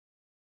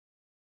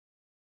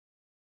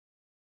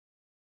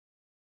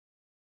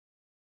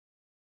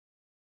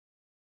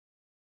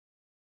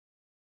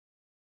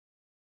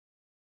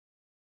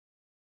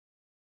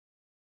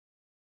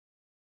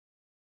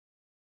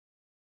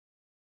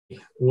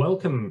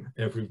Welcome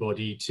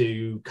everybody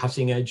to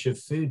Cutting Edge of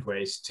Food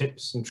Waste,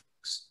 Tips and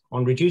Tricks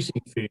on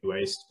Reducing Food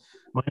Waste.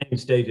 My name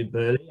is David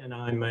Burley and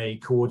I'm a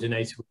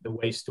coordinator with the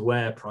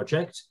WasteAware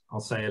project. I'll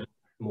say a little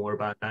more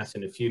about that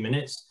in a few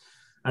minutes.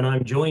 And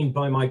I'm joined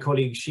by my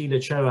colleague Sheila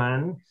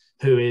Chauhan,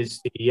 who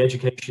is the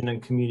Education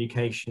and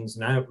Communications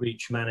and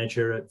Outreach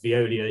Manager at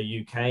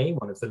Veolia UK,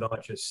 one of the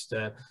largest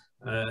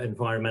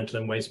environmental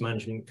and waste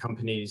management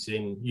companies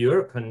in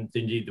Europe and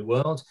indeed the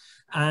world,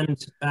 and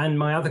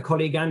my other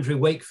colleague Andrew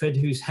Wakeford,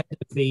 who's head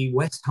of the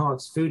West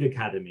Herts Food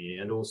Academy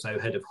and also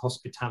head of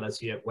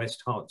hospitality at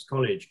Herts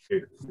College.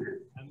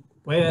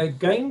 We're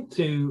going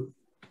to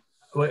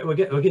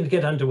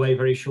get underway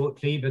very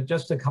shortly, but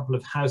just a couple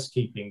of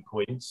housekeeping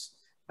points.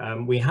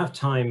 We have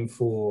time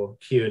for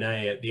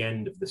Q&A at the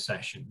end of the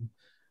session.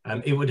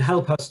 It would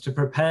help us to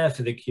prepare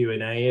for the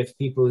Q&A if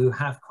people who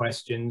have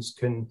questions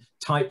can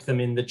type them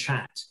in the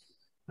chat,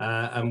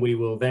 and we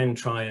will then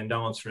try and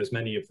answer as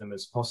many of them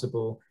as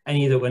possible.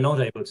 Any that we're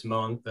not able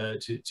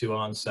to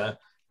answer,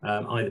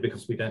 either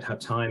because we don't have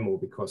time or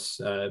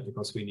because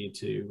we need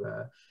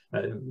to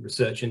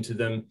research into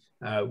them,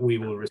 we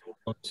will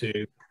respond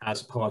to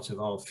as part of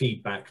our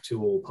feedback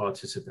to all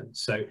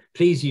participants. So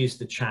please use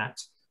the chat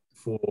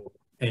for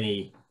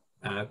any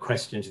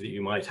questions that you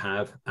might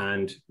have,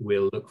 and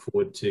we'll look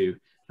forward to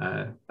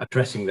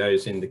addressing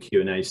those in the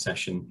Q&A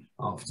session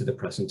after the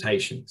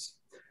presentations.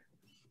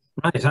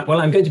 Right,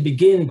 well, I'm going to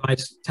begin by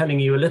telling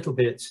you a little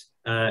bit,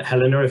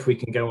 Helena, if we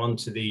can go on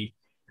to the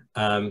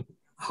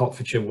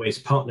Hertfordshire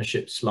Waste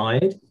Partnership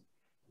slide.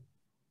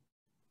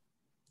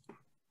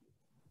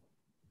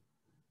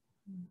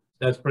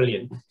 That's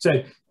brilliant.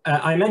 So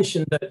I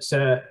mentioned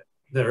that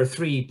there are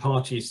three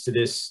parties to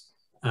this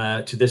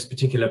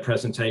particular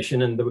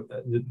presentation, and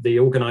the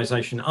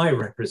organisation I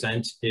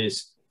represent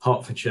is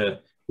Hertfordshire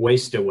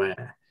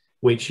WasteAware,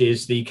 which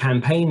is the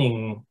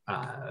campaigning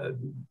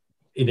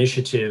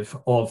initiative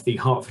of the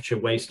Hertfordshire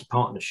Waste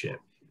Partnership.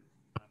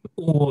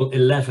 All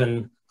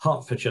 11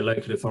 Hertfordshire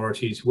local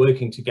authorities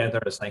working together,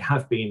 as they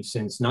have been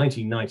since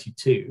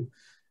 1992,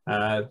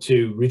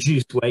 to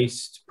reduce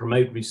waste,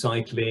 promote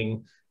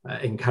recycling,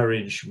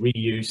 encourage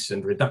reuse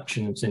and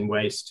reductions in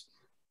waste.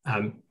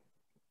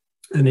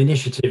 An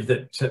initiative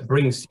that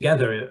brings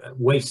together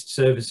waste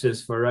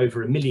services for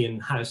over 1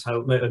 million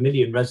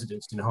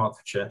residents in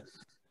Hertfordshire,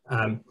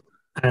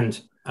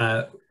 and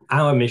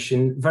our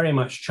mission very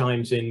much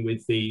chimes in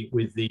with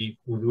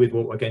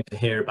what we're going to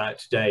hear about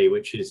today,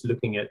 which is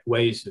looking at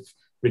ways of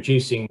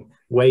reducing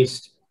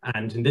waste,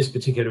 and in this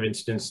particular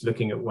instance,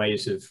 looking at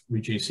ways of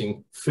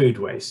reducing food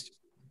waste.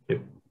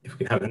 If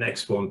we have the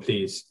next one,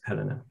 please,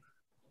 Helena.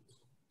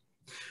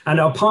 And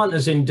our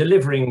partners in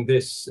delivering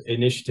this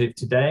initiative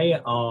today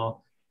are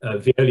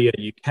Veolia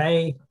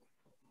UK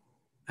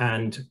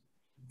and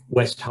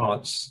West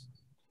Herts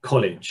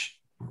College.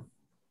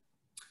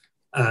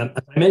 As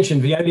I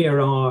mentioned, Veolia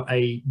are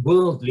a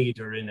world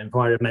leader in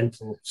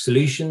environmental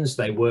solutions.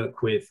 They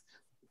work with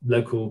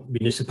local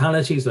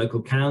municipalities,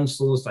 local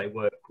councils, they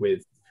work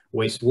with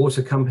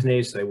wastewater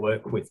companies, they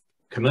work with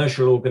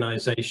commercial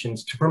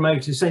organizations to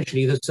promote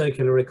essentially the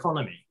circular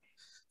economy,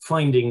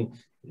 finding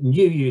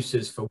new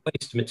uses for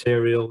waste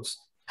materials,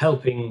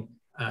 helping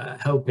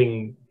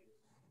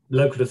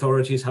local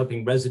authorities,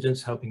 helping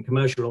residents, helping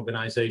commercial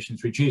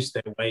organizations reduce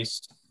their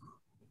waste.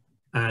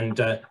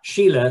 And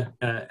Sheila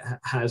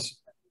has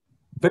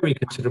very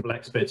considerable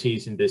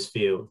expertise in this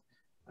field.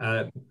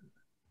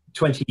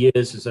 20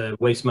 years as a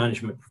waste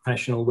management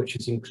professional, which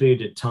has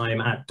included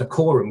time at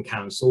Dacorum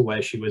Council,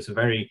 where she was a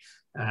very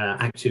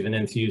active and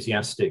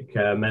enthusiastic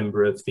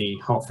member of the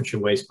Hertfordshire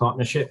Waste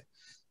Partnership.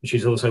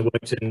 She's also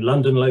worked in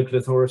London local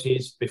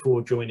authorities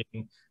before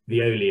joining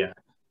Veolia,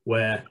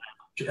 where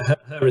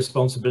her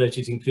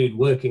responsibilities include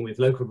working with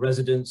local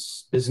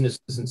residents,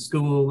 businesses and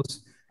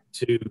schools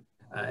to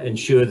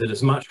ensure that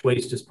as much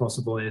waste as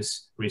possible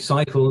is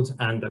recycled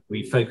and that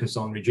we focus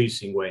on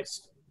reducing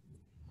waste.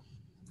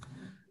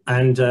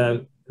 And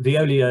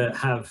Veolia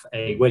have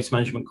a waste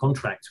management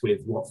contract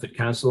with Watford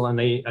Council,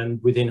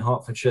 and within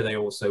Hertfordshire they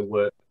also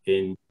work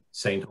in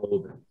St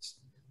Albans.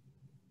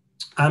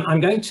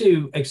 I'm going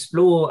to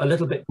explore a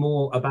little bit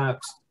more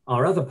about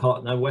our other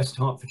partner, West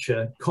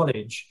Hertfordshire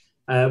College,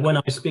 when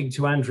I speak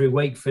to Andrew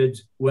Wakeford,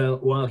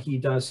 while he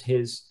does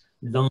his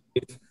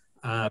live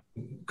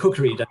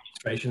cookery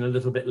demonstration a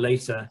little bit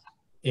later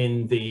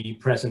in the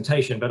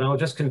presentation. But I'll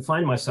just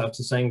confine myself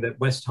to saying that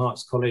West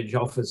Herts College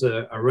offers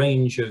a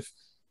range of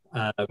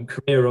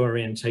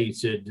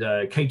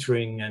career-orientated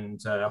catering and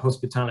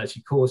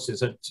hospitality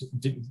courses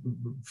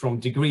from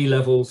degree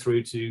level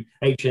through to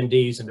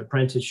HNDs and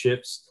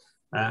apprenticeships.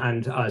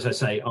 And as I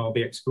say, I'll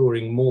be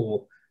exploring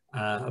more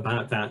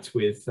about that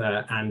with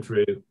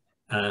Andrew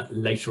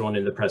later on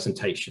in the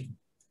presentation.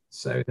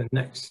 So the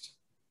next.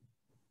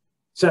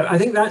 So I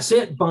think that's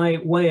it by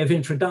way of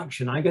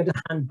introduction. I'm going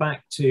to hand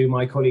back to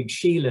my colleague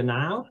Sheila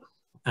now,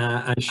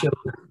 and she'll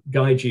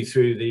guide you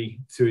through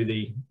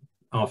the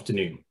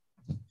afternoon.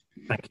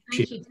 Thank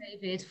you. Thank you,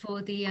 David,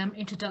 for the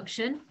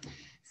introduction.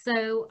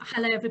 So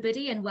hello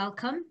everybody and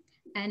welcome.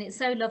 And it's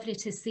so lovely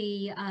to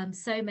see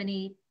so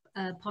many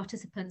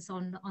participants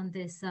on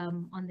this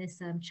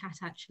chat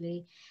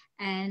actually,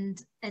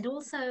 and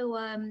also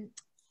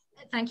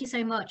thank you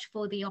so much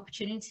for the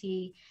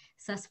opportunity,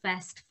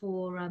 SUSFest,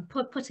 for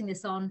putting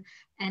this on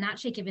and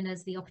actually giving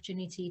us the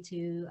opportunity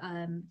to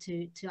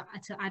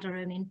add our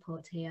own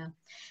input here.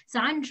 So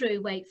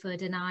Andrew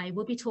Wakeford and I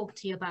will be talking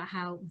to you about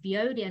how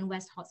Veolia and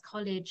Herts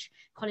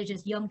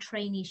College's young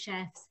trainee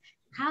chefs,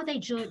 how they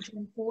join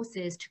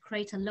forces to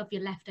create a Love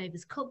Your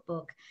Leftovers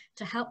cookbook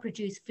to help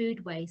reduce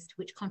food waste,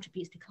 which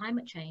contributes to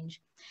climate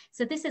change.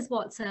 So this is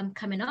what's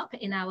coming up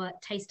in our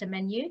taster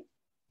menu.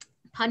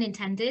 Pun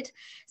intended.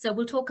 So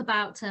we'll talk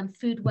about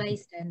food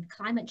waste and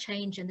climate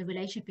change and the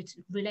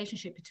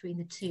relationship between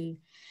the two.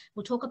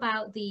 We'll talk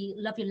about the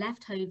Love Your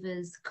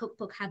Leftovers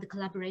cookbook, how the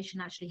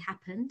collaboration actually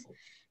happened.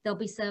 There'll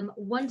be some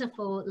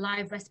wonderful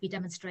live recipe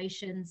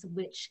demonstrations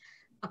which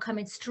are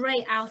coming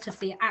straight out of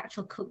the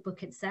actual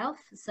cookbook itself.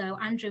 So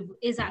Andrew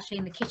is actually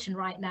in the kitchen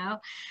right now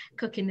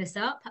cooking this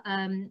up.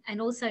 And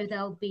also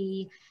there'll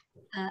be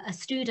a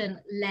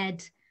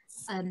student-led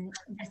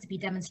recipe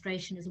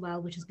demonstration as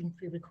well, which has been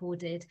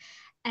pre-recorded.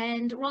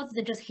 And rather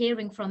than just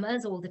hearing from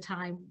us all the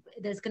time,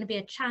 there's going to be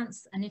a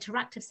chance, an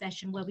interactive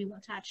session where we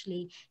want to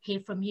actually hear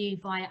from you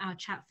via our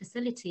chat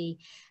facility.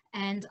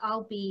 And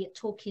I'll be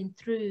talking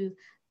through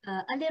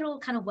a little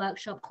kind of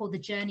workshop called The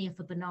Journey of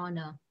a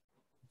Banana.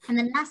 And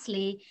then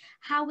lastly,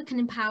 how we can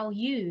empower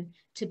you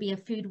to be a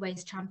food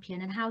waste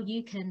champion and how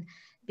you can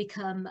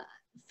become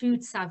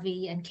food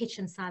savvy and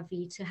kitchen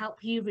savvy to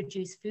help you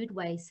reduce food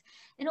waste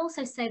and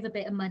also save a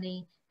bit of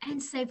money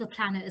and save the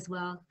planet as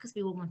well, because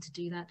we all want to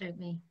do that, don't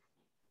we?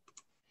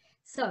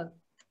 So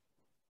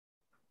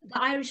the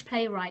Irish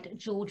playwright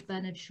George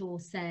Bernard Shaw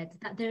said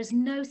that there is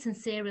no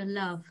sincerer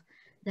love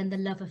than the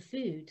love of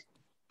food.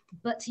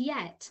 But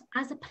yet,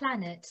 as a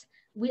planet,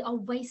 we are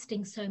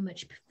wasting so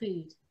much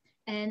food.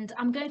 And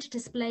I'm going to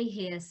display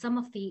here some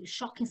of the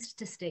shocking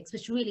statistics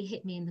which really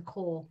hit me in the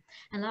core.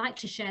 And I'd like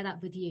to share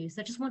that with you.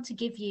 So I just want to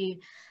give you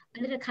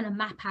a little kind of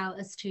map out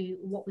as to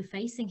what we're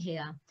facing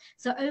here.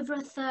 So over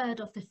a third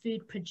of the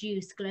food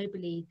produced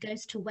globally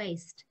goes to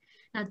waste.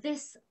 Now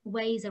this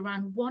weighs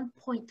around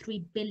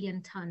 1.3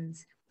 billion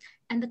tons.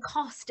 And the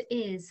cost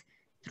is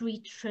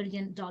 $3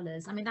 trillion.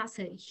 I mean, that's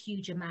a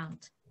huge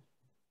amount.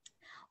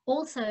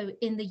 Also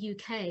in the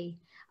UK,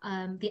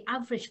 the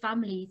average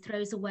family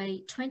throws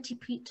away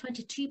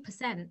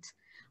 22%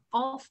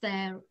 of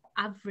their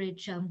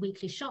average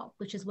weekly shop,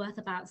 which is worth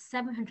about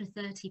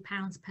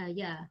 £730 per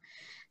year.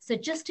 So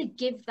just to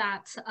give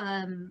that,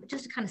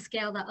 just to kind of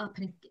scale that up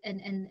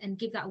and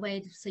give that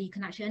away so you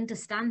can actually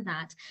understand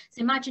that.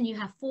 So imagine you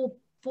have four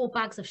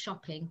bags of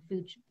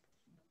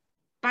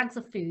bags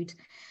of food,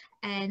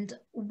 and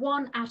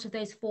one out of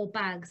those 4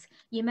 bags,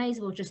 you may as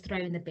well just throw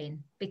in the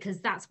bin, because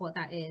that's what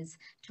that is.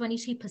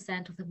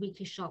 22% of the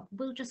weekly shop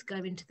will just go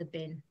into the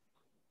bin.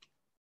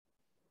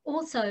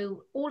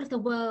 Also, all of the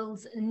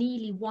world's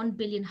nearly 1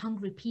 billion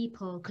hungry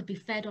people could be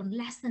fed on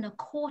less than a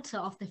quarter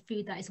of the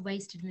food that is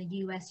wasted in the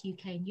US,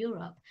 UK, and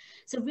Europe.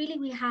 So really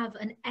we have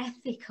an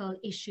ethical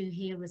issue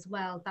here as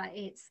well, that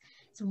it's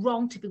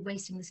wrong to be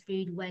wasting this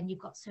food when you've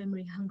got so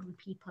many hungry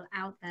people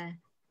out there.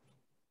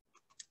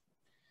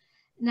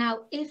 Now,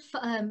 if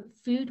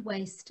food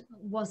waste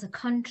was a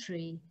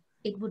country,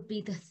 it would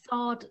be the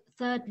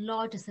third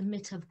largest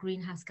emitter of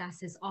greenhouse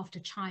gases after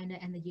China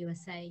and the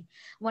USA.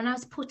 When I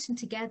was putting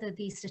together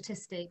these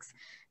statistics,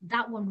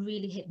 that one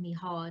really hit me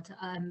hard.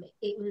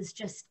 It was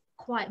just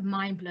quite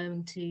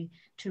mind-blowing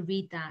to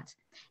read that.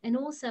 And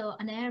also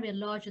an area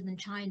larger than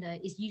China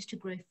is used to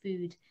grow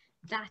food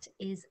that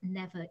is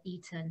never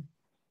eaten.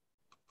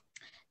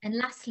 And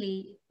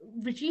lastly,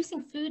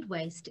 reducing food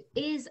waste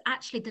is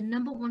actually the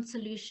 #1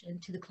 solution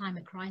to the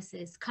climate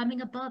crisis,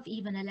 coming above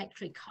even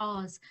electric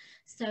cars,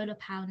 solar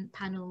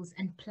panels,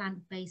 and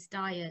plant-based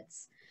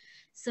diets.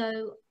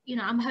 So, you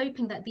know, I'm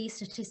hoping that these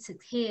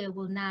statistics here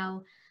will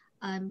now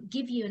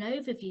give you an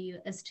overview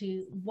as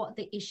to what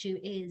the issue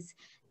is.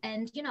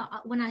 And, you know,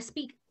 when I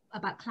speak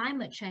about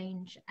climate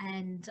change,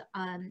 and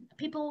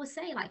people always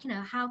say, like, you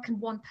know, how can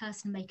one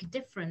person make a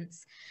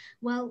difference?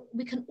 Well,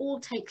 we can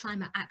all take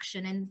climate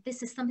action, and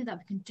this is something that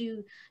we can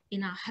do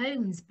in our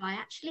homes by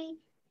actually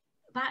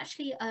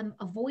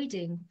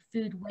avoiding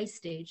food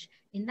wastage.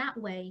 In that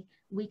way,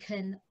 we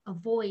can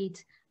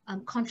avoid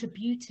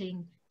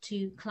contributing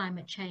to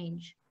climate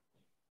change.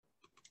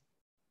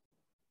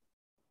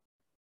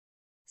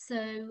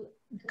 So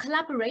the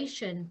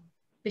collaboration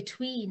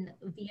between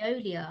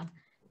Veolia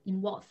in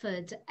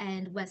Watford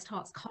and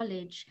Herts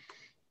College,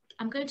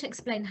 I'm going to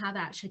explain how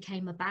that actually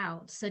came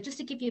about. So just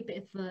to give you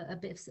a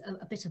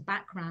bit of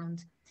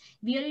background,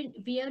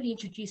 Veolia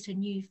introduced a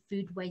new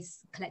food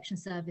waste collection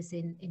service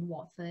in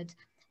Watford,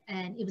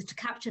 and it was to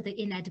capture the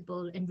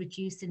inedible and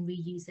reduce and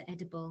reuse the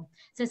edible.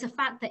 So it's a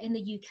fact that in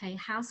the UK,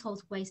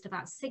 households waste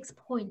about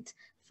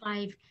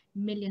 6.5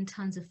 million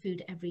tons of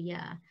food every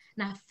year.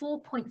 Now,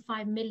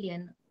 4.5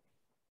 million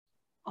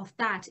of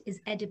that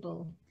is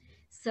edible.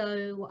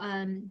 So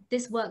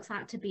this works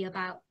out to be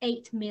about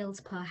 8 meals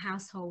per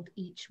household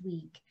each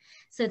week.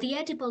 So the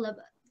edible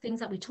things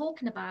that we're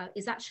talking about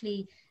is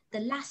actually the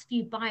last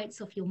few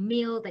bites of your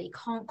meal that you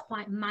can't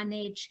quite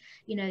manage,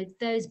 you know,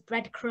 those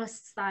bread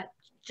crusts that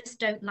just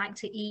don't like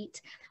to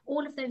eat,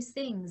 all of those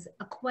things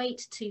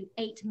equate to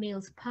 8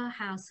 meals per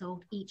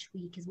household each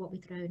week is what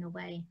we're throwing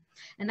away.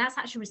 And that's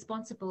actually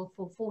responsible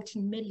for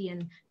 14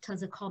 million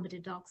tons of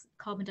carbon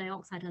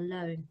dioxide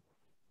alone.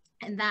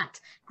 And that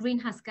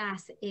greenhouse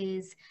gas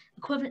is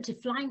equivalent to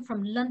flying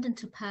from London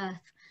to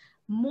Perth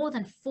more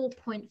than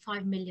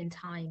 4.5 million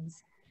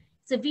times.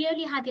 So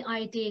Veolia had the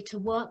idea to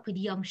work with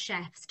young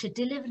chefs to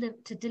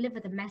deliver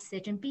the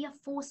message and be a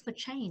force for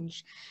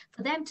change,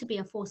 for them to be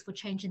a force for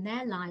change in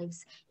their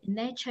lives, in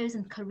their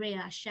chosen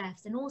career as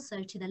chefs, and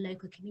also to their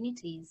local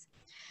communities.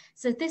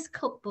 So this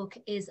cookbook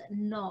is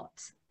not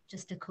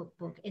just a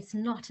cookbook. It's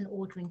not an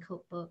ordering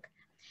cookbook.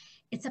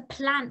 It's a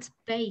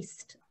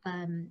plant-based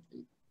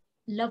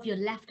Love Your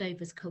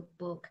Leftovers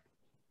cookbook.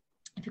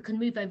 If you can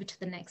move over to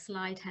the next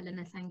slide,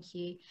 Helena, thank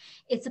you.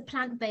 It's a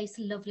plant-based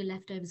Love Your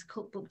Leftovers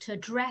cookbook to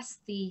address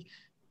the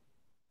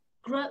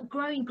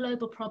growing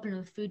global problem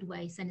of food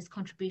waste and its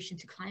contribution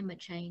to climate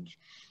change.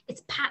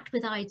 It's packed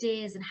with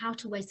ideas on how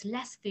to waste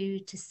less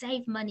food, to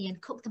save money and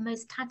cook the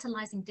most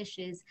tantalizing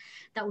dishes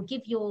that will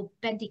give your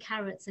bendy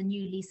carrots a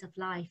new lease of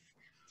life.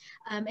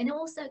 And it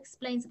also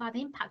explains about the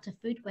impact of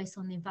food waste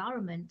on the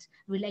environment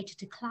related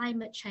to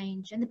climate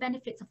change and the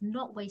benefits of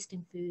not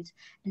wasting food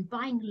and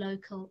buying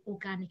local,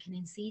 organic and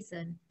in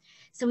season.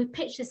 So we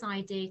pitched this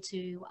idea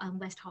to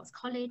Herts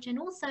College and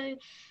also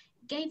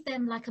gave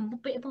them like a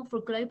bit more for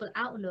a global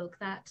outlook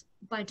that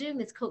by doing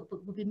this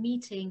cookbook, we'll be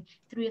meeting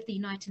 3 of the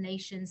United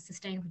Nations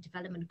Sustainable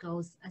Development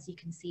Goals, as you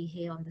can see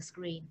here on the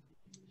screen.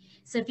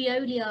 So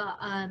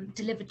Veolia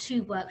delivered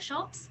 2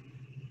 workshops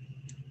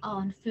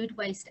on food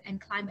waste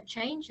and climate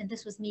change, and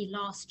this was me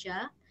last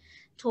year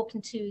talking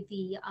to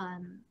the I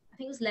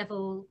think it was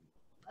level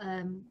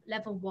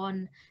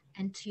 1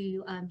 and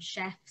 2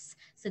 chefs,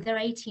 so they're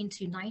 18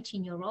 to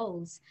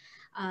 19-year-olds,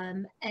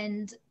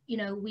 and you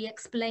know, we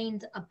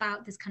explained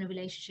about this kind of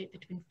relationship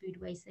between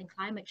food waste and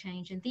climate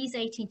change, and these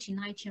 18 to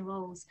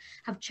 19-year-olds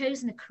have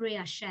chosen a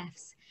career as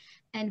chefs,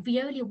 and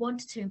Veolia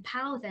wanted to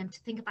empower them to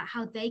think about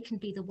how they can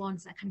be the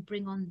ones that can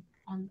bring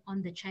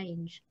on the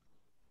change.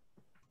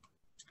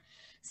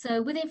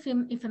 So with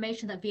the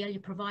information that Veolia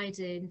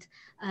provided,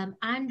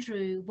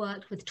 Andrew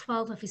worked with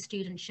 12 of his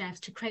student chefs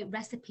to create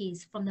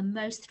recipes from the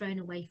most thrown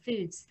away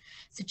foods.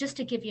 So just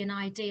to give you an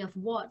idea of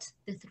what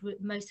the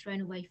most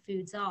thrown away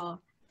foods are,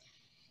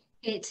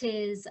 it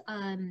is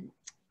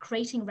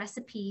creating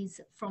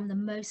recipes from the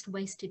most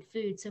wasted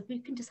food. So if we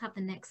can just have the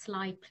next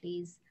slide,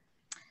 please.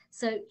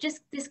 So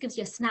just this gives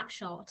you a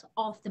snapshot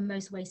of the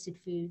most wasted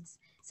foods.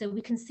 So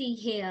we can see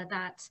here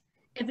that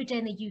every day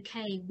in the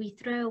UK, we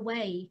throw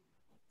away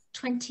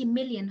 20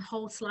 million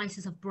whole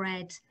slices of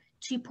bread,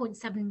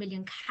 2.7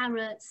 million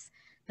carrots,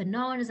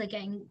 bananas are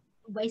getting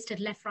wasted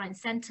left, right and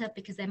center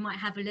because they might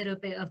have a little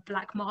bit of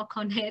black mark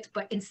on it,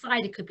 but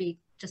inside it could be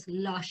just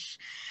lush.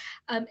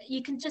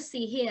 You can just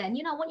see here, and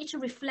you know, I want you to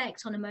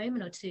reflect on a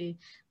moment or two.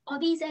 Are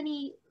these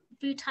any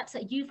food types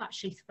that you've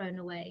actually thrown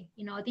away?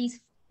 You know, are these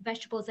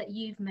vegetables that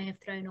you may have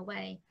thrown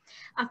away?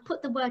 I've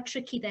put the word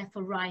tricky there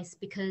for rice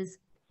because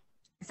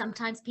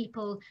sometimes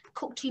people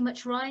cook too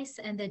much rice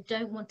and they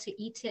don't want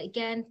to eat it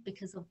again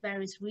because of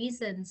various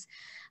reasons.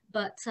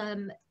 But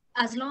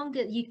as long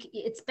as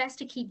it's best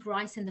to keep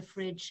rice in the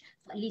fridge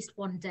for at least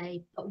 1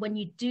 day. But when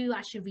you do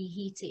actually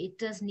reheat it, it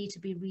does need to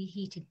be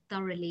reheated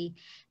thoroughly,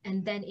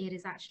 and then it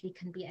is actually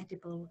can be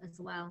edible as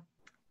well.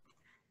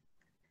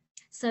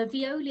 So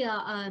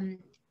Veolia,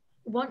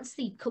 once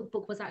the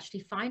cookbook was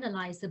actually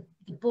finalized, the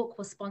book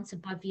was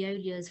sponsored by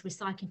Veolia's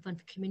Recycling Fund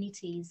for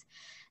Communities.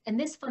 And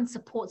this fund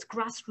supports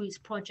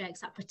grassroots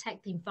projects that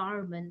protect the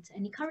environment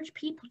and encourage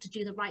people to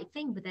do the right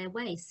thing with their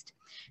waste.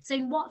 So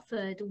in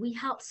Watford, we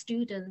help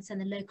students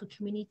and the local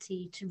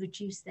community to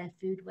reduce their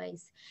food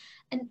waste.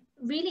 And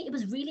really, it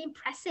was really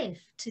impressive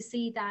to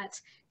see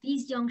that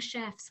these young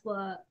chefs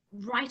were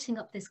writing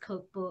up this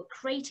cookbook,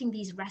 creating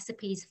these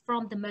recipes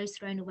from the most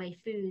thrown away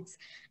foods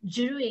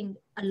during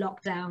a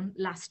lockdown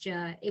last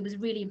year. It was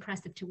really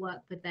impressive to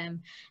work with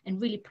them,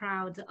 and really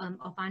proud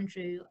of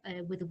Andrew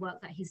with the work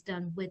that he's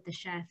done with the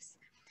chefs.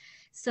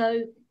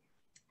 So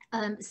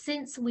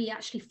since we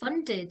actually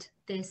funded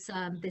this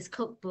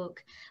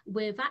cookbook,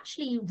 we've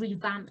actually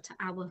revamped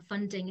our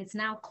funding. It's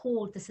now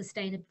called the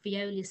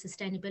Veolia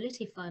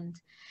Sustainability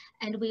Fund,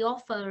 and we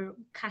offer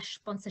cash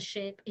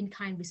sponsorship,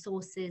 in-kind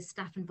resources,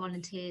 staff and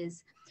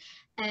volunteers.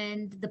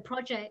 And the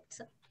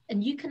project,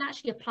 and you can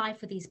actually apply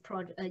for these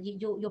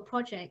your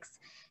projects.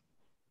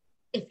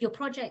 If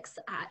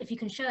you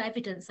can show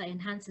evidence that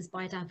enhances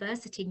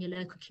biodiversity in your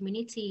local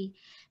community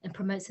and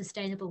promotes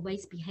sustainable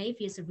waste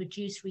behaviours of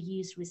reduce,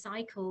 reuse,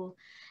 recycle,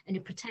 and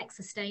it protects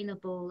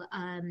sustainable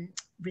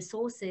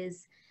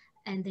resources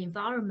and the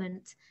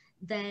environment,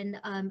 then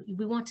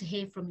we want to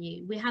hear from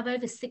you. We have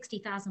over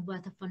 60,000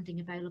 worth of funding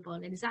available,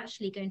 and it's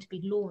actually going to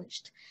be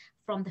launched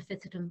from the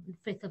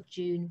 5th of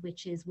June,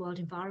 which is World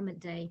Environment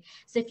Day.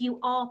 So if you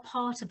are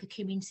part of a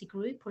community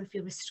group, or if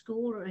you're a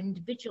school or an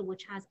individual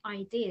which has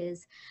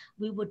ideas,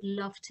 we would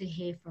love to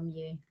hear from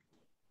you.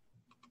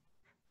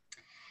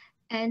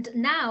 And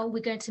now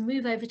we're going to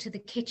move over to the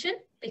kitchen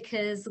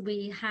because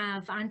we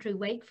have Andrew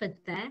Wakeford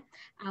there,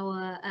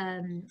 our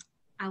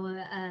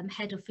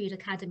head of Food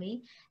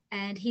Academy,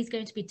 and he's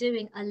going to be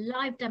doing a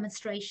live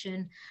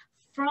demonstration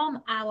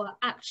from our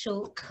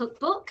actual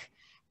cookbook,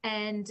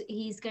 and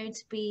he's going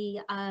to be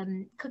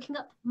cooking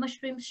up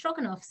mushroom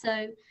stroganoff.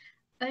 So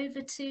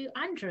over to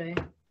Andrew.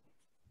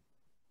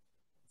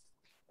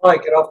 Hi,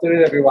 good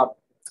afternoon, everyone.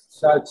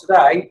 So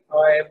today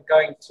I am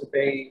going to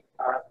be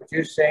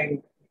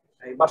producing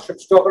a mushroom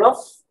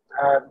stroganoff.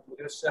 We're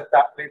going to serve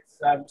that with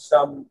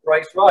some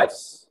braised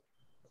rice.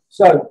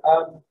 So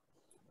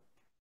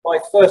my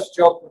first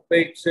job would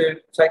be to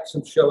take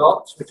some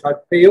shallots, which I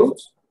peeled,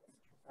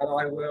 and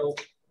I will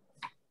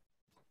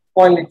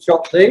finely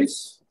chop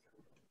these,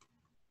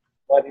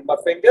 winding my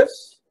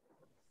fingers.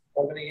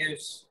 I'm going to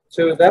use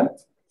 2 of them,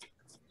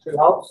 2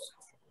 halves.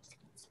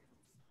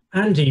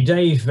 Andy,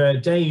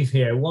 Dave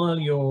here. While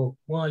you're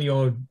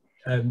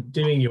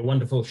doing your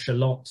wonderful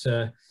shallot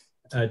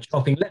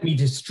chopping, let me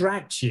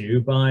distract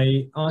you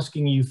by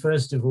asking you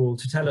first of all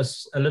to tell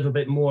us a little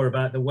bit more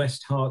about the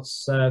West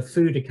Herts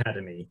Food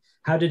Academy.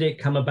 How did it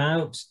come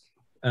about?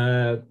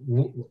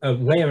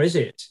 Where is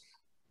it?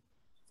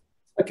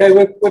 Okay,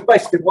 we're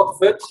based in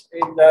Watford,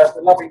 in the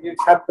lovely new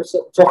campus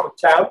at the top of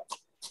town.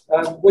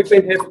 We've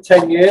been here for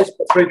 10 years,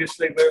 but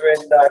previously we were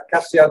in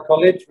Herts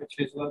College, which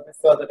is a little bit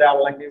further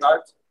down Langley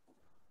Road.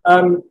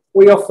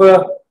 We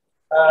offer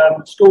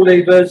school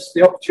leavers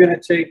the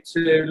opportunity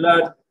to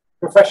learn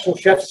professional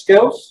chef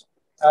skills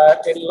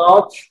in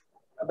large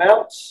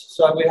amounts.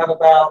 So we have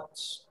about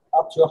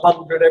up to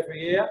 100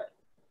 every year.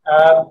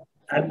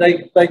 And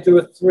they do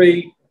a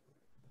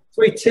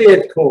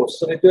three-tiered course.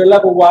 So they do a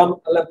level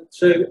 1, a level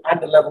 2,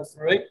 and a level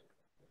 3.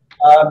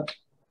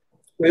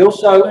 We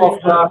also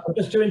offer...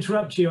 Just to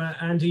interrupt you,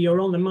 Andy, you're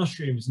on the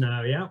mushrooms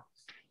now, yeah?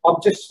 I'm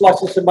just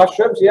slicing some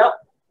mushrooms, yeah.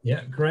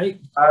 Yeah,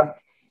 great. Can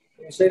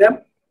you see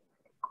them?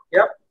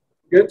 Yeah,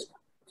 good.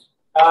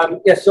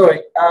 Yeah,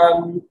 sorry.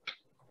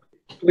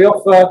 We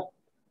offer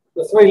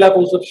the 3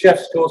 levels of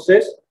chef's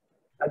courses,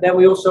 and then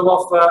we also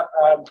offer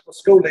for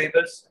school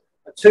leavers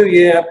a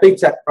 2-year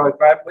BTEC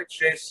program,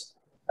 which is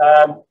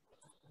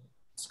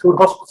it's called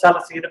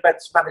Hospitality and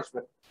Events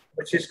Management,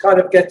 which is kind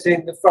of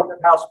getting the front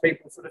of house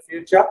people for the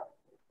future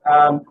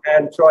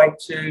and trying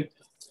to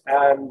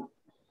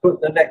put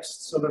the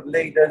next sort of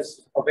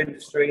leaders of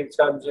industry in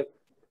terms of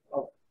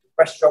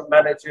restaurant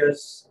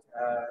managers.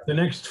 The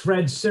next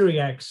Fred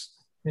Syriacs,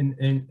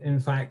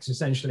 in fact,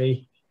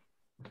 essentially,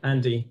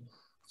 Andy.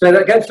 Say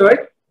that again, sorry?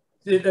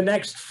 The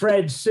next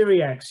Fred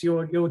Syriacs,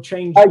 you're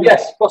changing.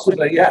 Yes,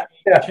 possibly, yeah.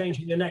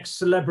 Changing the next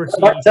celebrity.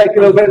 It might take a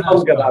little bit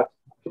longer, though.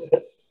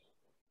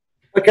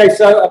 Okay,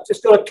 so I've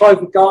just got a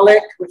clove of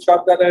garlic, which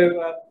I'm going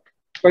to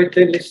very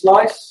thinly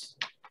slice.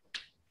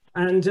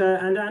 And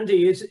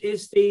Andy,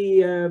 is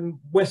the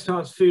West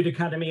Herts Food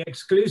Academy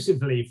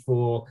exclusively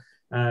for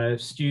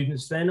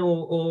students then,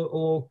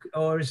 or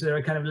is there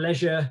a kind of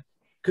leisure?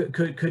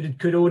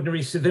 Could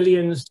ordinary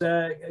civilians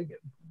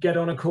get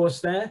on a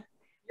course there?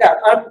 Yeah,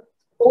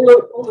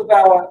 all of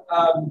our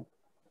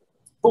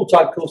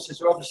full-time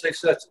courses are obviously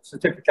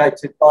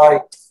certificated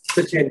by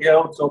City and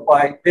Guilds or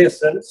by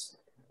Pearson's,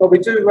 but we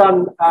do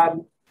run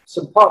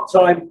some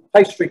part-time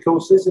pastry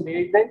courses in the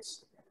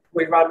evenings.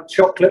 We run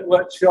chocolate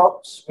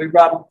workshops. We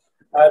run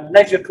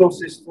leisure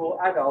courses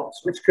for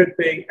adults, which could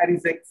be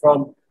anything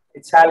from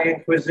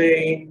Italian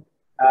cuisine,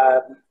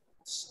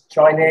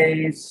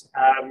 Chinese.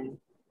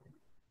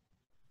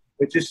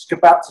 We're just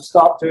about to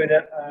start doing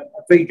a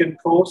vegan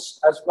course,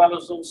 as well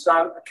as also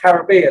a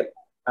Caribbean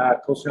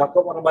course. I've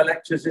got one of my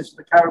lecturers is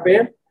for the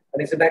Caribbean,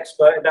 and he's an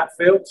expert in that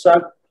field.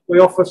 So we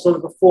offer sort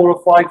of a 4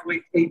 or 5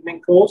 week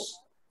evening course,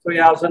 3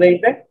 hours an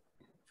evening.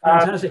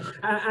 Fantastic.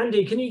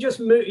 Andy, can you just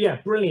move? Yeah,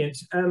 brilliant.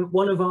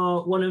 One of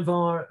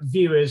our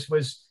viewers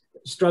was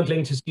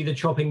struggling to see the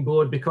chopping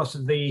board because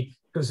of the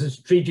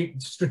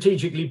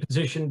strategically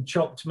positioned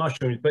chopped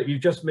mushrooms, but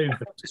you've just moved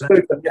them. Just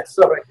moved them, yes,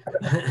 sorry.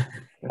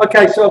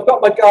 Okay, so I've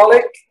got my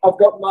garlic, I've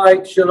got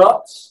my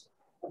shallots,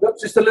 I've got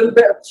just a little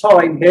bit of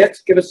thyme here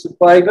to give us some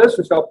flavours,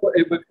 which I'll put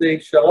in with the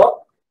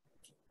shallot.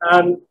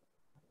 And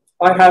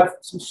I have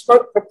some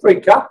smoked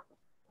paprika,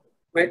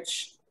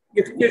 which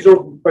you can use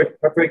all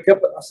paprika,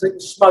 but I think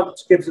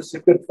smoked gives us a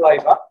good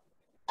flavour.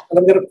 And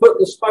I'm going to put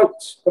the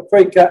smoked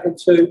paprika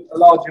into a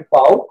larger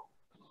bowl.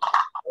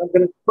 I'm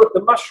going to put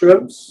the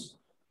mushrooms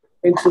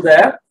into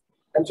there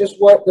and just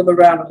work them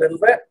around a little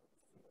bit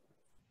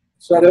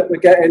so that we're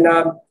getting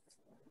a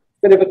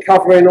bit of a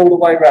covering all the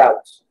way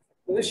around.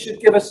 And this should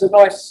give us a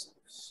nice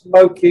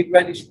smoky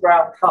reddish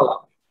brown colour.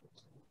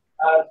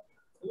 A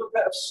little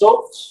bit of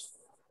salt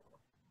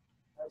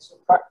and some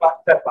cracked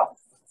black pepper.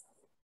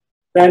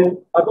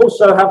 Then I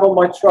also have on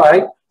my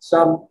tray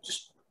some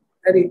just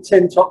any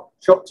tin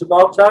chopped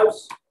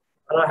tomatoes,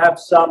 and I have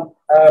some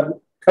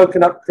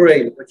coconut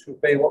cream, which would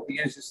be what we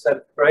use instead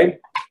of cream.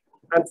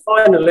 And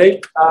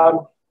finally,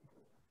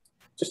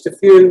 just a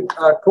few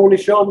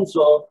cornichons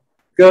or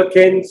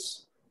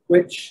gherkins,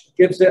 which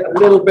gives it a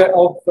little bit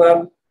of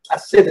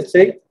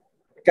acidity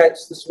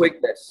against the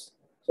sweetness.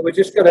 So we're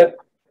just going to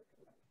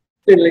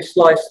thinly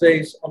slice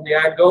these on the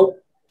angle,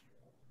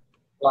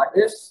 like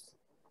this.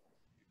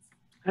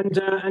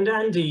 And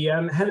Andy,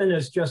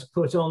 Helena's just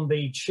put on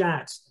the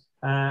chat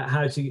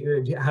how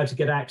to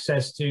get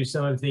access to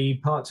some of the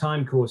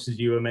part-time courses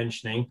you were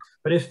mentioning.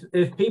 But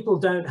if people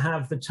don't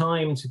have the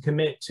time to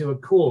commit to a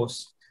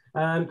course,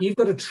 you've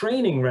got a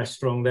training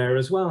restaurant there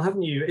as well,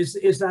 haven't you?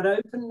 Is that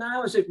open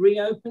now? Is it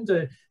reopened?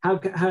 How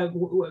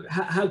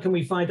can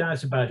we find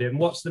out about it? And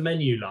what's the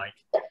menu like?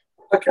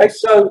 Okay,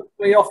 so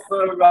we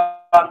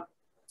offer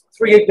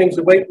 3 evenings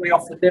a week. We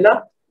offer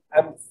dinner,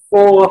 and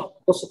 4,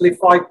 possibly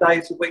 5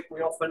 days a week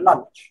we offer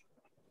lunch.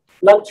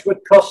 Lunch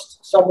would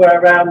cost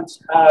somewhere around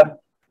 £6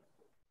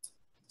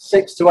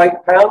 to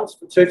 £8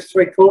 for 2 to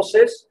 3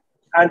 courses,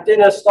 and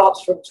dinner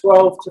starts from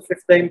 £12 to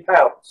 £15.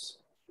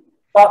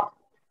 But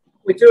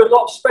we do a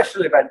lot of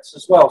special events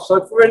as well.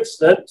 So, for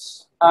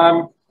instance,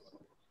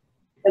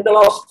 in the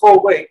last 4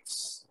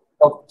 weeks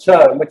of the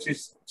term, which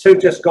is 2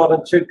 just gone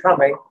and 2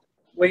 coming,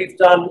 we've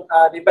done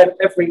an event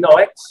every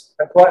night,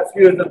 and quite a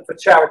few of them for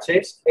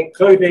charities,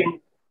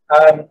 including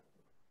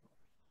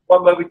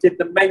one where we did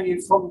the menu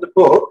from the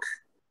book,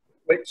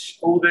 which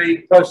all the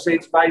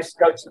proceeds raised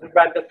go to the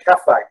Random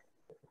Cafe.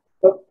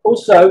 But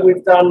also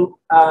we've done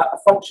a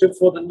function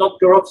for the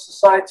Novgorod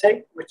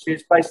Society, which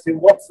is based in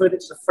Watford.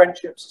 It's a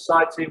friendship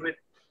society with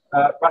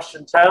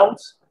Russian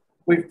towns.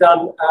 We've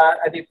done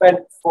an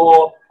event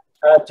for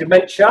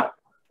dementia.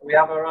 We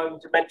have our own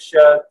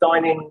dementia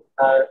dining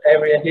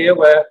area here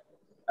where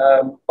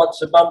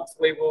once a month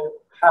we will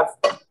have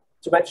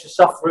dementia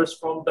sufferers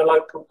from the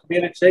local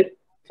community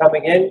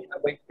coming in,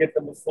 and we give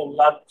them a full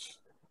lunch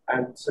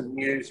and some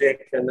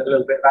music and a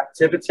little bit of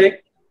activity.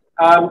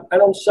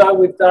 And also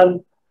we've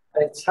done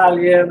an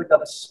Italian, we've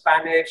done a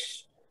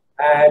Spanish,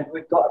 and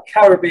we've got a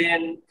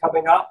Caribbean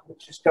coming up,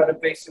 which is going to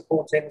be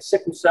supporting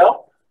sickle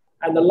cell.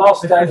 And the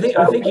last day, I think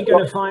you're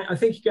going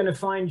to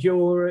find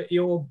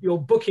your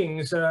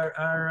bookings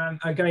are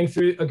going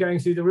through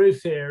the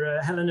roof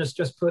here. Helena's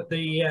just put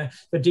the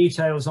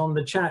details on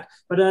the chat.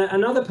 But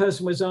another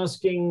person was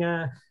asking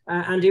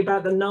Andy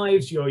about the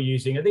knives you're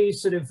using. Are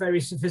these sort of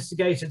very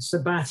sophisticated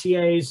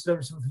sabatiers?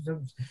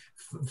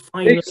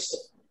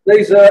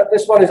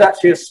 This one is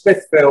actually a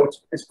Smithfield.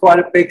 It's quite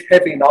a big,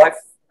 heavy knife.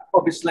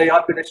 Obviously,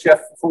 I've been a chef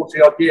for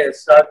 40 odd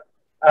years, so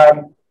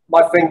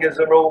my fingers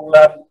are all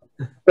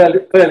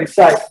fairly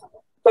safe.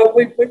 But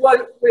we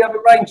have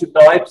a range of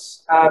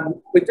knives.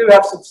 We do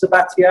have some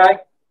sabatier.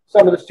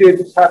 Some of the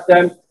students have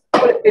them.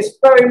 But it's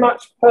very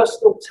much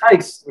personal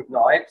taste with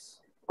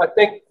knives. I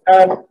think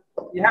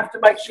you have to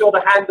make sure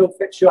the handle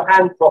fits your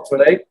hand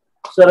properly,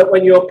 so that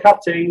when you're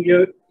cutting,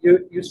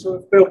 you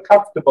sort of feel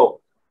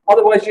comfortable.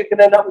 Otherwise, you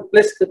can end up with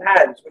blistered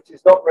hands, which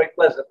is not very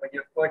pleasant when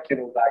you're working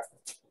all day.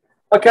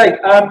 Okay,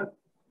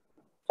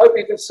 hope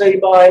you can see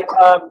my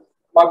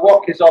my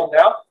wok is on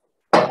now.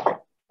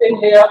 In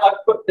here,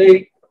 I've put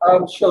the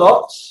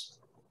shallots.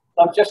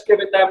 I'm just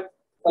giving them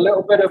a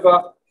little bit of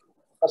a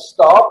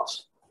start.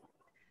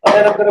 And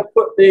then I'm going to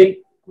put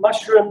the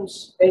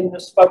mushrooms in the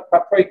smoked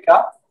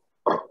paprika.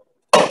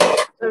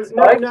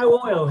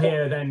 No oil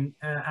here then,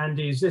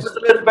 Andy, is this? Just a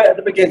little bit at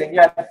the beginning,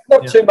 yeah.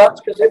 Not too much,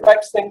 because it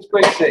makes things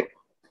greasy.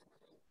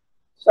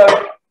 So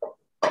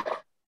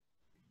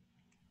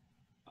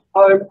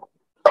I'm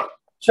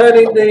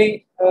turning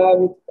the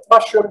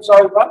mushrooms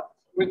over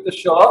with the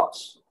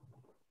shallots.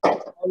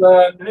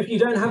 And if you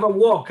don't have a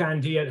wok,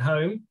 Andy, at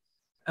home,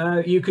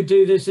 you could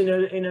do this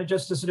in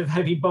just a sort of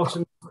heavy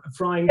bottom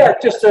frying pan.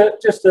 Yeah,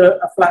 just a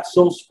flat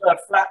sauce,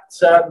 flat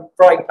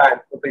frying pan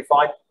would be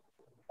fine.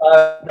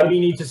 Maybe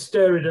you need to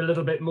stir it a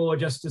little bit more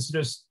just to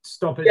sort of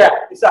stop it. Yeah,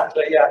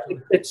 exactly. Yeah,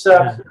 it's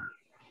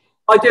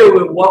ideal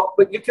with wok,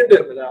 but you can do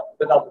it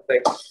with other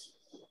things.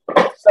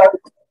 So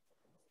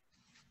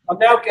I'm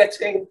now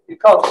getting. You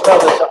can't smell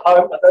this at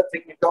home. I don't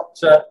think you've got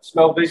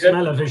smell vision.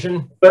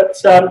 Smell-o-vision. But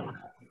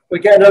we're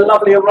getting a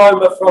lovely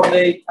aroma from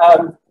the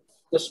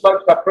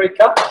smoked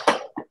paprika.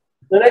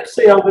 The next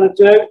thing I'm going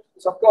to do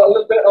is I've got a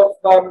little bit of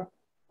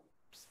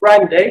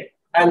brandy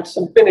and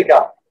some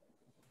vinegar,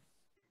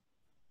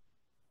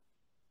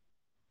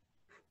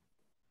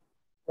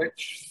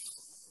 which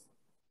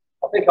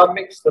I think I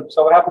mixed them,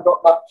 so I haven't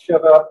got much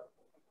of a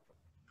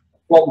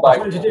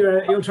flambe.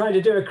 You're trying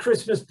to do a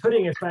Christmas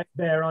pudding effect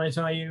there, right?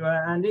 Are you,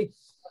 Andy?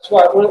 That's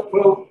right.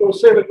 We'll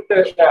see if we can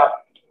do it now.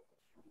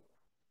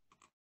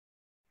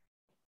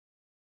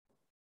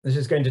 This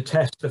is going to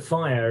test the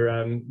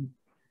fire.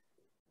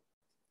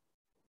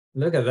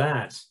 Look at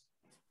that.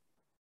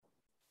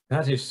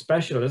 That is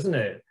special, isn't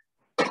it?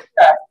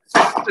 Yeah,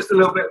 just a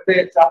little bit of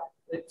theatre.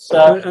 It's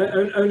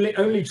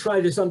only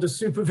try this under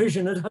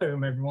supervision at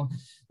home, everyone.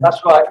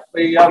 That's right.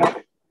 We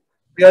only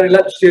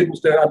let the students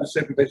do it under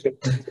supervision.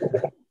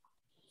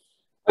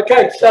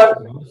 Okay, so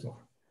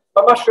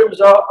my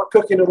mushrooms are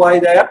cooking away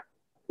there.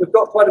 We've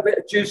got quite a bit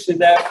of juice in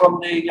there from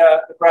the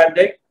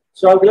brandy.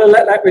 So I'm going to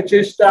let that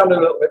reduce down a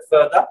little bit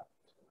further.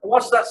 And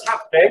once that's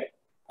happening,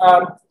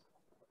 I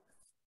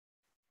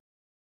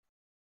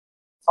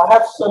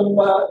have some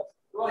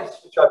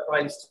rice which I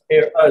braised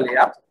here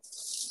earlier.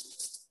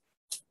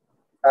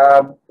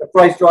 the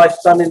braised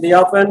rice done in the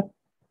oven,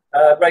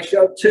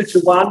 ratio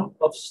 2:1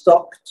 of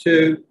stock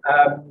to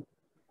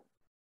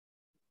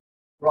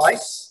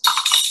rice.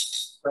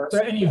 So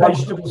any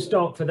vegetable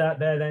stock for that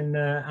there then,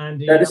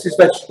 Andy? No, this is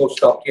vegetable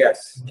stock,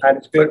 yes, and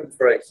it's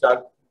gluten-free.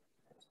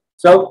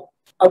 So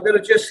I'm going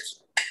to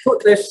just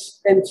put this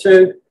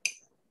into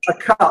a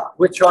cup,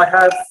 which I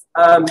have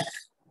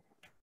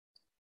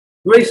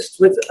greased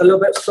with a little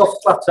bit of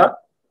soft butter,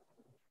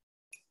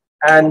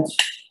 and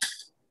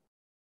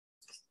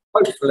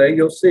hopefully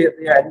you'll see at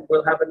the end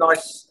we'll have a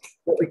nice,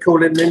 what we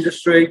call in the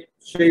industry,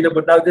 Sheila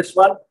would know this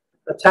one,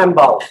 a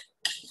tambal.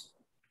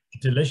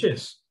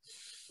 Delicious.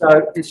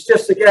 So it's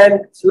just,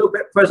 again, it's a little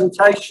bit of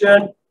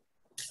presentation.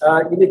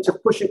 You need to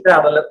push it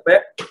down a little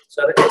bit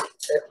so that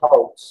it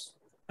holds.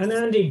 And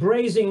Andy,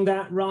 braising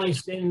that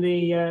rice in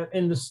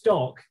the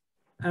stock,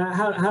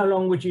 how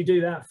long would you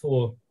do that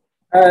for?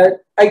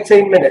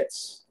 18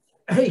 minutes.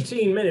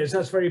 18 minutes,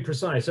 that's very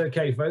precise.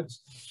 Okay,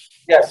 folks.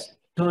 Yes.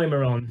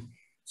 Timer on.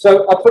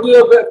 So I put a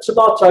little bit of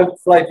tomato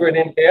flavouring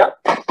in here.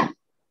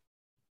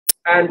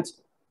 And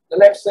the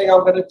next thing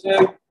I'm going to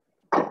do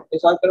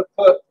is I'm going to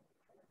put a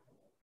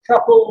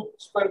couple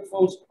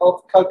spoonfuls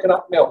of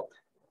coconut milk.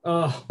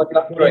 Oh,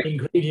 coconut what cream. an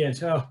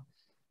ingredient. Oh,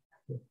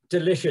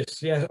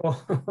 delicious. Yeah,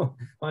 oh,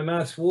 my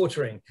mouth's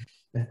watering.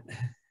 And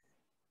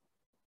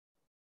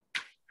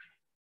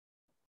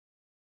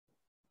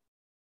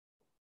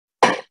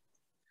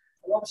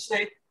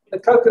obviously, the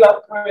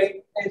coconut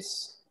cream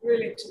is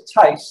really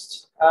to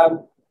taste.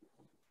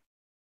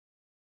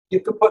 You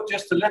could put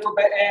just a little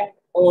bit in,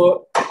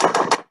 or if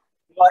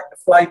you like the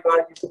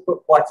flavour, you could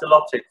put quite a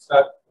lot in.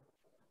 So,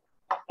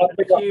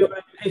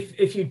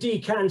 if you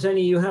decant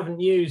any you haven't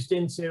used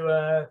into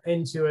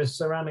a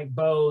ceramic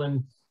bowl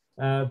and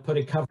put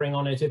a covering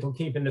on it, it'll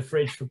keep in the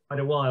fridge for quite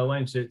a while,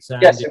 won't it?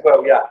 Andy? Yes, it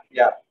will. Yeah,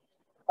 yeah.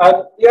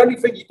 The only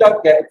thing you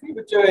don't get, if you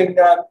were doing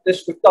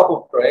this with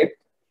double cream,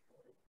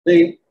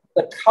 the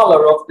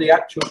colour of the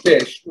actual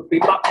dish would be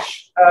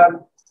much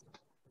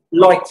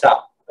lighter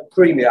and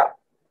creamier.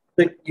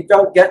 You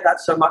don't get that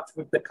so much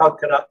with the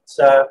coconut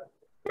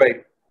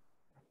cream.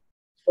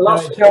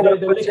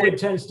 The liquid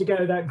tends to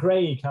go that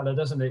grey colour,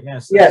 doesn't it?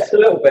 Yes. Yes, a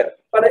little bit,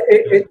 but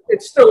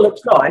it still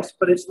looks nice,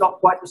 but it's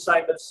not quite the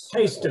same as.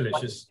 Tastes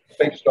delicious.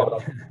 Beef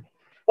stroganoff.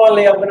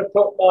 Finally, I'm going to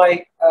put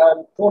my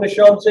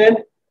cornichons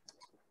in.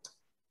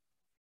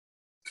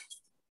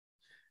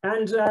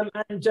 And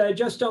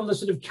just on the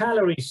sort of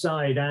calorie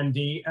side,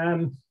 Andy,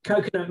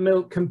 coconut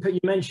milk. You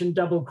mentioned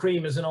double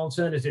cream as an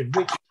alternative.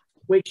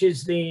 Which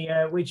is the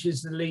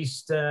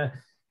least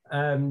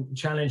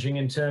challenging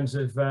in terms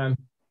of?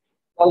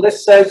 Well,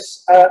 this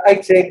says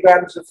 18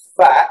 grams of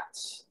fat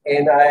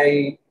in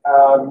a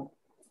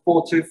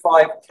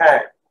 425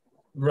 can.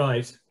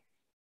 Right.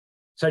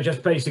 So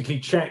just basically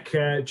check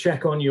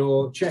on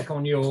your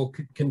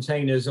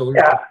containers, or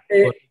yeah,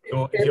 if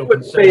you're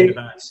would concerned be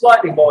about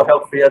slightly more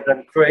healthier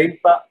than cream,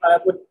 but I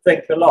wouldn't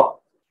think a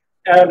lot.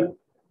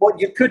 What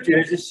you could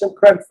use is some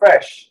creme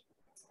fraiche,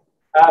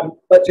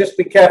 but just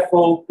be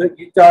careful that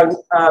you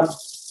don't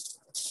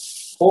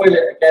boil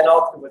it again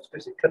afterwards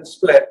because it can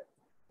split.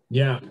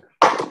 Yeah.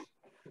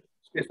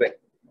 Excuse me.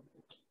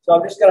 So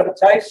I'm just going to have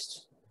a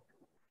taste.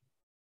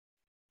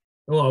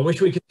 Oh, I wish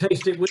we could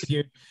taste it with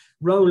you.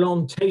 Roll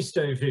on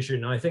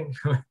taste-o-vision, I think.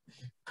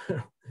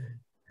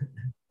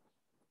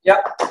 Yeah,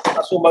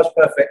 that's almost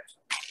perfect.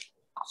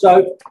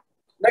 So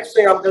next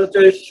thing I'm going to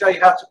do is show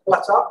you how to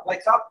plate up.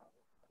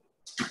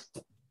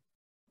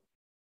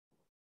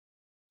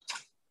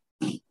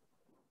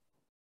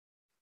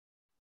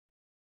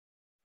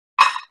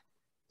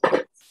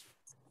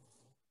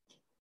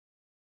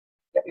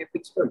 Get me a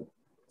big spoon.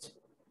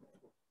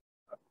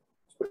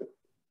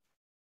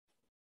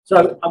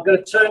 So I'm going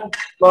to turn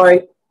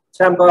my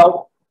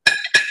tambal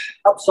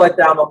upside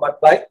down on my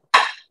plate,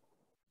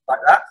 like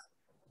that.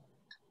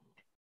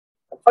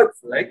 And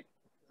hopefully,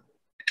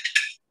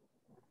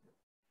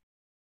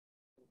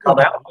 come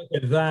out.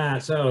 Look at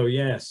that. Oh,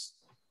 yes.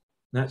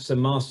 That's a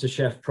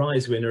MasterChef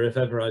prize winner if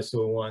ever I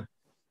saw one.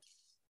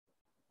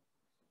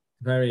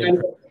 Very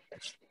impressive.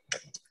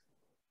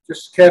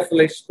 Just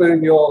carefully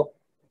spoon your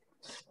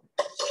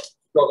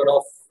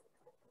stroganoff.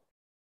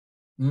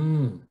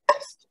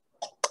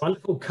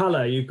 Wonderful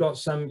colour. You've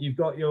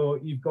got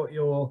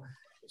your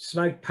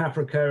smoked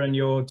paprika and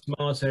your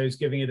tomatoes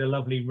giving it a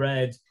lovely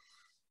red.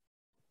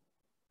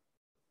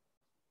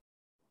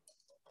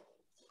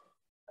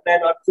 And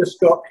then I've just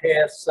got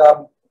here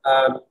some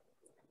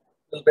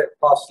little bit of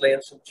parsley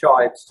and some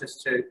chives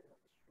just to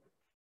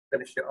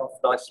finish it off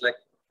nicely.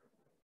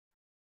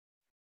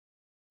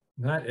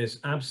 That is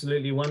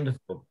absolutely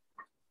wonderful.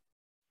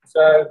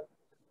 So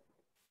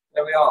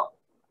there we are.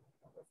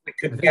 We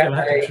could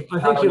I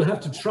think you'll have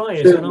to try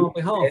it on our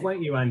behalf,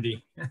 won't you,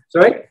 Andy?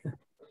 Sorry?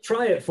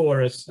 Try it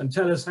for us and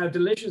tell us how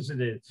delicious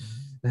it is.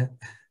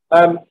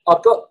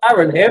 I've got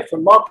Aaron here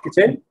from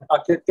marketing. I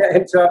could get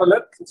him to have a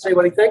look and see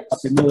what he thinks.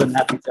 I'd be more than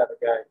happy to have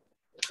a go.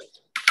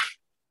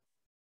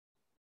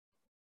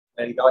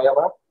 There you go,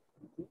 Aaron.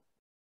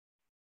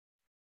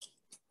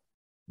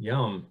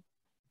 Yum.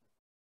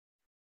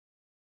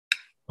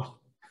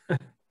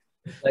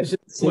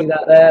 See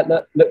that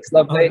there? Looks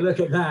lovely. Oh, look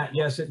at that.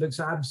 Yes, it looks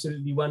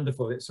absolutely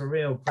wonderful. It's a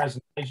real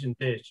presentation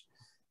dish.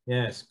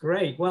 Yes,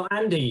 great. Well,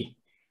 Andy,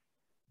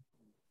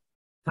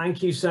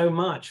 thank you so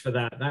much for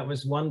that. That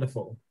was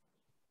wonderful.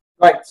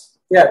 Right.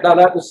 Yeah, no,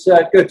 that was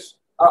good.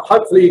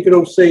 Hopefully you could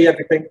all see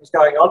everything that's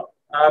going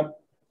on.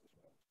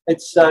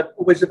 It's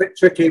always a bit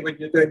tricky when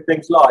you're doing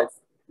things live.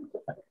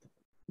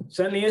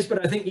 Certainly is,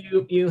 but I think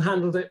you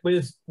handled it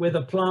with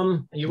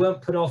aplomb. You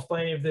weren't put off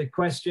by any of the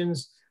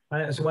questions.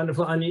 It's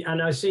wonderful,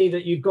 and I see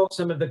that you've got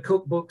some of the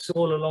cookbooks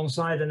all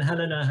alongside, and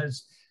Helena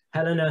has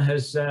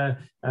yes.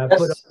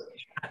 Put up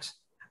chat.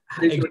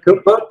 These are the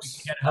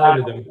cookbooks. Get hold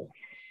of them.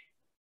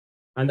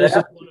 And this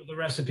is one of the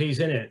recipes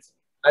in it.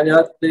 And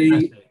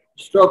the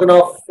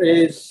stroganoff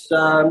is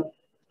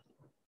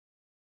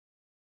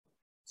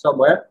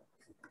somewhere.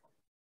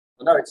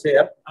 I know it's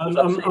here.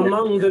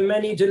 Among the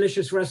many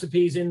delicious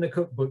recipes in the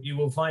cookbook, you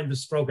will find the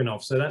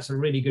stroganoff. So that's a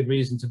really good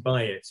reason to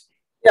buy it.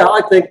 Yeah,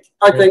 I think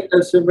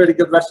there's some really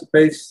good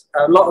recipes.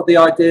 A lot of the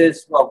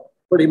ideas, well,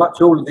 pretty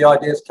much all of the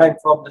ideas came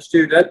from the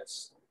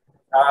students,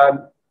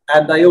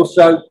 and they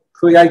also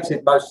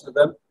created most of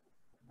them.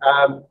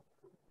 And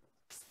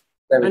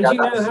do you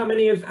know how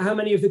many of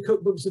the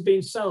cookbooks have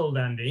been sold,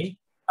 Andy?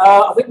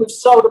 I think we've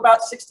sold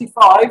about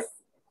 65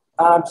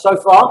 so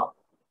far.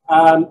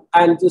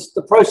 And just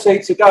the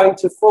proceeds are going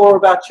to 4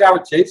 of our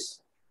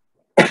charities.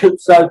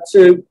 So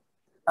to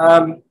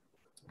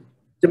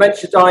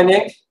Dementia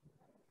Dining,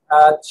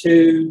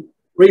 to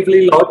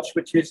Reveley Lodge,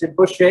 which is in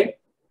Bushing,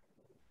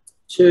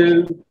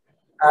 to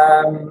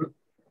the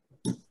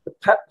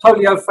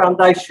Polio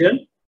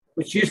Foundation,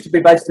 which used to be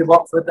based in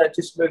Watford. They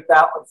just moved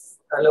out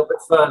a little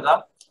bit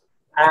further.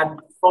 And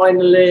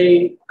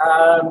finally,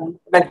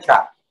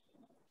 MedCap.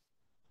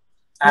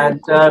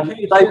 And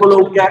they will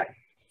all get,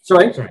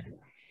 sorry?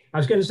 I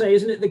was going to say,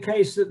 isn't it the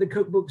case that the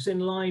cookbook's in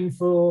line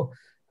for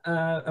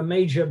a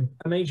major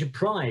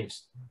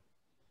prize?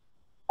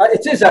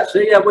 It is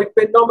actually, yeah. We've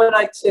been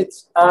nominated.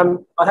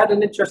 I had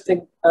an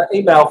interesting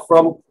email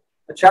from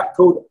a chap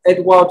called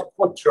Edward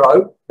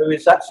Cointreau, who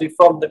is actually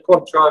from the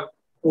Cointreau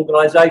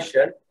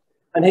organisation,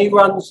 and he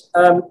runs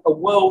a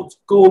World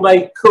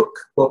Gourmet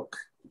Cookbook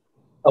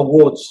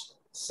Awards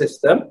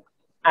system,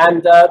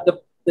 and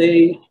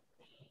the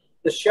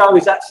show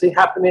is actually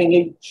happening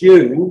in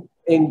June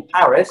in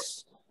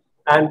Paris.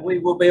 And we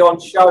will be on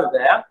show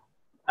there.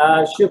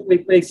 Should we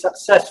be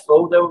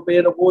successful, there will be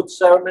an award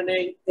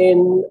ceremony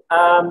in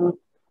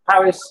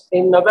Paris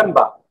in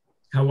November.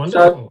 How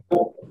wonderful!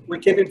 So we're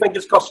keeping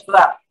fingers crossed for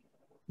that.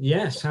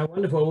 Yes, how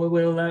wonderful!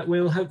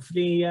 We'll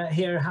hopefully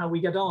hear how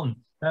we get on.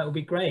 That will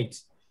be great.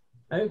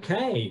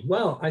 Okay,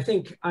 well, I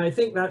think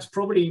that's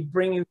probably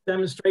bringing the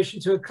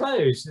demonstration to a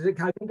close. I think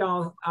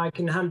I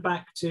can hand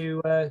back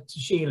to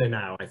Sheila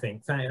now. I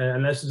think,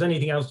 unless there's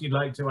anything else you'd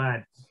like to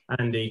add,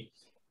 Andy.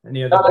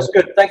 No, that's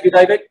good. Thank you,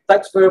 David.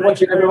 Thanks for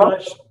watching,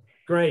 everyone.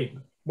 Great.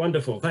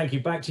 Wonderful. Thank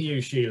you. Back to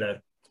you, Sheila.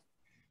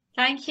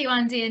 Thank you,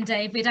 Andy and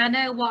David. I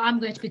know what I'm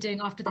going to be doing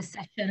after this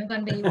session.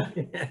 I'm going to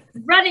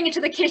be running into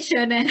the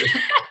kitchen and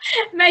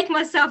make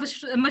myself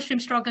a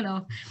mushroom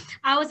stroganoff.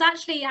 I was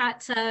actually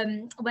at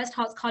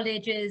Herts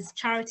College's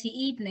charity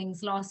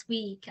evenings last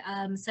week.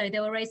 So they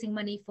were raising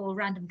money for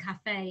Random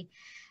Cafe.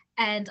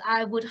 And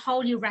I would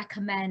wholly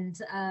recommend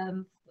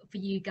for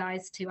you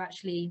guys to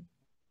actually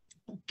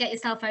get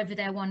yourself over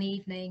there one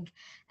evening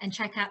and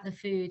check out the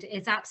food.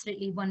 It's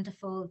absolutely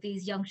wonderful.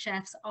 These young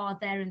chefs are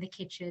there in the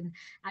kitchen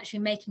actually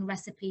making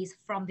recipes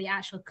from the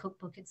actual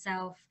cookbook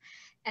itself,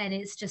 and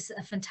it's just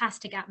a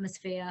fantastic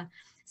atmosphere.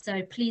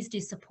 So please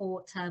do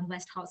support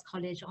Herts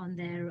College on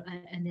their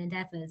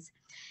endeavours.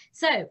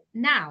 So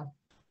now,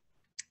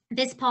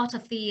 this part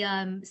of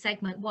the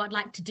segment, what I'd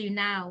like to do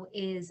now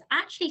is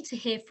actually to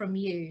hear from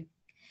you.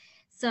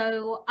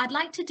 So I'd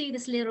like to do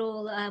this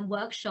little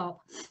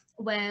workshop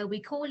where we're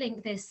calling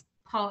this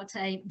part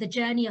the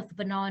journey of the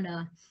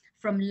banana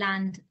from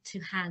land to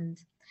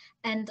hand.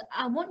 And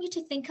I want you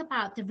to think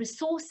about the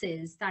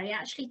resources that it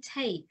actually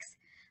takes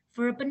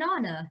for a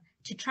banana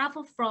to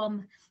travel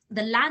from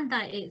the land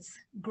that it's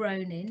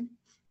grown in,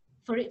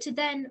 for it to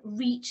then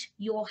reach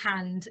your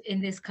hand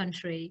in this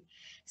country.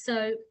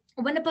 So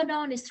when a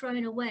banana is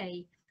thrown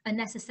away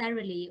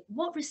unnecessarily,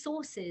 what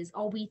resources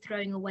are we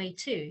throwing away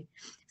too?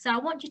 So I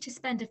want you to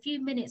spend a few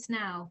minutes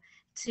now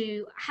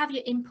to have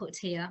your input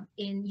here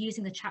in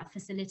using the chat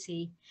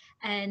facility,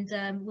 and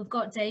we've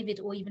got David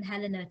or even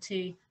Helena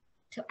to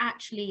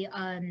actually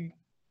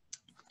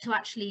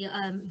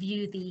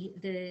view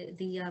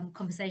the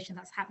conversation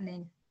that's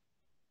happening.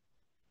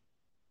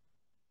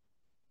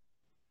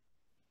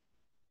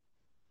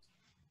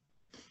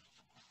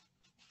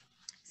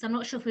 So I'm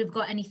not sure if we've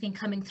got anything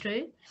coming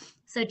through.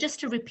 So just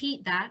to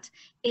repeat that,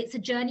 it's a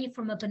journey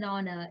from a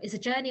banana. It's a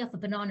journey of a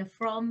banana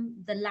from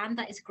the land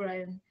that is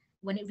grown.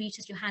 When it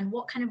reaches your hand,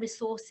 what kind of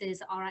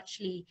resources are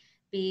actually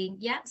being,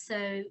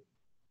 so,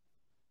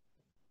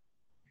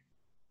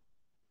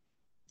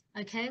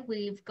 okay,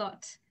 we've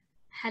got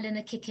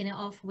Helena kicking it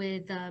off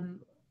with,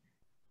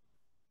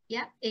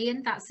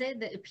 Ian, that's it,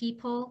 the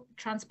people,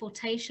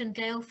 transportation,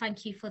 Gail,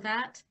 thank you for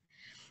that.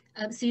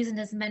 Susan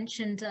has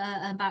mentioned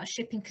about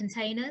shipping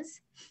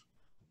containers.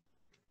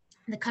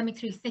 They're coming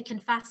through thick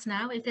and fast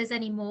now. If there's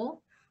any more.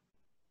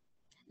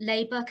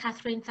 Labour,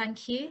 Catherine,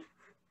 thank you.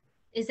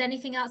 Is there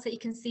anything else that you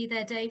can see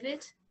there,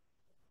 David?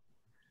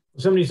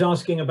 Somebody's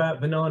asking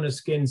about banana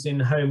skins in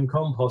home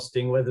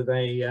composting, whether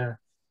they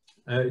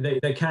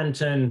can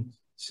turn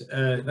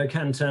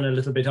a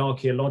little bit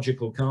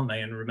archaeological, can't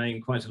they, and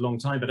remain quite a long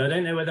time. But I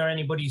don't know whether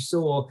anybody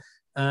saw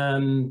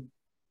Prue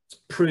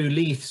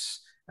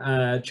Leith's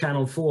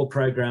Channel 4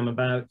 programme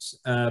about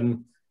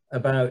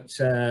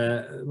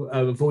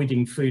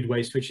avoiding food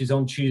waste, which is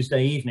on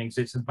Tuesday evenings.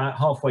 It's about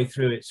halfway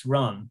through its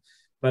run.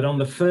 But on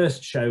the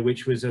first show,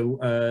 which was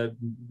a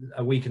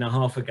week and a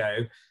half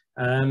ago,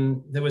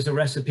 there was a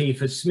recipe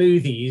for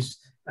smoothies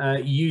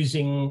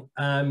using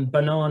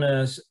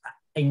bananas,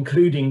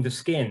 including the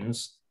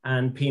skins,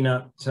 and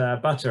peanut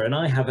butter. And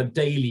I have a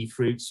daily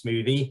fruit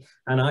smoothie,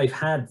 and I've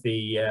had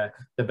the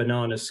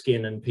banana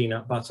skin and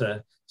peanut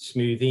butter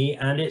smoothie,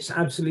 and it's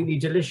absolutely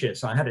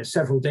delicious. I had it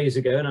several days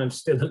ago and I'm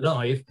still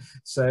alive,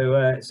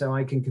 so so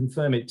I can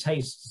confirm it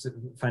tastes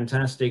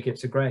fantastic.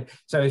 It's a great,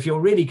 so if you're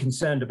really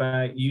concerned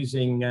about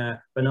using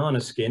banana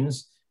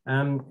skins,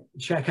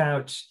 check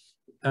out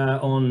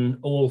on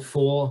All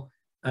 4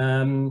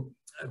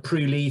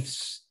 Prue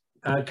Leith's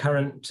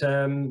current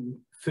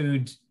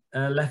food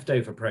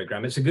leftover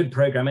program. It's a good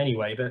program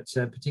anyway, but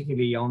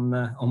particularly on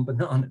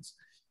bananas.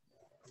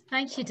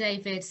 Thank you,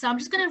 David. So I'm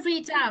just going to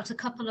read out a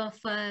couple of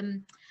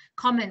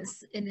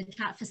comments in the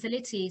chat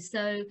facility.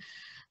 So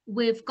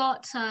we've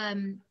got,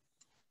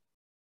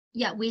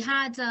 yeah, we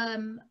had,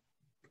 I'm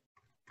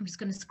just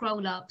going to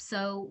scroll up.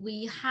 So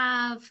we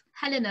have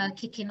Helena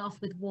kicking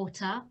off with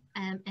water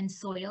and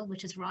soil,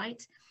 which is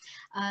right.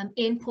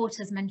 Ian Porter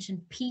has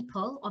mentioned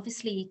people.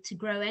 Obviously, to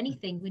grow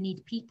anything, we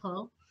need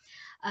people.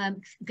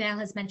 Gail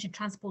has mentioned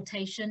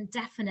transportation.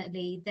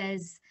 Definitely,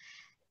 there's,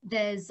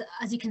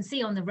 as you can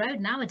see on the road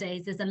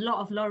nowadays, there's a lot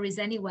of lorries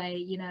anyway,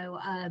 you know,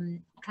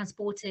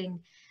 transporting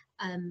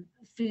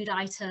food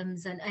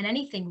items and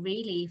anything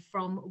really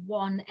from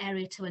one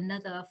area to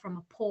another, from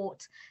a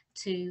port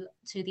to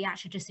the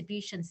actual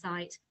distribution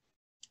site.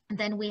 And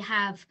then we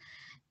have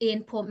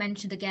Ian Port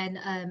mentioned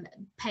again,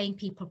 paying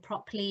people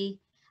properly,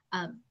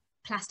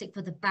 plastic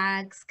for the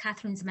bags.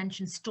 Catherine's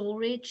mentioned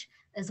storage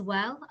as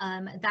well.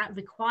 That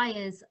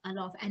requires a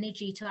lot of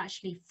energy to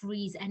actually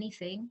freeze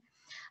anything.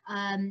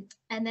 And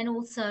then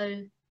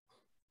also,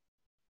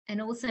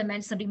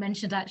 somebody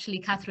mentioned actually,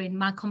 Catherine,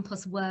 my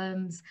compost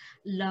worms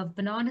love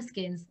banana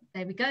skins.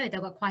 There we go,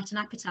 they've got quite an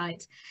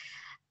appetite.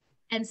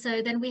 And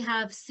so then we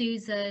have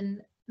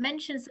Susan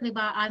mentioned something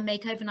about I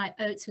make overnight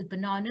oats with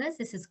bananas.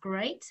 This is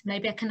great.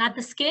 Maybe I can add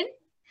the skin.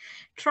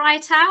 Try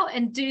it out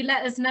and do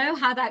let us know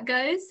how that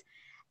goes.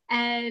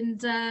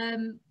 And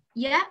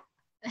yeah,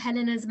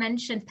 Helena's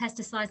mentioned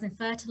pesticides and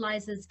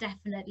fertilizers,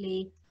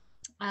 definitely.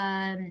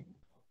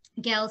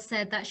 Gail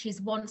said that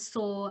she's once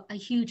saw a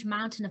huge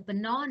mountain of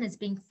bananas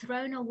being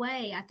thrown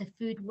away at the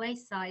food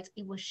waste site.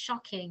 It was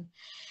shocking.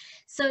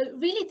 So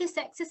really this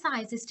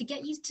exercise is to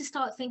get you to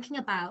start thinking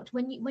about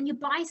when you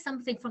buy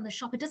something from the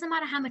shop, it doesn't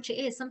matter how much it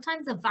is.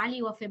 Sometimes the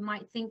value of it you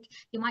might think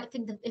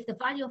that if the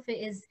value of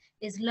it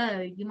is low,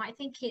 you might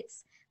think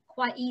it's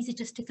quite easy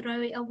just to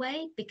throw it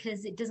away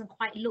because it doesn't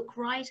quite look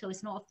right, or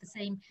it's not of the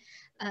same,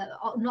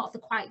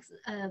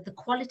 the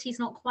quality is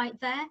not quite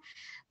there.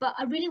 But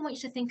I really want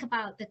you to think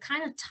about the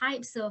kind of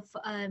types of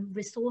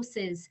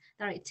resources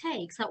that it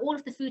takes. So all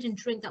of the food and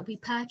drink that we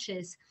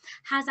purchase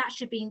has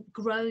actually been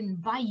grown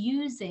by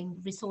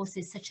using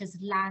resources such as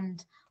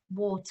land,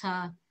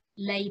 water,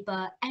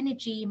 labor,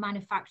 energy,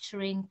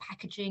 manufacturing,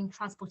 packaging,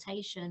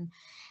 transportation,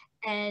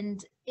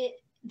 and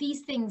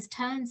these things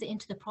turns it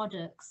into the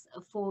products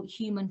for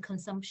human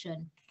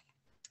consumption.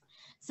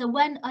 So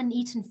when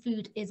uneaten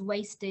food is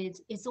wasted,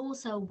 it's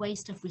also a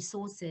waste of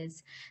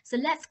resources. So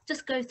let's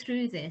just go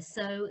through this.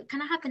 So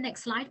can I have the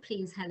next slide,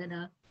 please,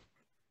 Helena?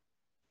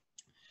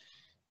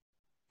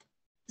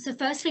 So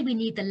firstly, we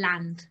need the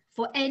land.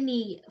 For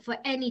any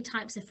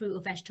types of fruit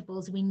or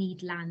vegetables, we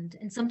need land.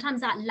 And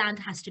sometimes that land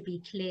has to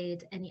be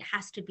cleared and it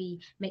has to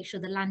be, make sure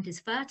the land is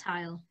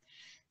fertile.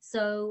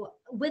 So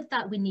with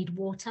that, we need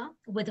water,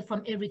 whether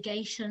from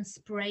irrigation,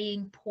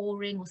 spraying,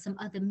 pouring, or some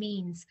other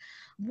means.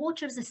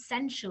 Water is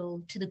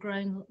essential to the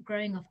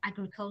growing of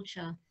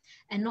agriculture,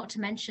 and not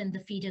to mention the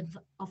feed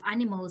of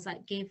animals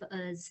that give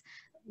us,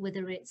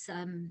 whether it's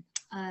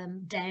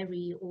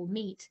dairy or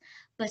meat.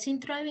 But in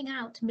throwing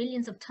out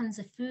millions of tons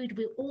of food,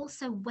 we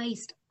also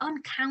waste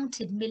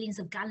uncounted millions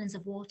of gallons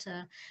of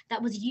water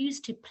that was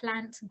used to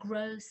plant,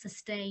 grow,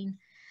 sustain,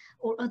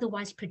 or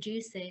otherwise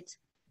produce it.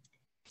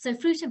 So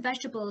fruit and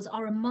vegetables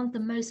are among the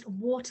most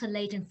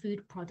water-laden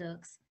food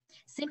products,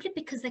 simply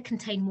because they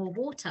contain more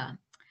water.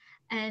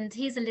 And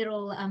here's a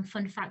little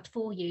fun fact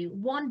for you.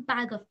 One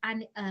bag of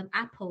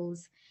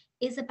apples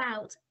is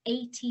about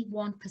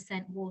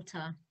 81%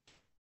 water.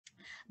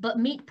 But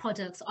meat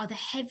products are the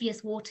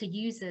heaviest water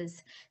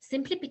users,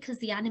 simply because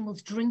the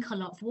animals drink a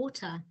lot of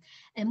water.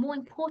 And more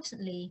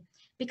importantly,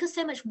 because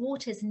so much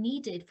water is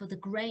needed for the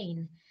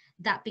grain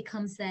that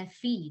becomes their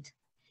feed.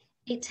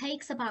 it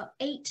takes about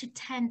 8 to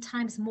 10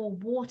 times more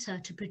water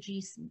to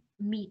produce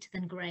meat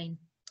than grain.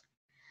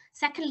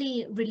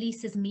 Secondly, it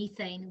releases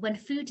methane. When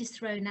food is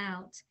thrown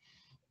out,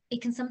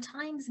 it can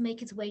sometimes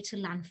make its way to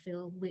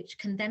landfill, which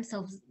can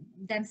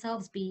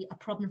themselves be a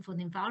problem for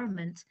the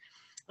environment.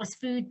 As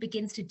food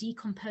begins to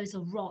decompose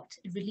or rot,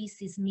 it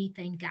releases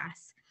methane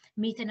gas.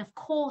 Methane, of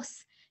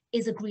course,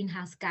 is a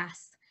greenhouse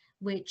gas,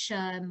 which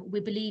we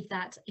believe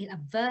that it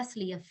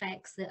adversely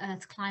affects the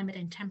Earth's climate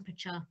and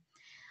temperature.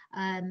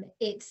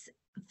 It's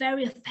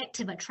very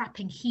effective at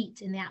trapping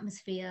heat in the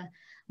atmosphere,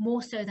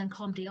 more so than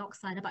carbon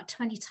dioxide, about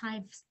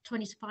 25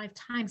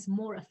 times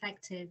more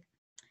effective.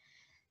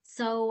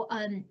 So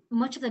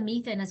much of the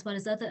methane, as well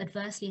as other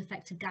adversely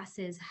affected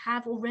gases,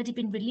 have already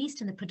been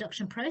released in the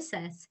production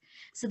process.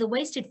 So the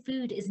wasted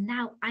food is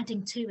now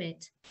adding to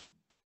it.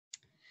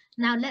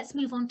 Now let's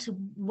move on to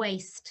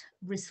waste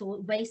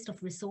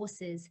of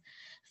resources.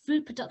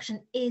 Food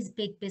production is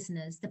big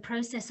business. The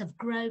process of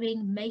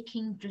growing,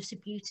 making,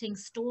 distributing,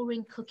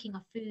 storing, cooking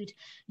our food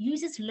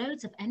uses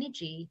loads of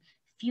energy,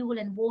 fuel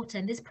and water,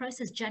 and this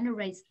process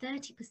generates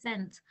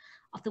 30%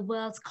 of the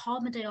world's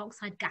carbon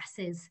dioxide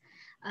gases,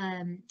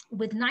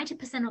 with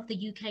 90% of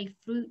the UK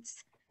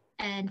fruits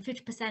and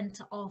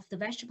 50% of the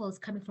vegetables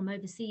coming from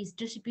overseas.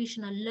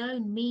 Distribution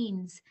alone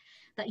means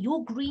that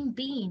your green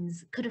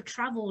beans could have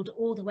traveled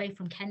all the way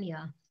from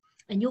Kenya,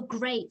 and your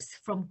grapes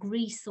from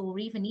Greece or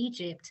even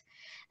Egypt.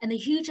 And the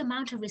huge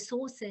amount of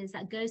resources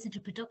that goes into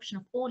production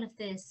of all of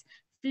this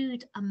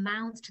food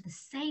amounts to the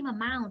same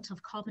amount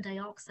of carbon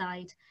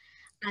dioxide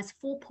as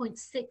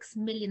 4.6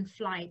 million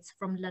flights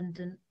from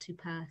London to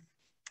Perth.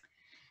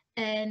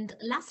 And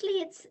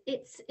lastly,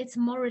 it's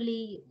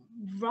morally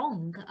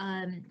wrong.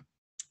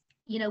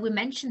 You know, we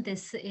mentioned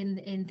this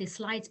in the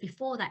slides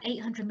before, that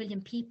 800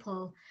 million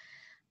people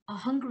are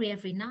hungry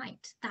every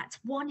night. That's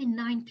 1 in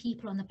 9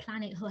 people on the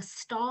planet who are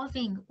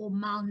starving or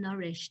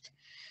malnourished.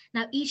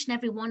 Now, each and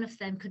every one of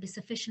them could be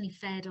sufficiently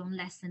fed on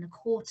less than a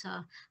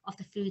quarter of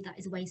the food that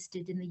is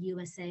wasted in the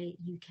USA,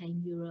 UK,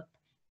 and Europe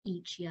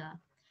each year.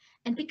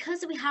 And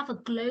because we have a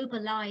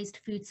globalized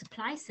food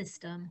supply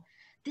system,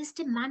 this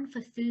demand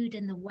for food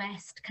in the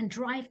West can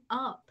drive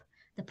up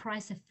the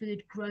price of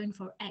food grown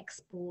for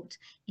export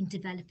in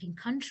developing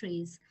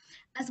countries,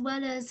 as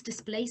well as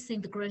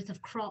displacing the growth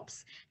of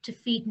crops to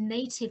feed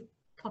native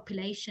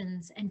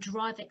populations and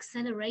drive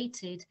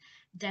accelerated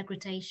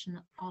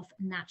degradation of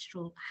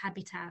natural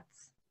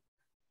habitats.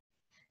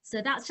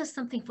 So that's just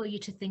something for you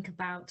to think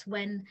about.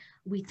 When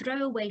we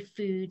throw away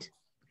food,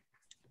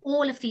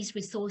 all of these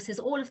resources,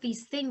 all of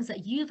these things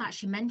that you've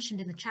actually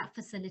mentioned in the chat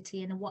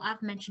facility and what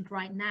I've mentioned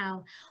right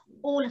now,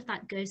 all of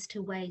that goes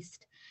to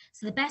waste.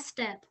 So the best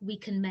step we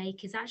can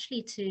make is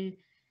actually to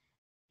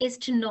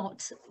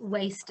not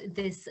waste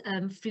this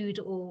food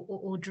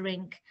or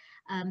drink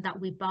that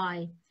we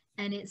buy.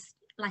 And it's,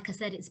 like I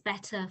said, it's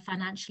better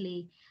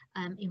financially,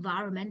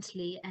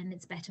 environmentally, and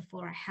it's better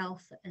for our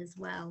health as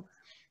well.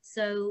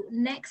 So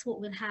next,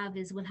 what we'll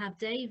have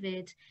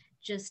David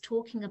just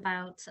talking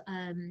about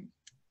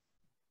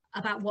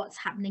what's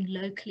happening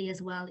locally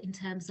as well, in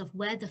terms of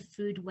where the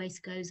food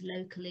waste goes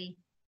locally.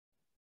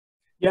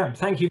 Yeah,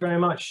 thank you very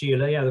much,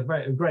 Sheila. Yeah,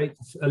 the great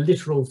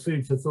literal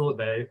food for thought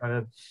there,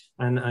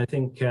 and I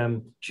think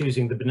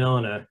choosing the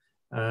banana,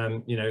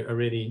 you know, a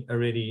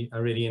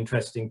really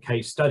interesting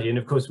case study. And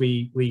of course,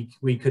 we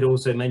could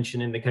also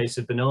mention in the case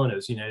of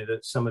bananas, you know,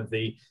 that some of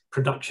the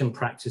production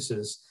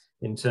practices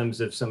in terms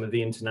of some of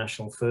the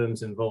international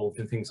firms involved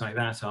and things like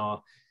that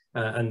are.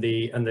 And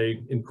the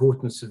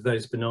importance of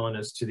those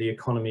bananas to the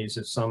economies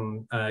of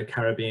some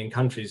Caribbean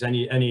countries.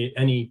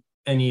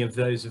 Any of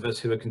those of us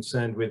who are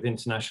concerned with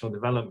international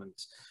development,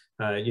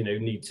 you know,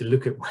 need to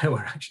look at where we're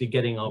actually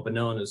getting our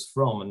bananas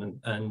from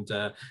and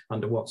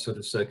under what sort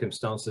of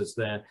circumstances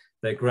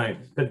they're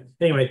grown. But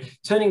anyway,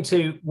 turning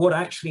to what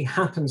actually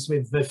happens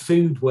with the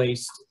food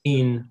waste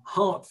in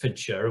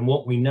Hertfordshire and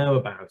what we know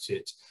about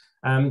it.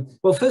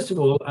 Well, first of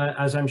all,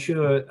 as I'm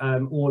sure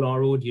all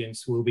our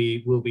audience will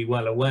be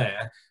well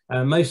aware,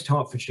 most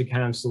Hertfordshire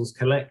councils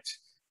collect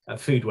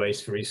food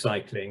waste for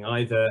recycling,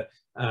 either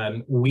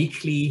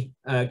weekly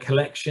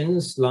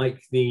collections like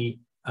the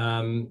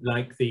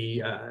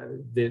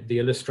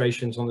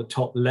illustrations on the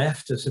top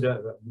left, sort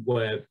of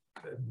where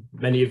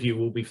many of you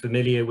will be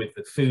familiar with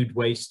the food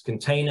waste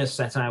container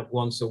set out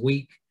once a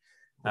week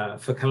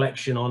for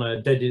collection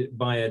on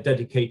by a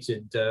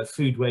dedicated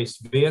food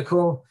waste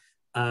vehicle.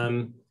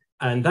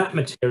 And that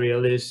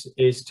material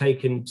is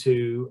taken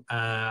to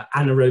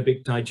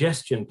anaerobic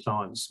digestion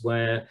plants,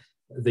 where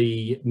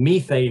the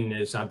methane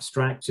is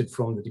abstracted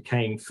from the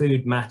decaying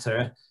food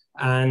matter,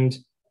 and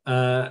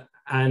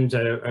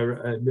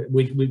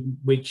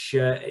which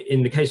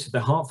in the case of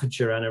the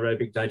Hertfordshire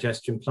anaerobic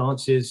digestion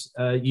plants is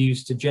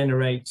used to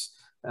generate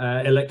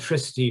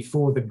electricity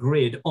for the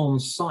grid on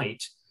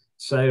site.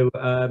 So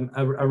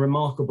a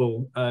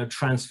remarkable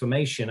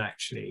transformation,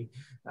 actually,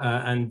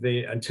 and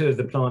 2 of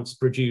the plants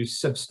produce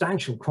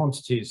substantial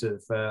quantities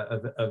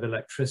of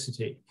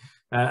electricity,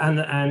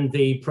 and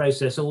the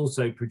process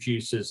also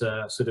produces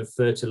a sort of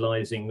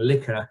fertilizing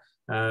liquor,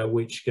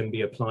 which can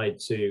be applied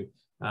to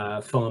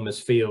farmers'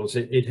 fields.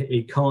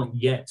 It can't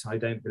yet, I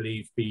don't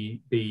believe,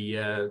 be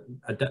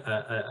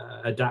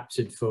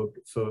adapted for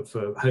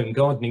home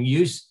gardening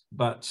use,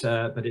 but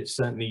it's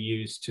certainly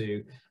used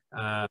to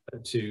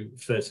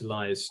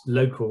fertilize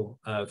local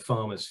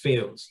farmers'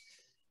 fields.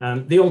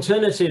 The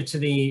alternative to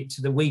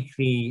the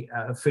weekly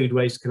food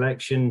waste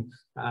collection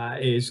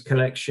is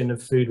collection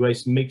of food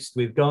waste mixed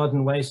with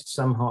garden waste.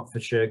 Some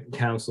Hertfordshire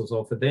councils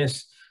offer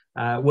this.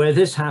 Where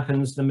this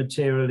happens, the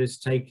material is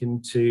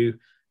taken to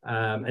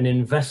an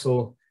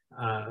in-vessel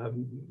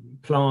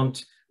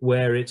plant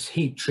where it's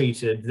heat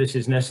treated. This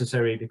is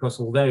necessary because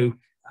although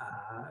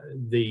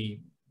the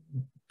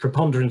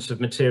preponderance of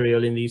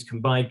material in these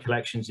combined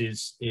collections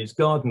is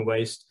garden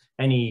waste,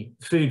 any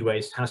food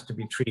waste has to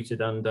be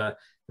treated under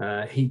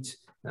heat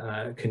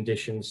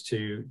conditions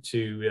to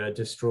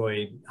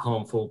destroy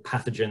harmful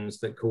pathogens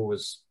that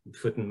cause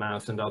foot and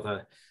mouth and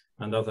other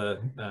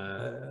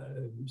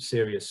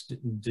serious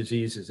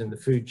diseases in the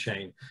food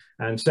chain.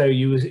 And so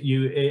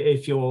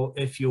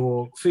if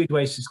your food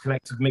waste is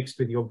collected mixed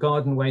with your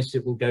garden waste,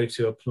 it will go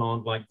to a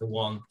plant like the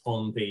one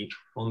on the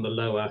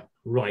lower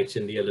right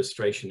in the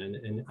illustration,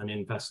 an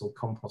in-vessel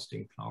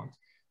composting plant.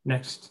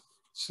 Next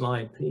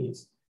slide,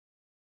 please.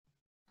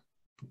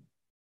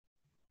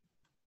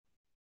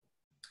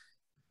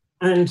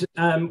 And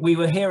we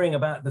were hearing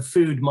about the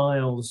food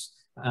miles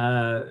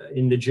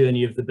in the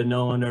journey of the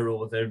banana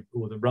or the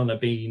runner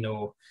bean,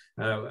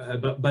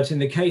 but in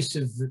the case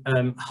of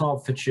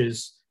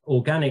Hertfordshire's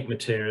organic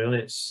material,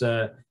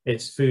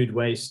 it's food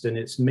waste and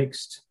it's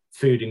mixed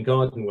food and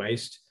garden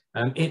waste.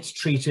 It's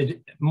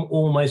treated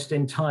almost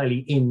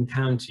entirely in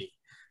county.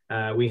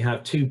 We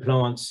have 2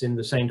 plants in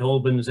the St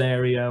Albans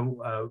area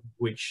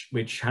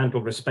which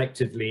handle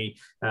respectively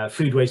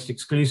food waste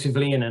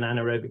exclusively in an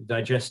anaerobic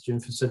digestion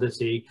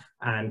facility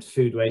and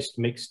food waste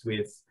mixed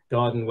with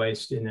garden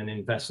waste in an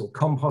in-vessel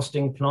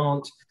composting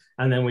plant.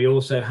 And then we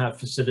also have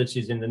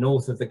facilities in the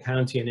north of the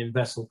county, an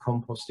in-vessel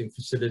composting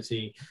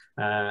facility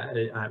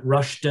at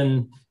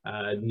Rushden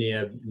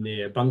near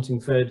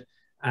Buntingford.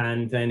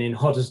 And then in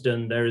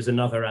Hoddesdon, there is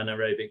another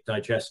anaerobic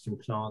digestion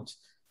plant.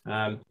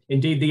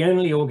 Indeed, the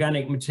only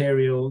organic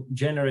material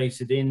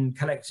collected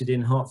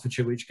in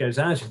Hertfordshire which goes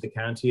out of the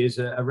county is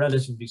a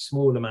relatively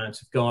small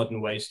amount of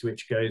garden waste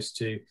which goes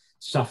to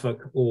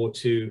Suffolk or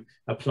to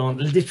a plant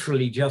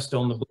literally just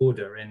on the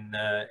border in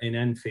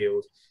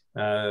Enfield.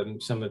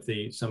 Some of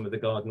the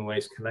garden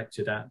waste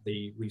collected at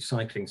the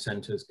recycling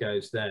centres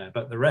goes there,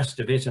 but the rest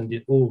of it and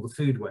all the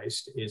food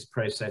waste is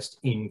processed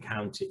in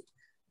county.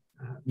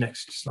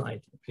 Next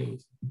slide,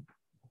 please.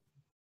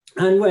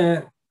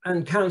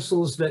 And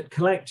councils that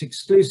collect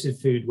exclusive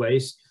food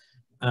waste,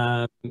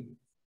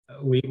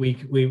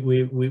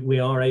 we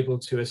are able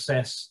to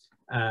assess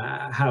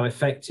how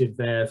effective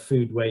their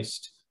food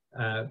waste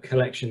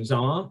collections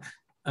are.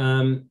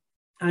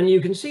 And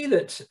you can see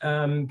that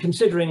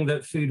considering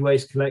that food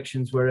waste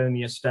collections were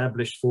only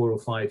established 4 or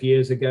 5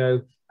 years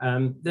ago,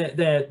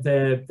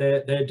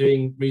 they're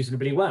doing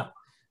reasonably well.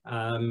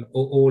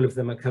 All of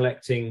them are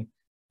collecting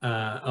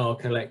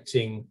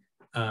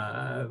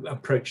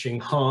approaching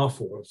half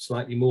or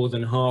slightly more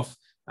than half.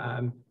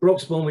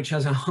 Broxbourne, which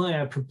has a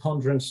higher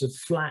preponderance of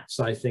flats,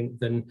 I think,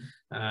 than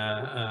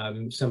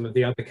some of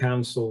the other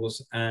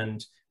councils,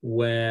 and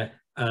where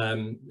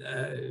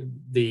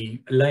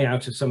the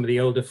layout of some of the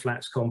older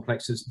flats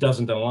complexes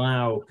doesn't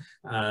allow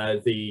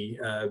the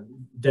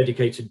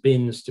dedicated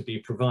bins to be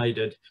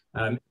provided,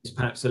 is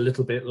perhaps a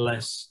little bit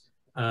less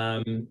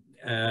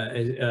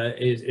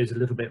is a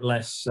little bit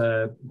less,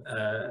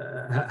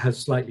 has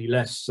slightly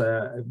less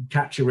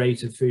capture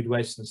rate of food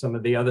waste than some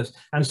of the others.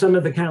 And some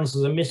of the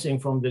councils are missing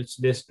from this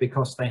list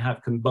because they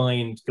have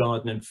combined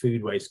garden and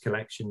food waste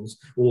collections,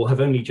 or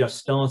have only just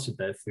started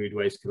their food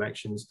waste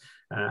collections,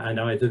 and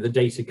either the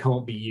data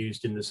can't be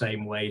used in the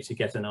same way to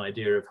get an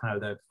idea of how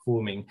they're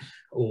performing,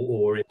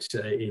 or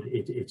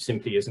it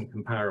simply isn't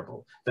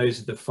comparable.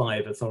 Those are the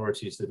 5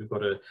 authorities that we've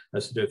got a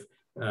sort of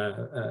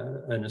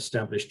an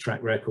established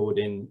track record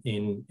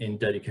in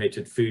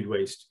dedicated food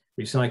waste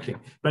recycling.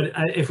 But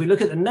if we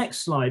look at the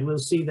next slide, we'll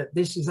see that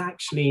this is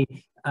actually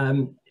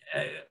the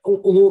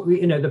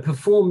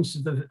performance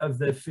of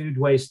the food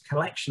waste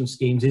collection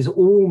schemes is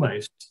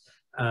almost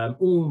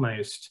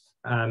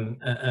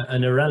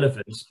an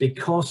irrelevance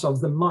because of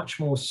the much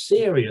more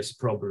serious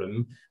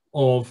problem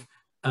of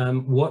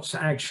what's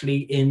actually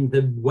in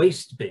the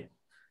waste bin.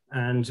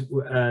 And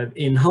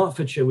in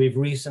Hertfordshire, we've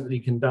recently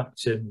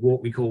conducted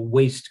what we call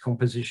waste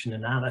composition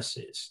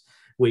analysis,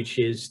 which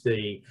is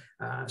the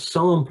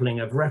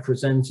sampling of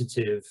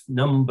representative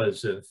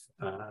numbers of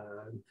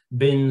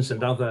bins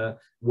and other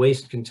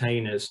waste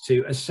containers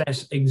to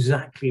assess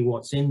exactly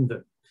what's in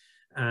them.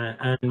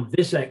 And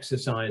this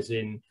exercise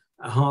in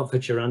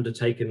Hertfordshire,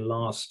 undertaken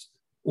last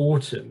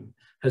autumn,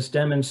 has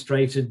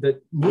demonstrated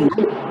that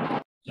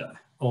neither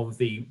of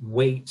the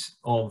weight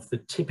of the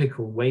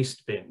typical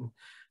waste bin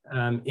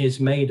is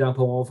made up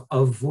of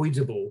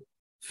avoidable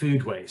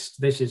food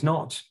waste. This is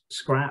not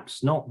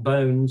scraps, not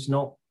bones,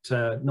 not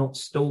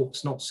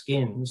stalks, not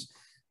skins.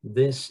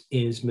 this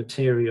is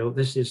material,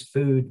 this is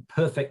food,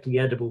 perfectly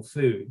edible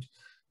food,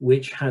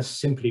 which has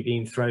simply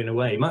been thrown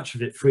away. Much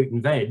of it fruit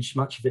and veg,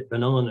 much of it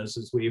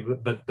bananas,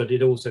 but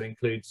it also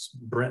includes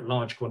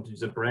large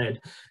quantities of bread.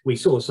 We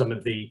saw some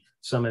of the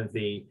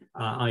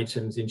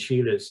items in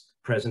Sheila's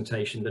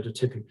presentation that are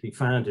typically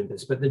found in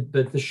this, but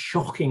the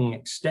shocking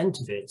extent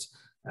of it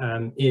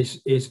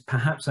is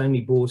perhaps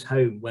only brought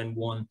home when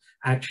one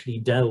actually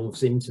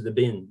delves into the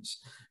bins.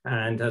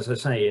 And as I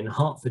say, in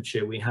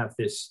Hertfordshire, we have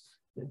this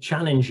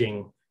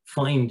challenging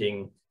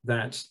finding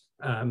that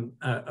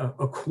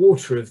a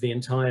quarter of the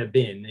entire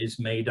bin is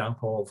made up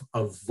of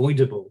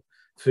avoidable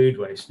food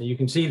waste. And you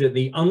can see that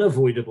the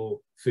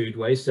unavoidable food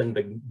waste and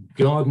the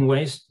garden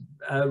waste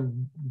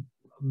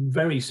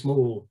very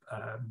small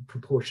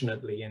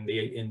proportionately in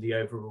the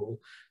overall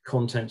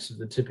contents of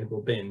the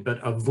typical bin, but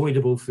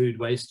avoidable food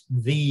waste,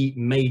 the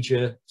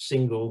major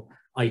single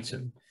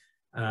item.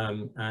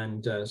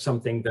 And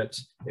something that,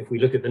 if we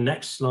look at the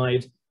next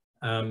slide,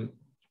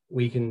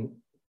 we can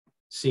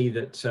see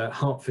that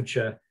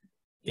Hertfordshire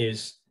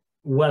is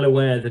well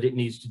aware that it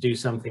needs to do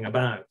something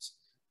about.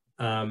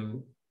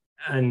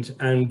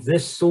 And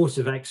this sort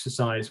of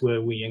exercise,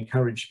 where we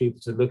encourage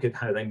people to look at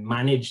how they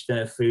manage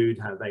their food,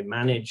 how they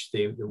manage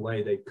the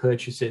way they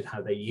purchase it,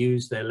 how they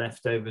use their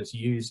leftovers,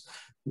 use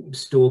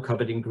store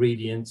cupboard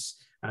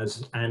ingredients,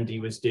 as Andy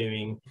was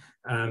doing.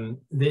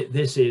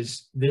 This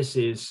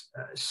is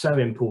so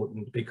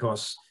important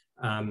because,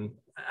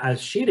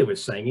 as Sheila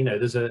was saying, you know,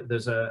 there's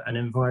an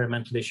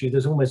environmental issue.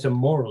 There's almost a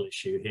moral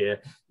issue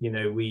here. You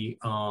know, we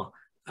are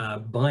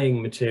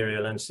buying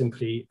material and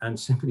simply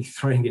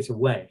throwing it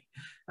away.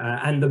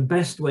 And the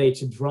best way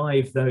to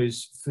drive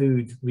those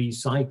food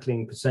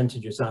recycling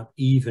percentages up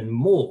even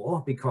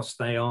more, because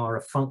they are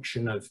a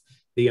function of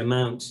the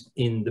amount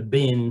in the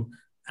bin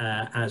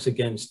as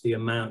against the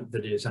amount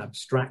that is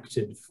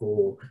abstracted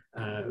for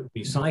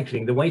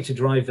recycling, the way to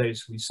drive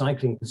those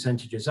recycling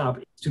percentages up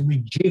is to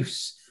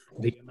reduce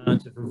the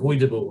amount of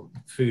avoidable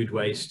food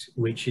waste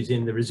which is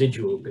in the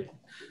residual bin.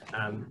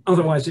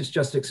 Otherwise, it's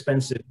just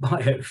expensive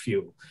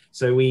biofuel.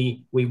 So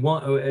we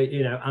want,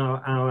 you know,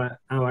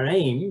 our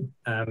aim,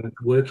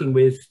 working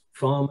with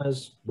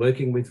farmers,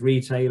 working with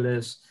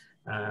retailers,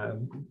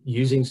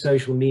 using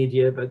social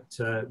media, but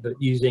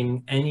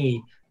using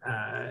any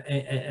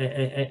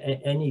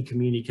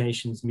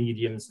communications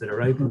mediums that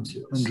are open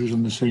to us. Andrew's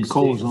on the same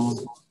call as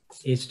I.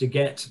 Is to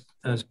get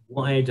as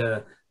wide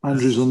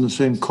Andrew's on the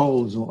same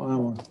call as I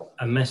want.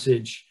 A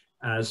message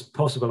as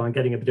possible. I'm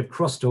getting a bit of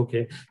crosstalk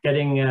here.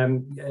 Getting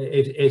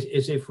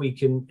is if we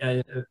can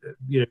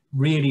you know,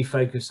 really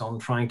focus on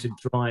trying to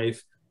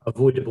drive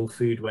avoidable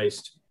food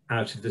waste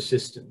out of the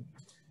system,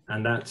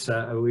 and that's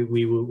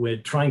we're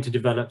trying to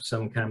develop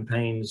some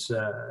campaigns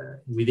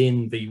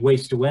within the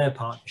WasteAware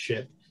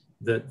partnership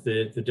that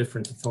the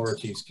different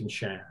authorities can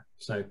share.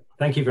 So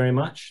thank you very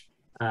much.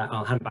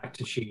 I'll hand back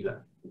to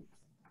Sheila.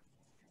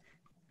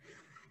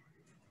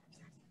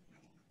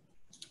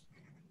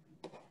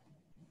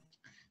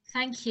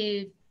 Thank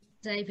you,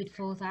 David,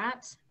 for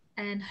that.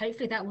 And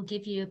hopefully that will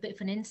give you a bit of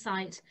an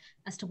insight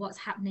as to what's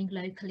happening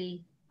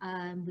locally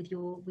with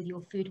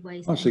your food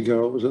waste. That's the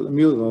girl that was at the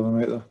mule the other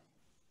night there.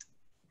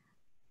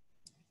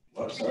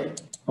 What, sorry?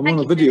 I'm on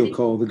a video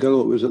call, the girl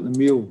that was at the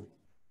mule.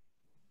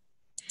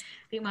 I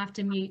think we'll have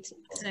to mute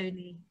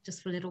Tony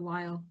just for a little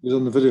while. He's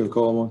on the video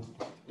call, I'm on.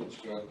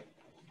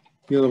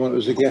 The other one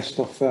was a guest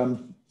of...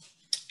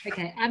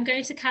 Okay, I'm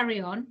going to carry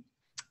on.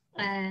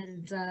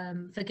 And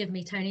forgive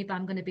me, Tony, but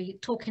I'm going to be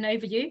talking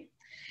over you.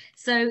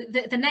 So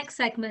the next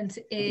segment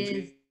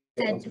is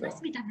a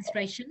recipe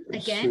demonstration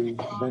again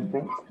on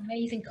this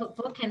amazing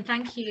cookbook, and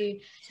thank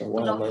you a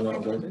lot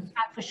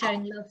for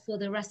showing love for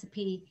the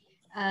recipes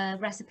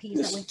that went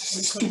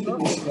in the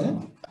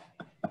cookbook.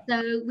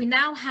 So we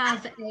now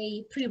have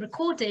a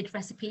pre-recorded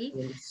recipe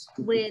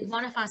with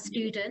one of our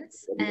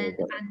students, and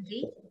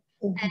Andy,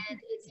 and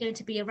it's going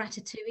to be a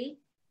ratatouille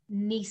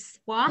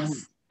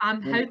niçoise.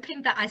 I'm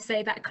hoping that I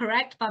say that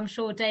correct, but I'm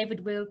sure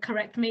David will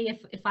correct me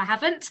if I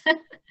haven't.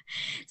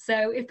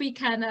 So if we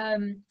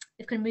can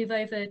move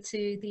over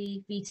to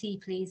the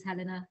VT, please,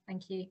 Helena.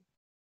 Thank you.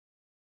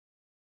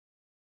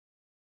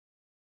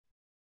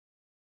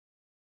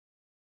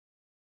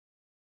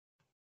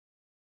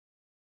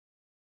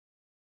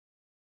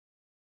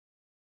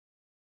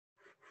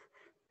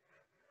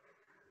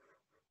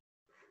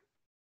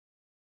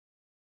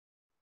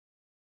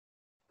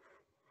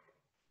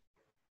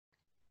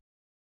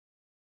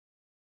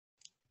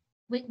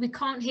 We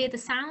can't hear the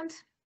sound.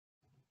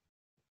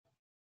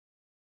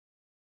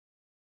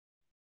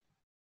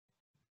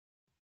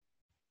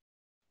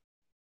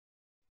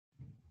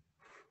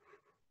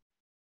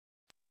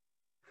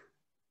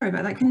 Sorry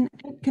about that. Can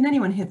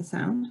anyone hear the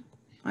sound?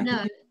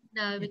 No,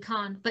 we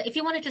can't. But if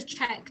you want to just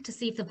check to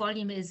see if the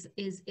volume is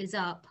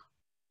up.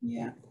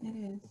 Yeah, it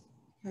is.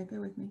 Okay,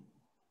 bear with me.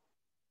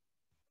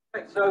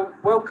 Okay, so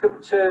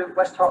welcome to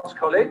Herts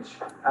College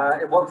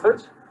in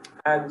Watford,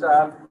 and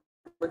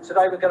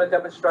today we're going to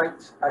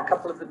demonstrate a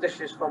couple of the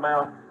dishes from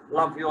our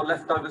Love Your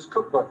Leftovers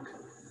cookbook.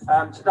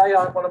 Today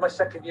I'm one of my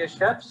second year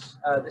chefs.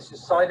 This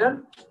is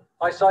Sidon.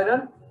 Hi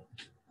Sidon.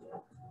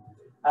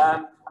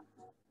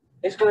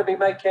 He's going to be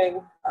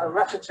making a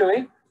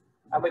ratatouille,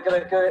 and we're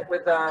going to do it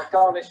with a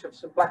garnish of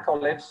some black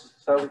olives.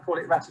 So we call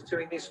it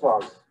ratatouille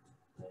niçoise.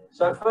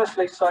 So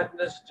firstly, Sidon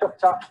has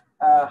chopped up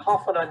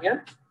half an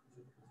onion,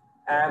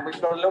 and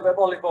we've got a little bit of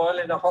olive oil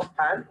in a hot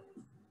pan,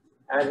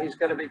 and he's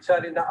going to be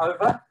turning that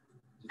over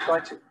to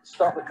try to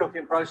start the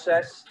cooking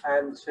process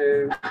and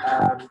to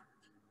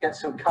get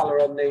some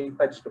colour on the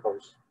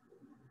vegetables.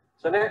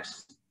 So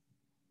next,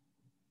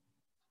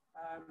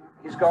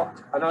 he's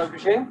got an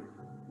aubergine,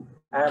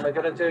 and we're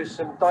going to do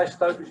some diced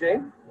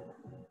aubergine,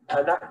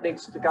 and that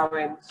needs to go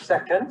in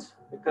second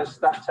because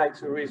that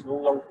takes a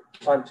reasonable long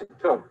time to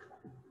cook.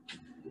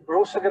 We're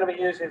also going to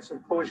be using some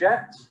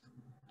courgettes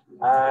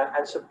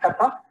and some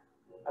pepper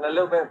and a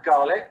little bit of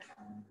garlic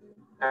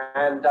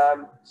and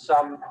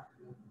some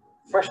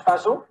fresh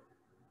basil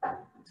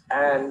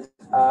and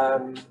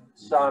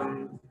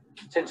some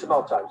tin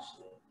tomatoes.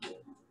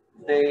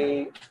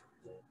 The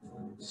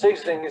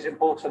seasoning is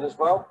important as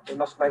well. We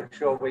must make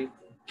sure we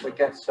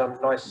get some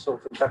nice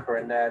salt and pepper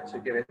in there to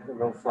give it the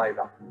real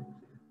flavour.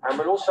 And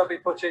we'll also be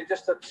putting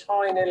just a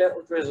tiny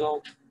little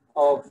drizzle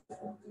of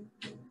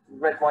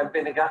red wine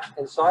vinegar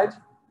inside,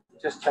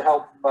 just to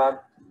help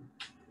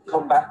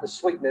combat the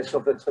sweetness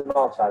of the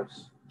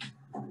tomatoes.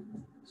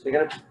 So you're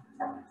going to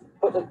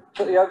put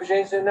the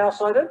aubergines in now,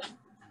 Sidon?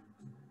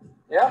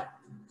 Yeah,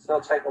 so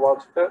they'll take a while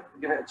to cook.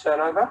 Give it a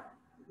turn over.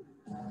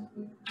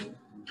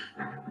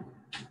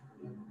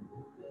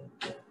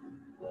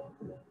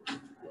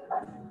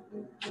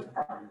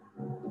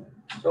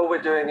 So all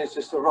we're doing is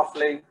just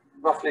roughly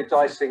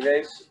dicing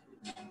these,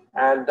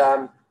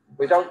 and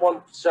we don't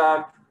want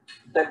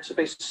them to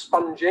be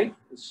spongy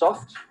and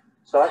soft,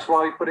 so that's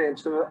why we put it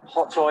into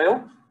hot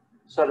oil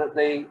so that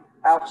the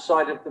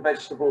outside of the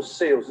vegetable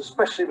seals,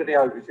 especially with the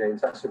aubergines.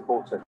 That's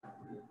important.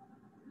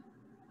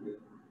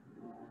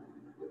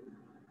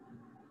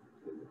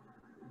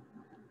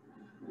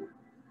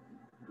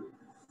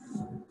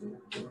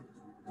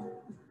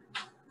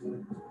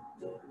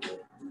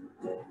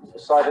 So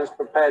Sidon's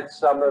prepared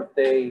some of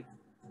the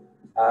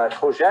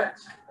courgette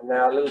and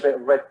now a little bit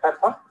of red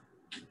pepper.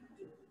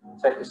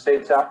 Take the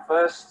seeds out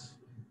first.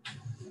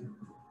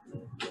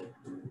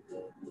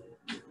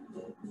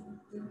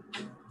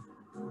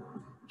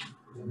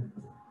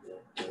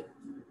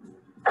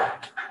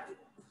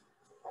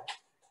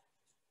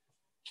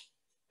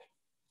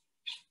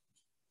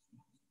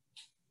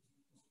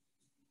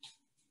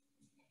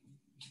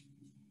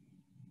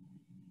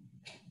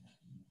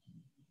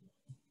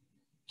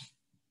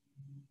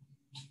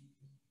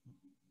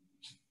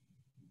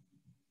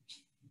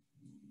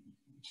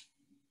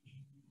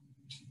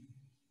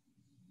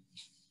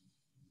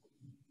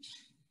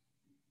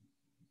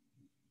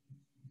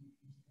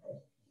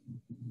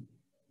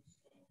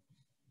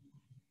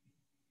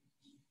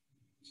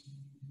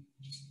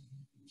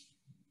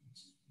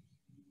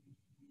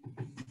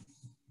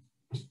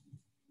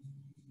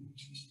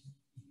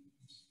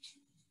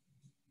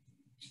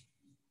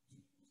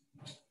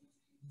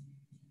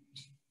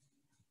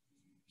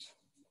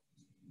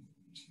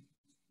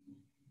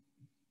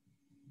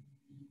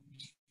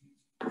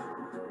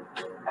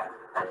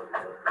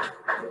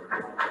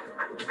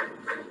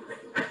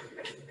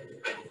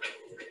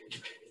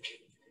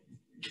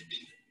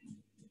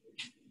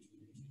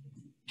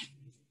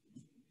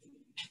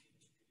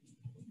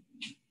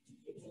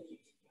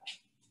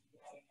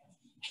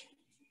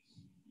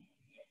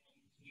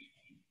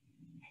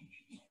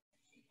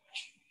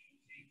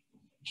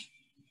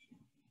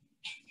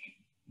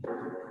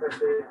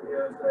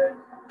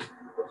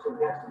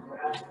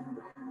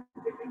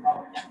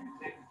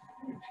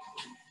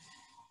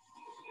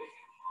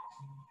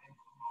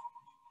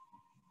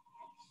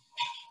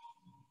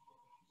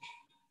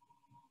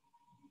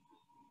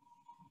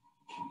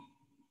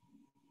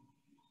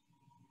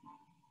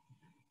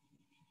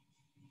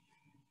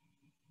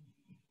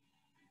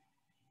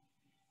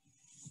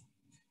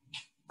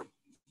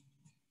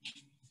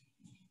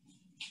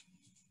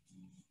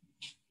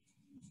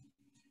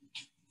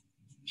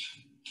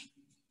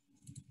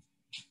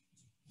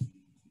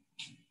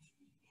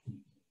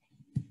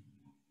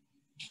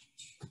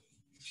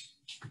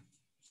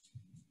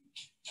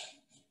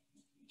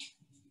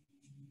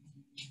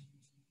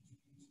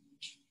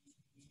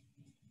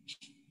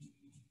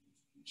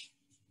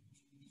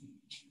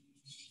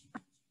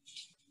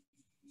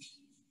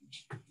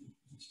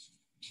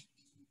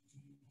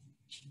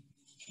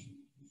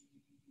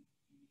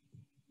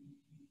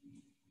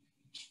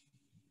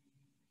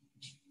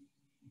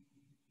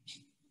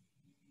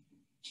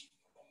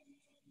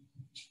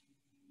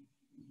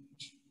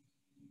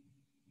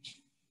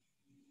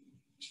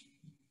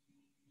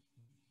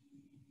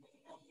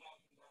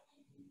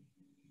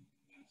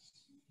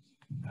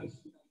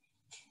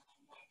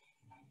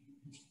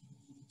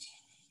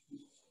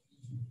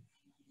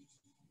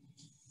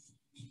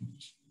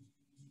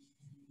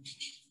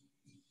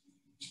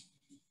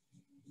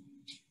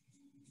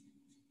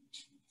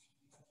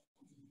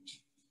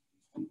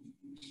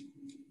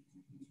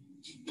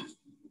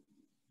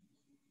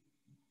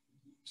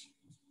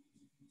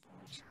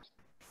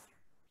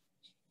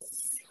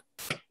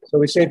 So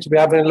we seem to be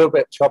having a little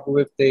bit of trouble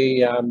with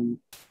the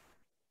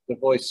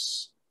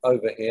voice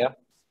over here.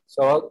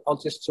 So I'll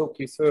just talk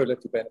you through a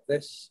little bit of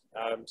this.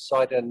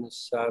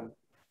 Siden's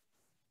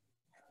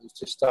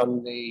just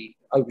done the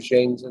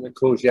aubergines and the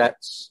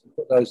courgettes,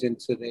 put those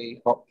into the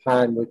hot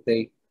pan with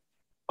the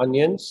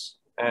onions,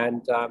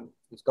 and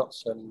he's got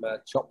some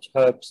chopped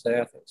herbs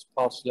there. I think it's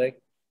parsley.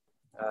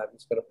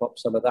 He's going to pop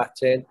some of that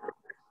in,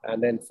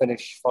 and then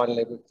finish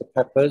finally with the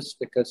peppers,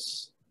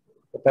 because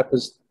the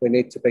peppers we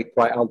need to be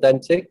quite al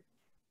dente.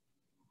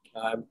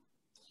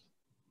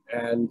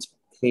 And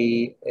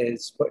he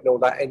is putting all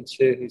that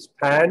into his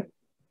pan,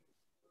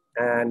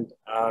 and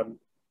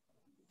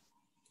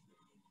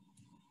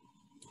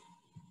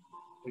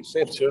we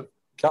seem to have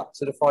cut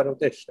to the final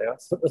dish there. I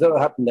don't know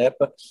what happened there,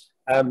 but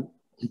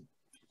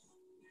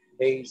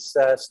he's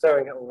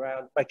stirring it all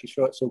around, making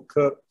sure it's all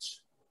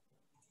cooked.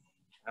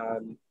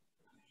 I'm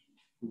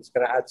just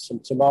going to add some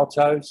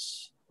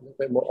tomatoes, a little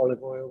bit more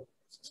olive oil.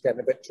 It's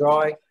getting a bit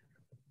dry.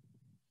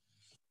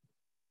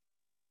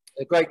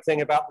 The great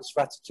thing about this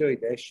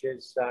ratatouille dish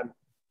is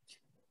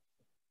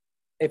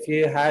if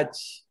you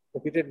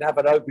didn't have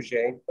an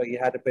aubergine, but you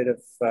had a bit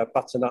of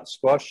butternut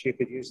squash, you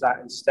could use that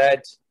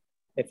instead.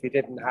 If you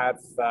didn't have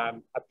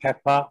a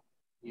pepper,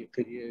 you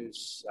could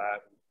use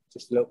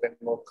just a little bit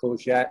more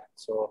courgette,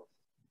 or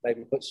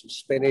maybe put some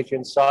spinach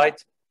inside.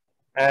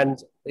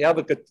 And the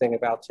other good thing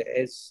about it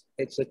is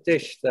it's a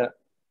dish that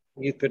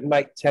you could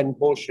make 10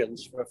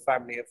 portions for a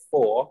family of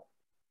 4,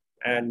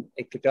 and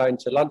it could go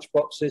into lunch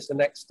boxes the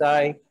next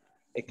day.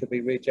 It could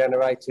be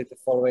regenerated the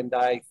following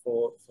day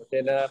for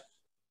dinner,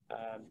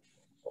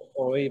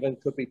 or even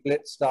could be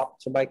blitzed up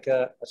to make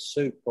a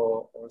soup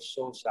or a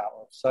sauce out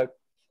of. So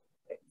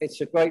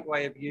it's a great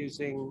way of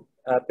using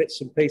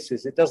bits and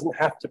pieces. It doesn't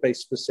have to be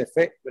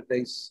specific with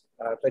these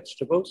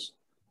vegetables.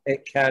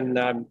 It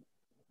can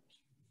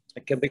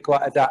be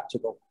quite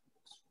adaptable.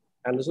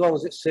 And as long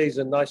as it's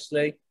seasoned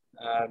nicely,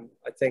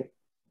 I think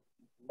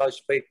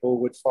most people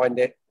would find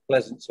it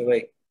pleasant to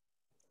eat.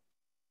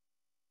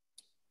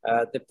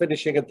 The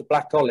finishing of the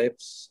black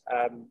olives,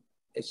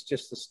 it's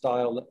just the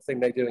style, the thing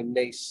they do in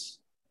Nice.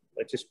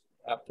 They just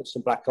put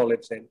some black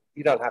olives in.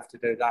 You don't have to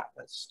do that.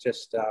 That's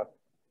just a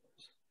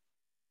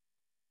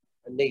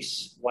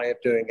Nice way of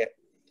doing it.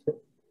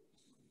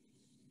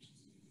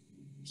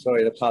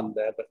 Sorry the pun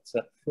there, but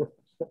so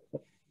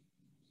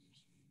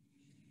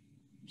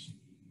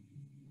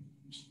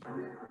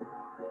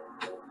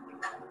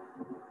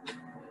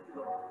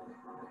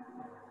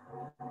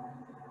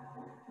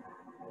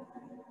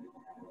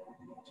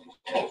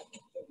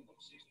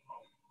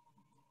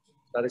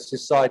this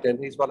is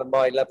Sidon. He's one of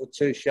my level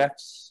 2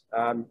 chefs.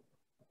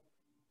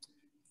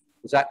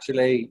 He's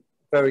actually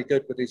very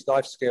good with his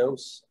knife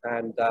skills,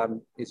 and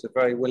he's a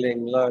very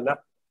willing learner.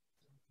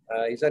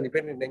 He's only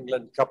been in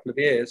England a couple of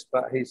years,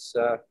 but he's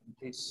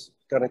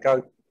going to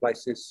go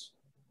places.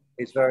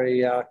 He's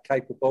very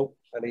capable,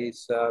 and he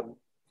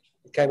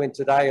came in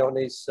today on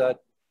his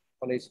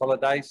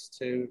holidays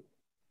to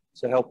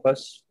help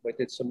us. We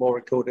did some more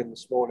recording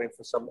this morning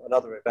for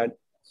another event.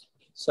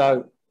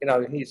 So, you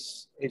know,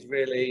 he's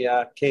really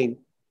keen.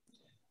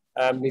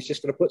 He's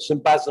just going to put some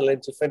basil in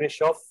to finish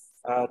off.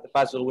 The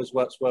basil always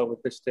works well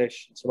with this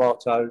dish,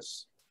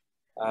 tomatoes.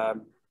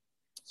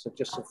 So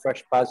just some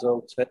fresh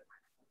basil. You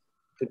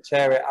can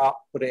tear it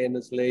up, put it in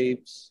as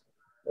leaves,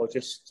 or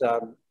just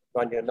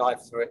run your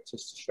knife through it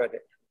just to shred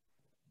it.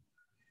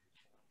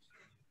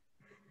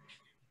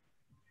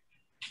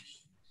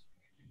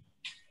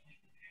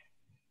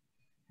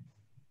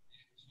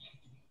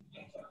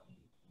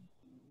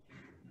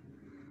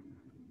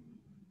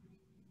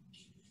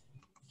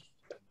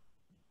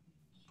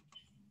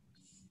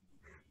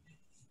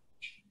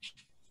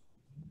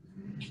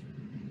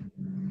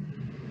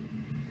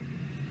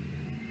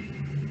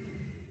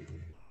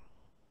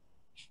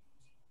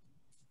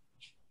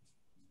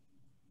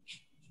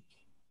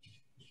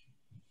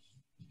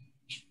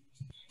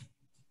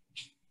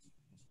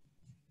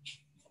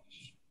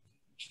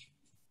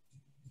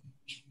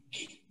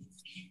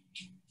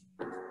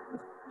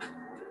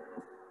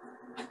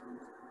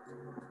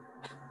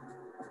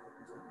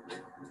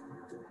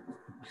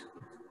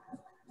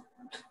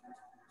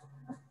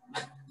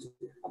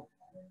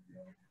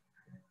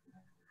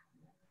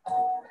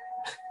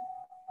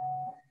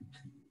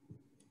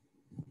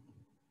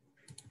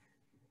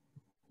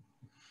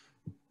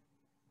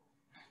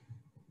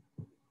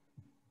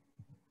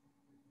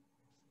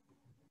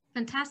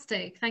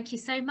 Fantastic. Thank you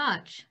so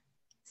much.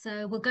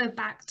 So we'll go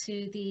back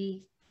to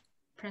the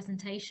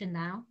presentation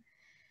now.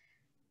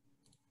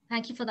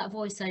 Thank you for that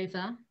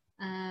voiceover,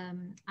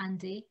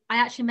 Andy. I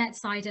actually met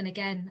Sidon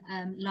again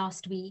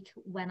last week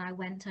when I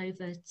went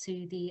over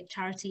to the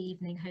charity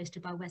evening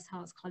hosted by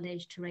Herts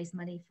College to raise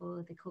money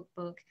for the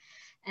cookbook.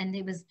 And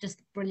it was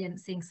just brilliant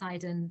seeing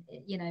Sidon,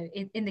 you know,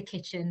 in the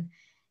kitchen,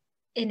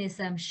 in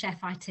his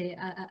chef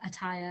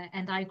attire.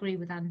 And I agree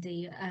with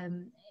Andy,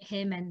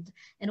 him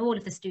and all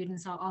of the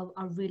students are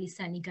really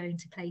certainly going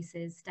to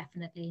places,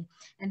 definitely.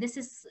 And this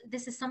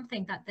is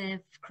something that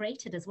they've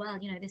created as well.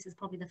 You know, this is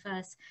probably the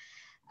first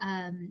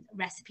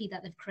recipe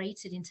that they've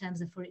created in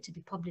terms of for it to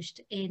be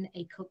published in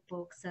a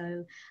cookbook.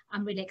 So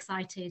I'm really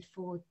excited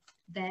for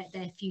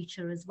their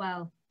future as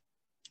well.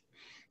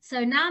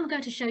 So now I'm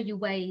going to show you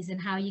ways in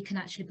how you can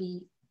actually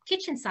be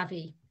kitchen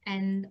savvy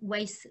and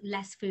waste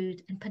less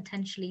food and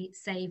potentially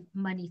save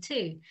money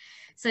too.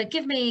 So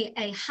give me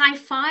a high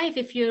five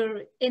if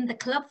you're in the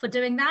club for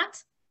doing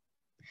that.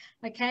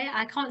 Okay,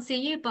 I can't see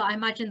you, but I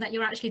imagine that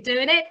you're actually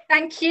doing it.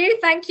 Thank you,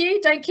 thank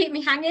you. Don't keep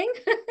me hanging.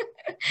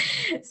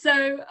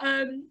 So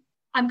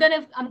I'm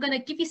gonna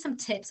give you some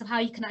tips of how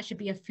you can actually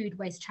be a food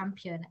waste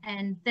champion.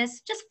 And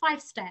there's just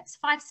 5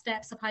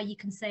 steps of how you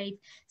can save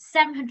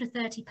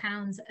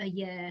 £730 a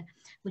year,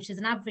 which is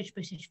an average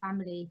British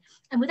family.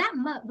 And with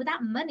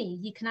that money,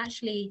 you can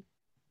actually,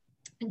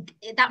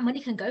 that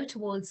money can go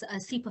towards a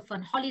super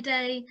fun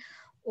holiday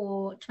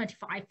or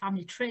 25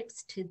 family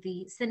trips to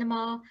the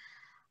cinema.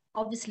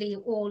 Obviously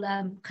all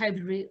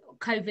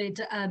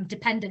COVID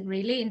dependent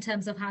really in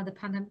terms of how the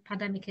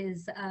pandemic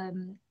is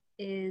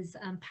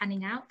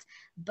panning out,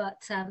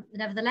 but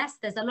nevertheless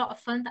there's a lot of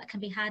fun that can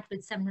be had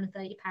with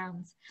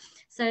 £730.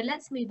 So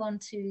let's move on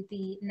to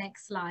the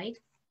next slide.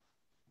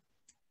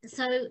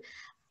 So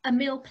a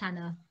meal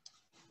planner.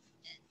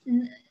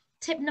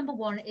 Tip number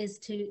 1 is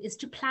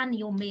to plan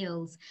your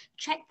meals.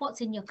 Check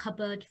what's in your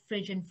cupboard,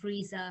 fridge and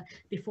freezer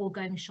before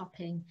going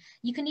shopping.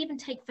 You can even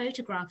take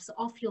photographs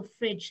of your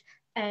fridge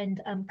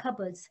and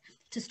cupboards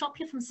to stop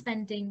you from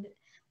spending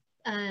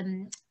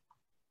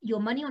your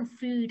money on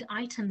food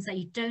items that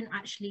you don't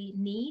actually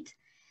need.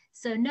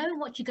 So knowing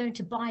what you're going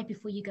to buy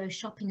before you go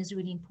shopping is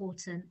really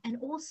important, and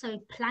also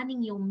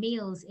planning your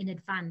meals in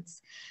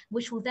advance,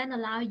 which will then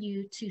allow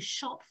you to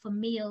shop for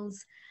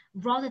meals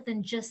rather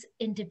than just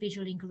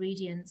individual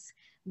ingredients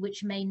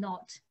which may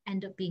not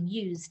end up being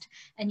used.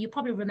 And you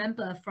probably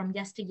remember from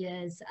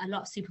yesteryears, a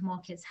lot of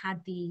supermarkets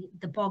had the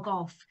bog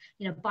off,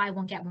 you know, buy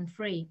one get one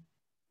free.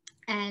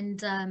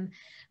 And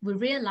we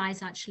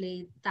realized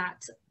actually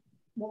that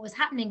what was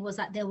happening was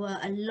that there were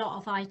a lot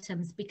of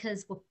items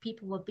because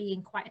people were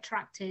being quite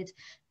attracted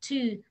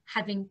to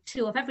having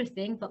 2 of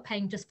everything but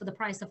paying just for the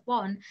price of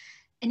 1,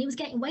 and it was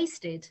getting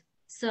wasted.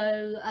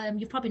 So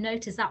you've probably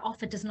noticed that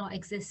offer does not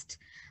exist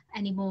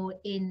anymore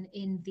in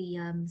the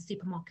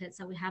supermarkets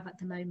that we have at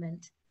the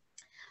moment.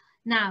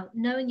 Now,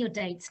 knowing your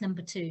dates,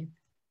 number 2.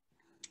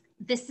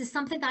 This is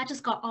something that I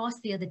just got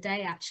asked the other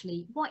day,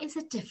 actually. What is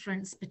the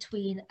difference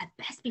between a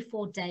best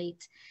before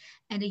date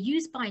and a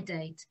use by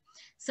date?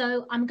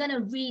 So I'm going to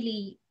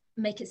really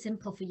make it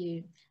simple for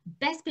you.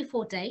 Best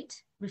before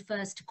date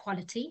refers to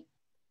quality.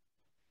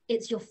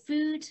 It's your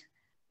food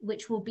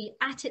which will be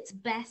at its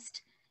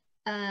best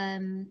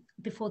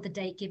before the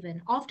date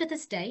given. After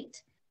this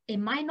date, it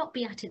might not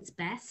be at its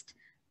best,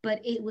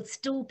 but it would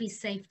still be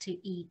safe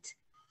to eat.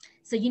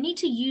 So you need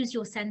to use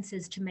your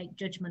senses to make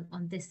judgment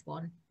on this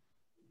one.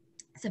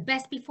 So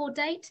best before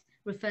date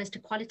refers to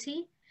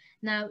quality.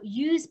 Now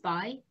use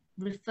by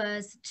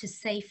refers to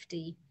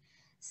safety.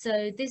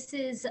 So this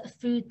is a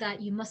food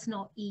that you must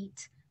not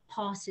eat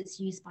past its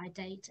use by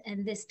date.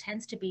 And this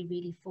tends to be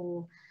really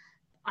for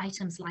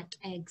items like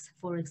eggs,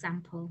 for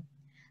example.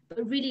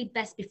 But really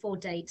best before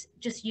date,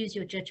 just use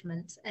your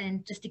judgment.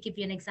 And just to give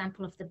you an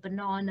example of the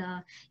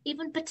banana,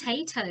 even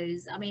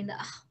potatoes. I mean,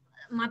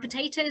 my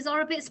potatoes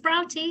are a bit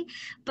sprouty,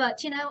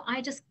 but you know,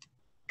 I just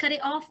cut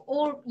it off.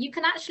 Or you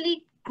can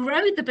actually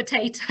grow the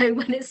potato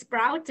when it's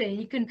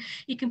sprouting.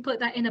 You can put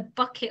that in a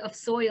bucket of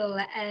soil,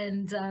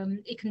 and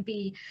it can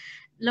be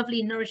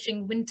lovely,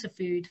 nourishing winter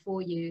food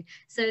for you.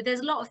 So there's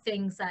a lot of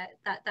things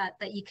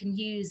that you can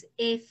use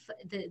if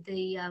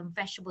the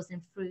vegetables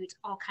and fruit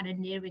are kind of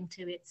nearing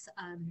to its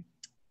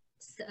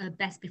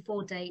best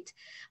before date.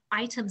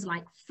 Items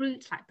like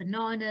fruit, like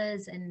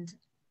bananas, and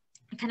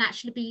can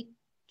actually be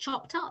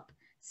chopped up.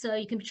 So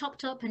you can be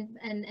chopped up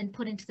and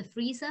put into the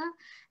freezer,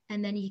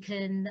 and then you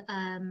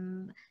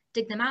can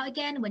dig them out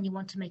again when you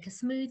want to make a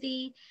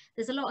smoothie.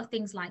 There's a lot of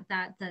things like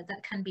that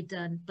can be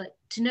done, but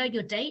to know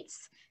your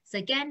dates. So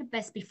again,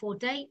 best before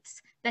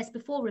dates. Best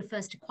before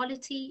refers to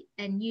quality,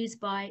 and use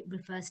by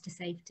refers to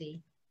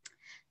safety.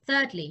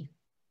 Thirdly,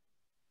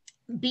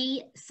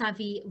 be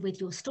savvy with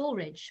your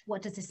storage.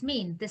 What does this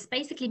mean? This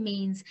basically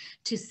means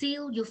to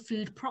seal your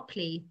food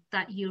properly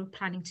that you're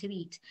planning to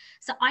eat.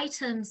 So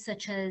items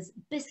such as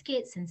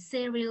biscuits and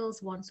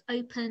cereals, once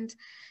opened,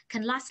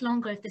 can last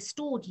longer if they're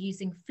stored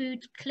using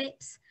food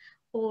clips,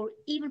 or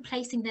even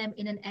placing them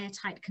in an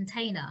airtight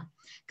container.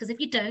 Because if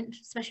you don't,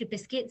 especially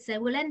biscuits, they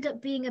will end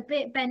up being a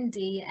bit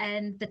bendy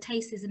and the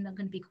taste isn't going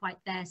to be quite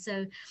there.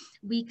 So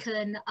we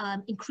can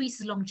increase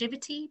the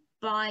longevity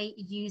by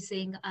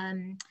using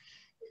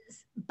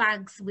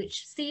bags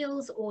which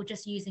seals, or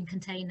just using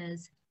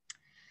containers.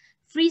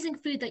 Freezing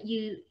food that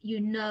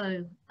you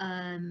know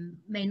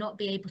may not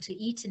be able to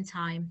eat in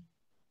time,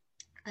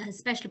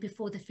 especially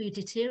before the food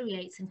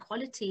deteriorates in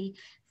quality,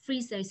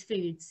 freeze those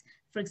foods.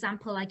 For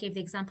example, I gave the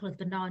example of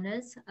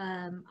bananas.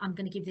 I'm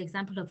going to give the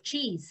example of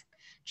cheese.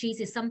 Cheese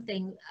is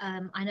something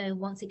I know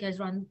once it goes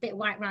around a bit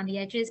white around the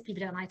edges,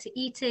 people don't like to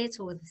eat it,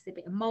 or there's a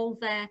bit of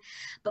mold there.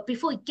 But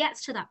before it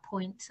gets to that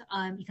point,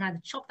 you can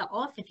either chop that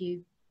off if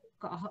you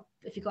got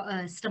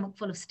a stomach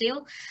full of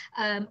steel,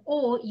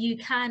 or you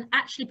can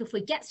actually, before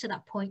it gets to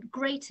that point,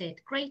 grate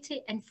it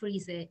and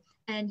freeze it.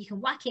 And you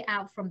can whack it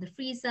out from the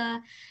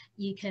freezer.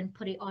 You can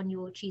put it on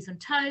your cheese on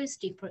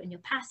toast. You put it in your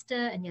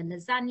pasta and your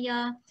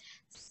lasagna.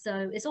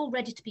 So it's all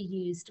ready to be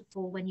used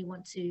for when you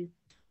want to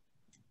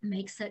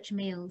make such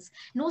meals.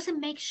 And also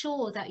make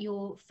sure that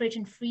your fridge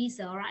and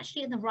freezer are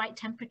actually in the right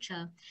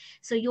temperature.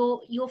 So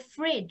your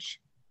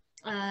fridge,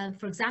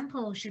 for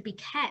example, should be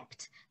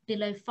kept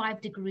below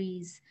 5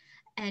 degrees,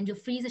 and your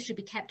freezer should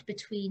be kept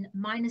between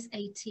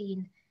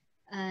 -18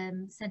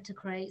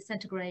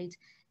 centigrade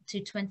to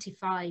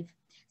 25.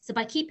 So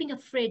by keeping your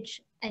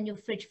fridge and your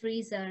fridge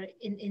freezer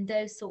in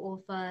those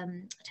sort of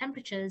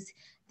temperatures,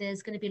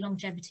 there's going to be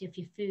longevity of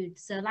your food.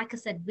 So like I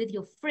said, with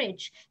your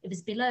fridge, if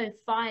it's below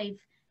 5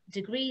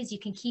 degrees, you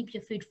can keep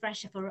your food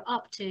fresh for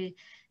up to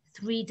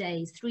 3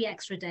 days, 3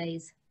 extra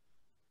days.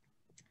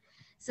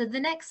 So the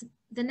next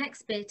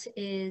bit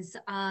is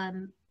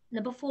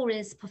number 4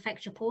 is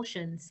perfect your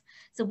portions.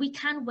 So we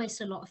can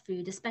waste a lot of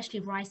food, especially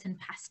rice and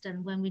pasta,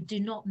 when we do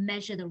not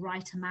measure the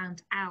right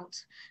amount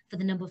out for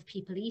the number of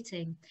people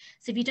eating.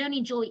 So if you don't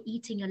enjoy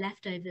eating your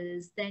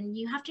leftovers, then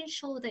you have to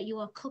ensure that you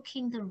are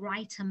cooking the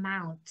right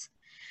amount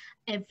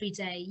every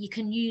day. You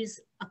can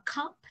use a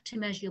cup to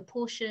measure your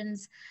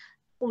portions,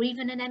 or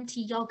even an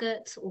empty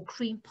yogurt or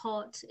cream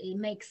pot. It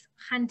makes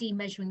handy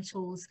measuring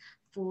tools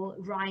for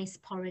rice,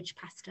 porridge,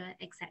 pasta,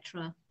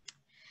 etc.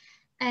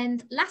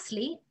 And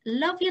lastly,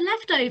 love your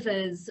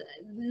leftovers.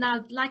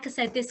 Now, like I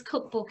said, this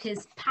cookbook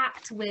is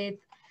packed with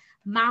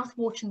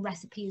mouth-watering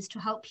recipes to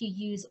help you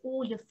use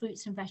all your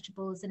fruits and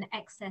vegetables and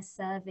excess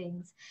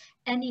servings.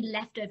 Any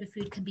leftover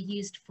food can be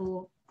used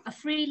for a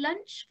free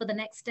lunch for the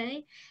next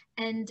day.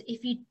 And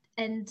if you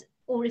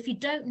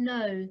don't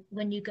know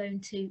when you're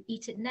going to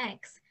eat it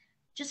next,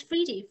 just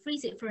freeze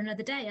it for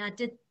another day. I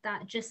did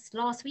that just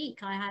last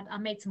week. I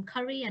made some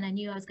curry and I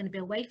knew I was going to be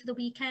away for the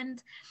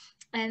weekend.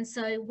 And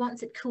so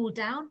once it cooled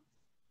down,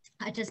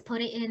 I just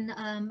put it in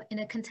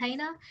a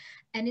container,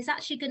 and it's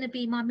actually going to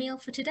be my meal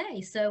for today.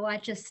 So I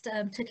just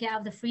took it out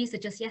of the freezer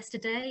just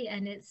yesterday,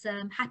 and it's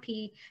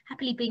happily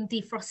being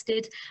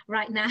defrosted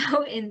right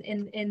now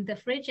in the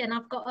fridge. And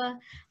I've got a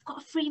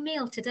free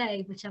meal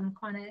today, which I'm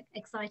kind of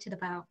excited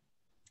about.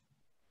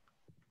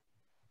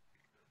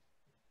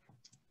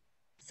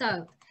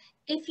 So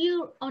if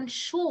you're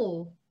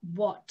unsure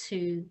what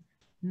to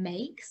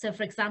make, so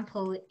for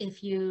example,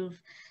 if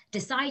you've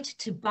decided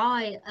to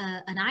buy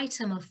an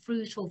item of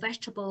fruit or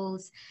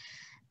vegetables,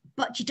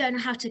 but you don't know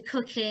how to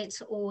cook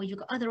it, or you've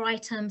got other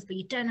items but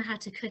you don't know how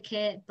to cook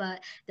it,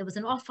 but there was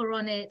an offer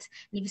on it,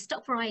 and if you're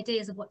stuck for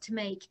ideas of what to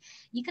make,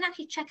 you can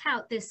actually check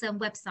out this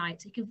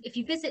website. If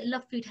you visit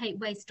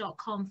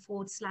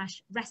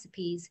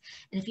lovefoodhatewaste.com/recipes,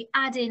 and if you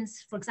add in,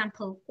 for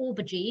example,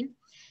 aubergine,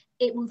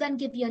 it will then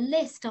give you a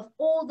list of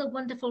all the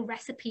wonderful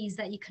recipes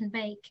that you can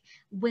make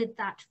with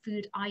that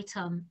food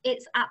item.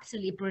 It's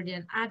absolutely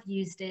brilliant. I've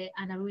used it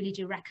and I really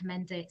do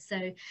recommend it.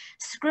 So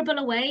scribble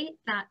away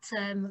that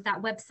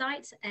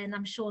website, and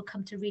I'm sure it'll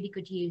come to really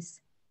good use.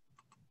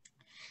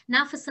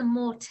 Now for some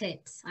more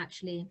tips,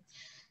 actually.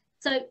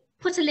 So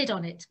put a lid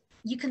on it.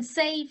 You can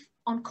save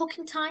on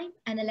cooking time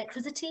and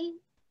electricity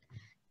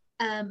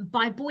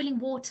by boiling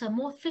water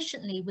more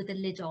efficiently with the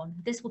lid on.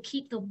 This will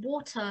keep the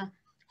water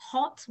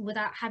hot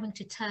without having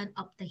to turn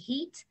up the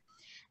heat,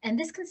 and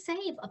this can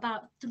save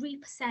about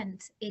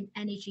 3% in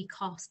energy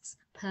costs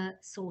per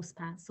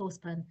saucepan.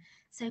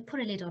 So put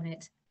a lid on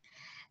it.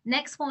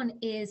 Next one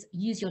is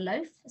use your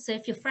loaf. So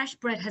if your fresh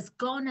bread has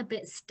gone a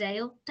bit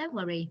stale, don't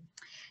worry.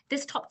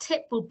 This top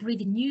tip will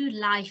breathe new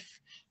life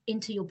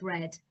into your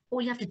bread.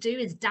 All you have to do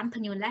is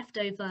dampen your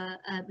leftover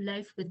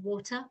loaf with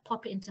water,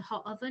 pop it into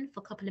hot oven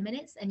for a couple of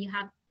minutes, and you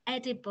have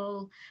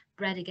edible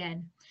bread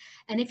again.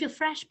 And if your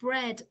fresh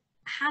bread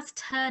has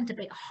turned a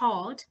bit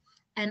hard,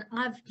 and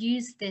I've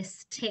used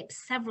this tip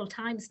several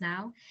times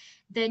now,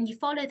 then you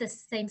follow the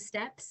same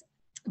steps,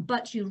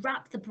 but you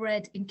wrap the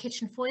bread in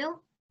kitchen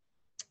foil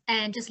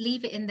and just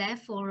leave it in there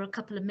for a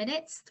couple of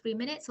minutes, 3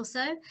 minutes or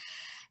so,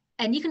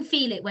 and you can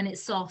feel it when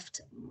it's soft,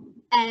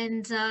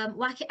 and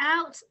whack it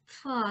out.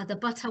 The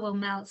butter will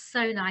melt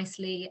so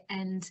nicely,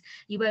 and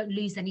you won't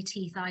lose any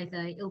teeth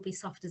either. It'll be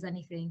soft as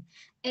anything,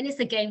 and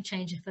it's a game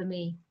changer for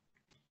me.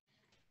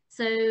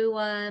 So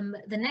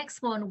the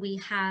next one, we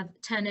have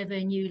turn over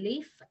a new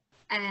leaf,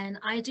 and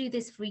I do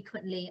this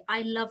frequently.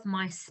 I love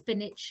my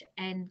spinach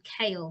and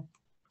kale.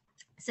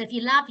 So if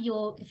you love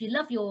your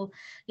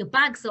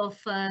bags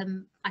of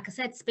like I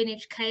said,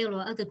 spinach, kale,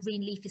 or other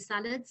green leafy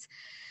salads,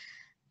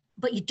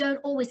 but you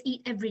don't always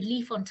eat every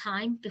leaf on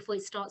time before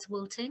it starts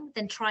wilting,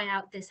 then try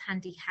out this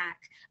handy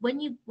hack. When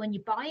you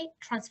buy it,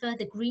 transfer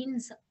the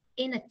greens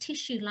in a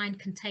tissue-lined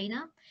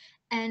container,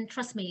 and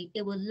trust me,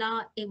 it would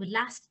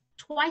last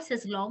twice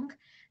as long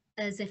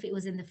as if it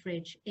was in the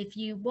fridge. If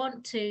you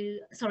want to,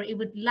 sorry, it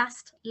would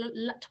last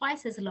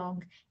twice as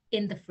long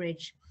in the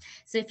fridge.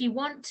 So if you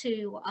want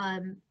to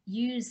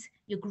use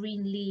your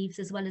green leaves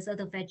as well as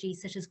other veggies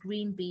such as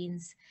green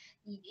beans,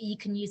 you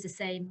can use the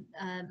same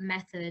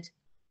method.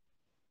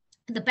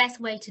 The best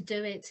way to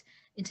do it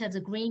in terms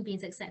of green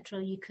beans,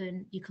 etc., you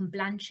can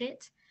blanch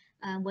it,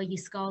 where you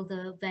scald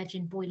the veg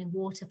in boiling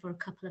water for a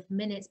couple of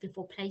minutes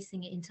before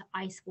placing it into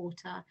ice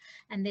water,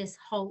 and this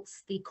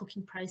halts the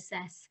cooking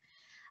process.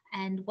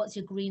 And once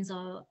your greens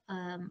are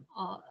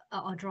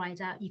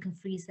dried out, you can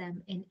freeze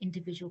them in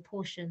individual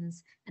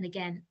portions. And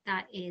again,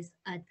 that is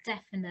a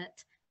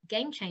definite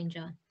game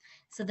changer.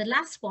 So the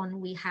last one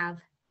we have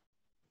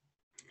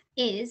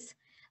is,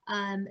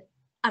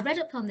 I read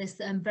up on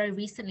this very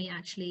recently,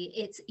 actually.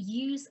 It's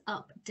use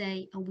up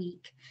day a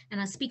week.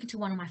 And I was speaking to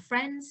one of my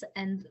friends,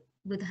 and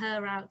with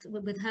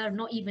her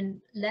not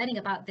even learning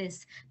about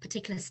this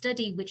particular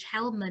study, which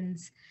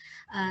Hellmann's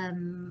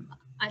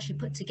actually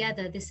put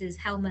together. This is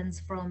Hellmann's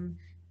from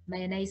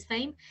mayonnaise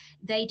fame.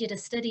 They did a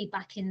study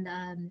back in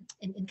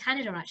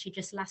Canada, actually,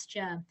 just last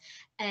year,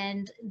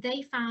 and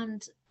they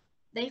found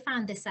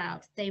this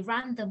out. They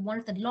ran one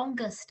of the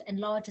longest and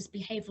largest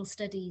behavioral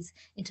studies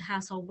into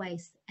household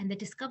waste, and they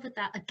discovered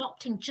that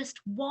adopting just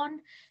one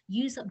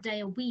use up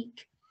day a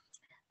week,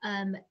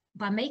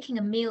 by making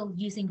a meal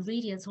using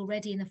ingredients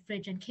already in the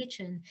fridge and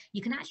kitchen,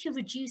 you can actually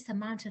reduce the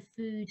amount of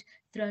food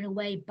thrown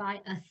away by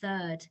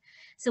 1/3.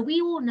 So we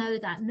all know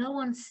that no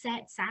one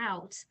sets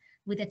out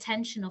with the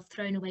intention of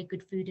throwing away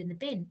good food in the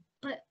bin.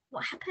 But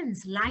what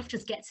happens? Life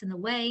just gets in the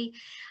way.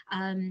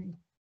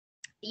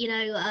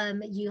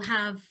 You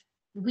have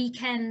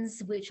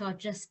weekends which are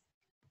just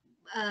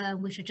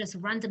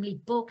randomly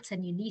booked,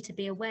 and you need to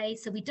be away.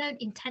 So we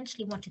don't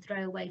intentionally want to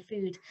throw away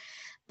food,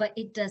 but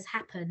it does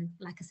happen.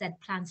 Like I said,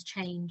 plans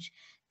change.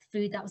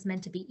 Food that was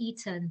meant to be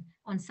eaten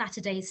on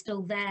Saturday is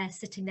still there,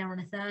 sitting there on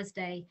a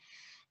Thursday.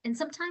 And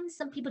sometimes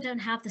some people don't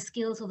have the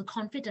skills or the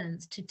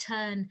confidence to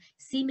turn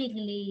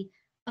seemingly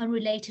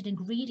unrelated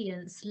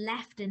ingredients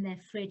left in their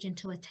fridge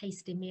into a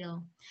tasty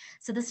meal.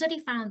 So the study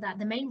found that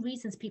the main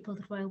reasons people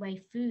throw away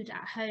food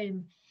at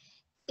home,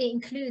 it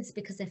includes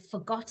because they've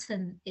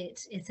forgotten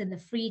it's in the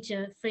fridge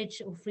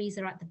or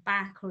freezer at the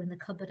back, or in the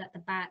cupboard at the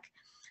back,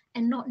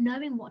 and not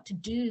knowing what to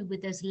do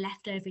with those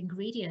leftover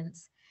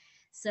ingredients.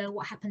 So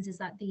what happens is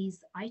that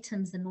these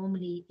items are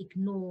normally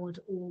ignored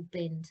or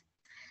binned.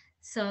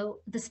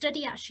 So the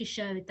study actually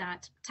showed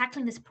that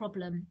tackling this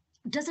problem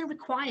doesn't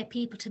require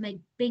people to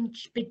make big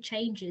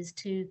changes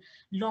to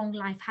long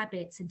life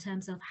habits in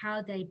terms of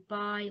how they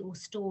buy or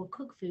store or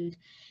cook food.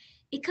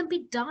 It can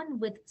be done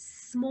with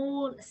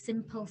small,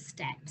 simple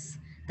steps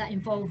that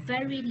involve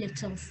very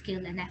little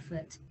skill and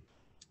effort.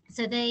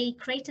 So they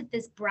created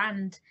this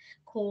brand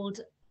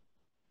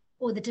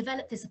they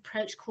developed this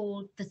approach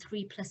called the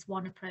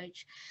 3+1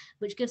 approach,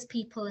 which gives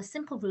people a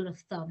simple rule of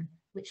thumb,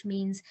 which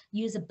means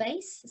use a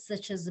base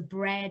such as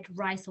bread,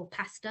 rice, or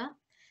pasta,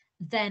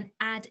 then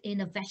add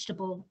in a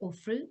vegetable or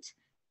fruit,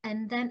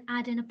 and then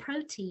add in a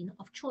protein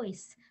of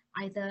choice,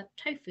 either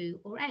tofu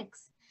or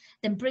eggs.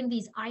 Then bring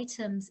these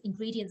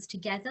ingredients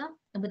together,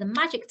 and with a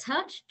magic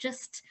touch,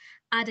 just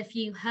add a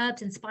few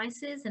herbs and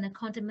spices and a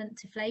condiment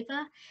to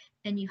flavor,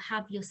 and you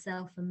have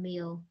yourself a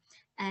meal.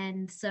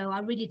 And so I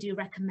really do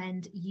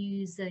recommend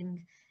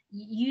using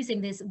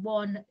this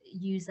one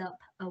use up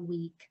a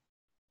week.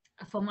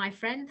 For my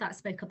friend that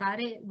spoke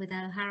about it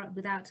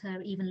without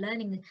her even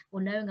learning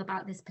or knowing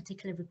about this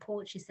particular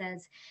report, she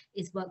says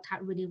it's worked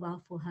out really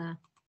well for her.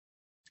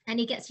 And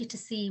it gets you to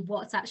see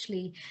what's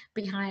actually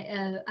behind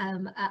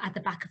at the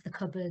back of the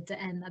cupboard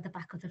and at the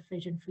back of the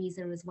fridge and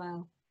freezer as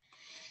well.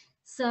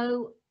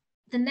 So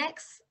the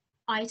next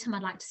item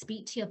I'd like to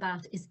speak to you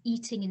about is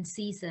eating in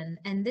season,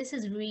 and this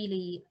is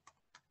really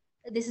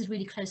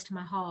close to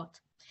my heart.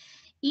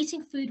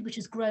 Eating food which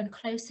is grown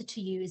closer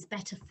to you is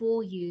better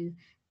for you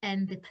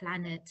and the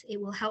planet.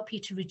 It will help you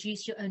to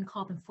reduce your own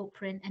carbon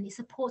footprint, and it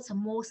supports a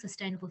more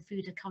sustainable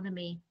food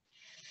economy.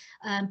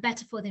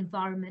 Better for the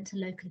environment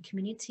and local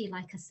community.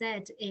 Like I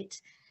said,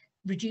 it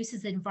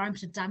reduces the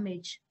environmental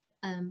damage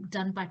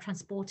done by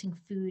transporting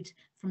food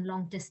from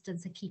long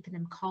distance and keeping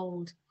them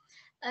cold.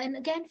 And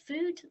again,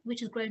 food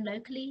which is grown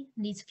locally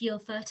needs fewer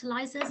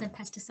fertilizers and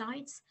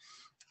pesticides,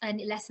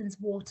 and it lessens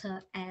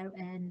water, air,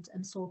 and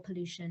soil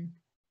pollution.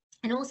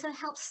 And also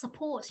helps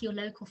support your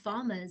local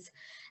farmers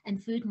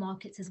and food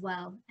markets as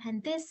well.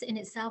 And this in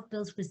itself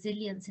builds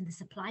resilience in the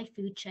supply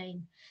food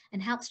chain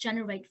and helps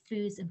generate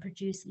foods and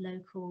produce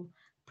local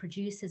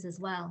producers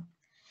as well.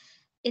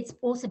 It's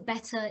also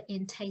better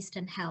in taste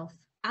and health.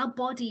 Our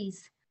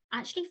bodies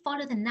actually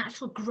follow the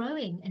natural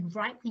growing and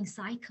ripening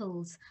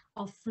cycles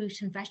of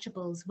fruit and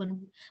vegetables.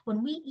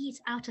 When we eat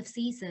out of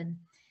season,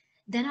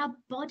 then our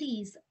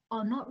bodies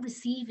are not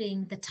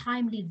receiving the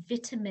timely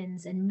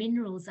vitamins and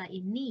minerals that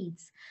it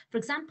needs. For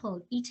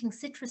example, eating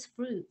citrus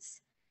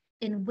fruits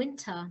in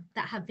winter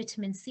that have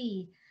vitamin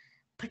C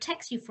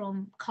protects you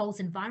from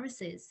colds and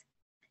viruses.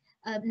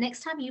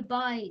 Next time you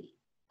buy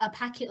a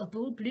packet of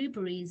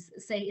blueberries,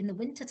 say in the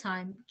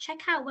wintertime, check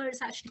out where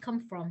it's actually come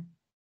from.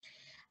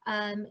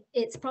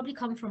 It's probably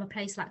come from a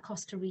place like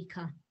Costa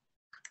Rica.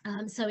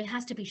 So it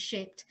has to be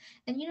shipped.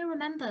 And, you know,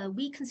 remember,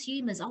 we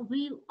consumers are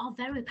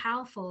very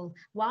powerful.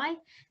 Why?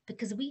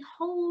 Because we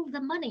hold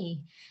the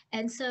money.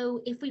 And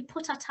so if we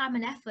put our time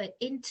and effort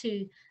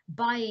into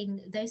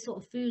buying those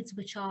sort of foods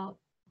which are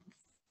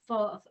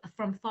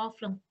from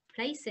far-flung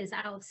places,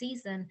 out of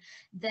season,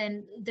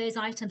 then those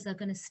items are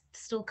going to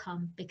still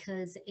come,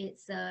 because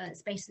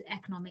it's basic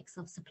economics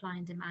of supply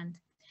and demand.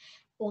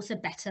 Also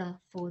better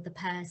for the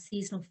pair.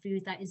 Seasonal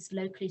food that is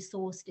locally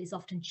sourced is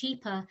often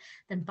cheaper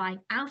than buying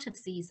out of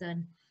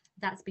season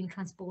that's been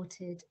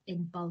transported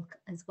in bulk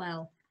as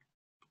well.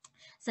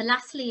 So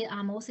lastly,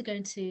 I'm also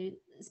going to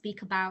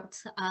speak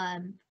about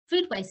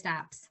food waste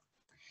apps.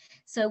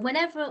 So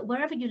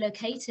wherever you're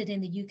located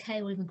in the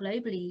UK or even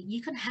globally,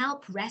 you can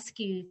help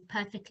rescue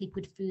perfectly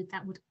good food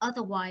that would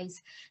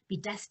otherwise be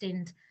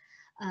destined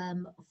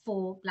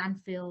for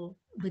landfill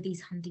with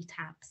these handy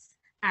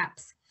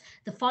apps.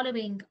 The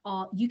following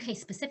are UK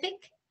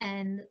specific,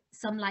 and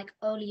some like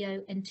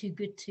Olio and Too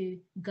Good To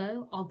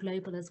Go are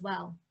global as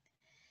well.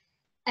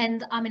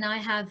 And I mean, I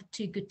have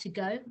Too Good To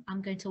Go.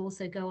 I'm going to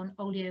also go on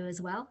Olio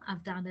as well.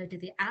 I've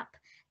downloaded the app,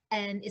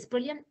 and it's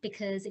brilliant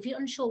because if you're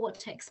unsure what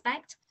to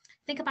expect,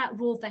 think about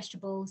raw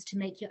vegetables to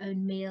make your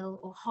own meal,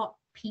 or hot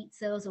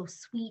pizzas, or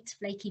sweet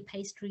flaky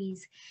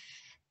pastries.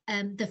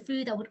 The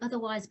food that would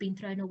otherwise been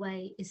thrown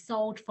away is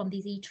sold from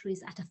these eateries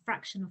at a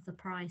fraction of the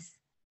price.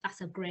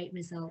 That's a great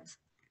result.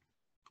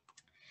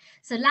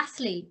 So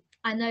lastly,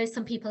 I know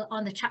some people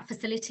on the chat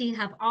facility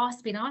have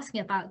been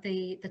asking about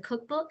the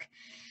cookbook.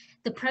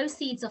 The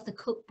proceeds of the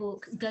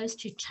cookbook goes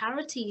to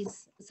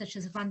charities such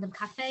as Random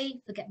Cafe,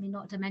 Forget Me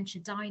Not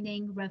Dementia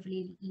Dining,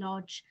 Reveille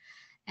Lodge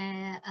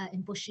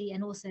in Bushy,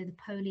 and also the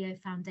Polio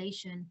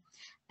Foundation.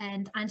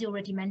 And Andy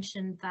already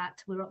mentioned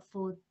that we're up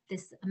for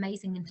this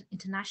amazing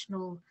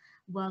international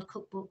World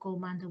Cookbook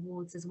Gourmand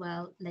Awards as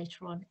well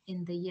later on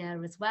in the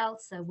year as well.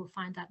 So we'll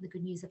find out the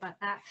good news about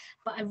that.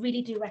 But I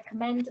really do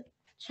recommend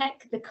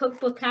check the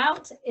cookbook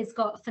out. It's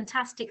got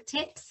fantastic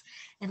tips.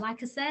 And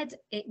like I said,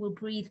 it will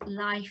breathe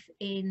life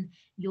in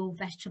your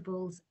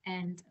vegetables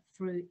and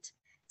fruit.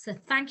 So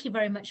thank you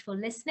very much for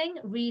listening.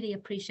 Really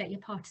appreciate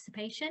your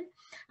participation.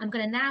 I'm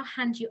going to now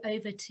hand you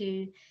over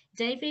to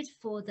David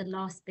for the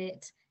last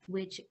bit,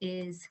 which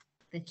is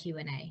the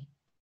Q&A.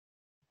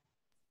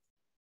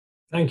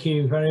 Thank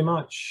you very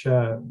much,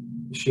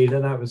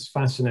 Sheila. That was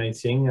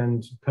fascinating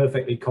and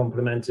perfectly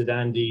complemented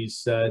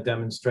Andy's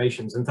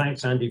demonstrations. And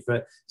thanks, Andy,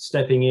 for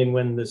stepping in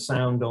when the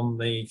sound on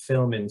the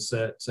film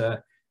insert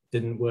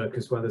didn't work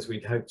as well as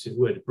we'd hoped it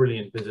would.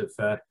 Brilliant bit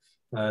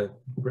of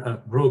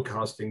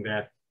broadcasting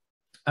there.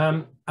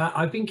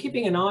 I've been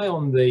keeping an eye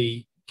on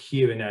the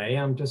Q&A.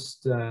 I'm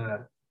just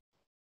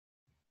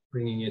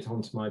bringing it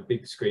onto my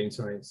big screen.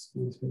 Sorry,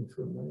 excuse me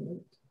for a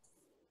moment.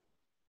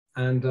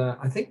 And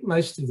I think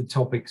most of the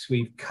topics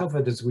we've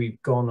covered as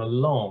we've gone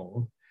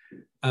along.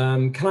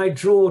 Can I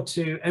draw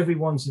to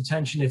everyone's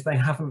attention, if they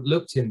haven't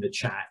looked in the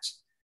chat,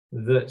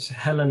 that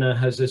Helena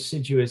has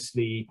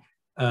assiduously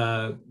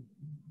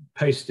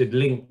posted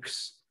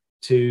links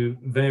to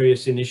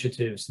various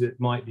initiatives that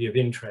might be of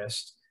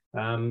interest.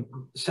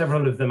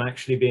 Several of them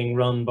actually being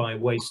run by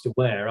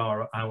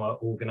WasteAware, our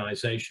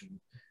organisation.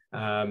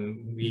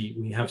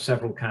 We have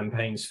several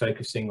campaigns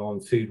focusing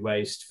on food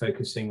waste,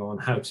 focusing on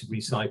how to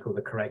recycle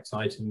the correct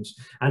items,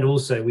 and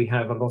also we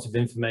have a lot of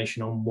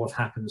information on what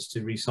happens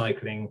to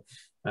recycling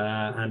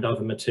and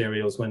other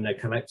materials when they're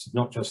collected,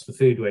 not just the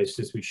food waste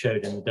as we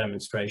showed in the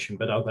demonstration,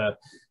 but the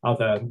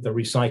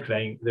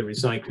recycling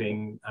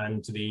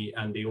and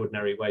the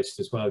ordinary waste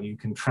as well. You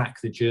can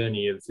track the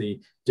journey of the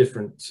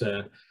different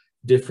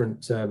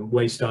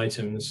waste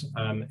items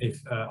on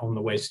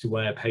the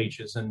WasteAware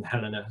pages, and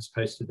Helena has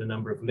posted a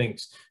number of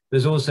links.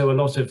 There's also a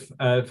lot of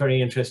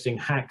very interesting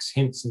hacks,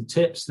 hints and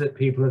tips that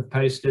people have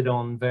posted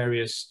on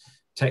various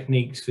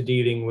techniques for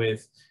dealing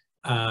with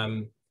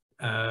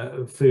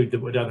food that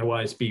would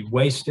otherwise be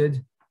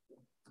wasted.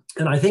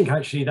 And I think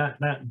actually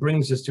that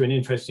brings us to an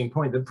interesting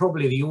point, that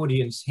probably the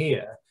audience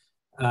here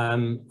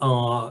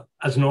are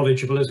as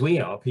knowledgeable as we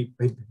are.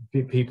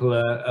 People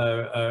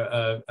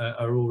are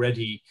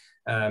already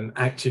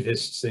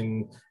activists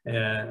in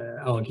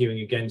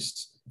arguing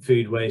against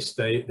food waste.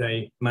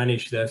 They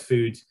manage their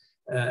food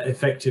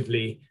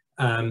effectively.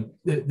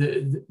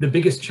 The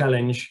biggest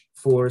challenge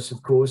for us,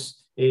 of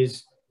course,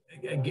 is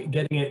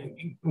getting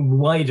it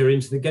wider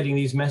getting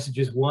these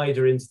messages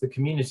wider into the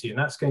community, and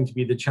that's going to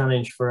be the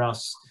challenge for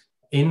us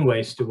in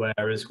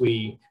WasteAware as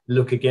we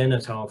look again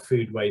at our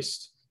food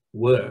waste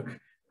work.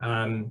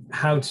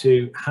 How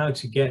to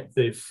get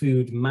the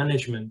food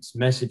management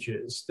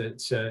messages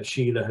that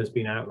Sheila has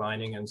been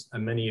outlining, and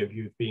many of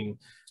you have been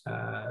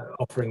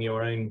offering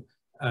your own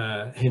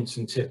hints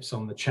and tips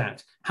on the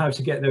chat, how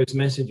to get those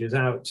messages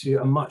out to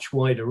a much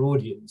wider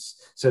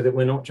audience so that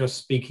we're not just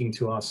speaking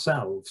to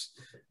ourselves.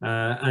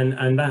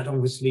 And that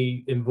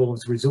obviously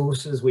involves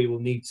resources. We will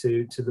need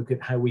to look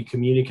at how we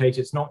communicate.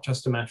 It's not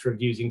just a matter of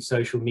using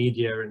social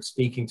media and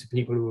speaking to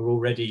people who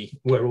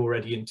we're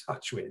already in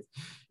touch with.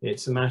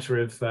 It's a matter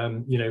of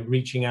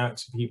reaching out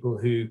to people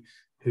who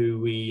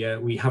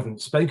we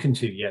haven't spoken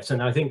to yet.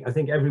 And I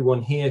think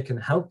everyone here can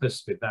help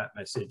us with that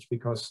message,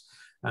 because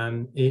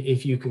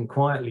if you can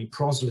quietly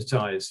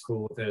proselytize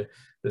for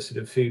the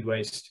sort of food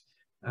waste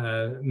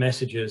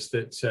messages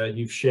that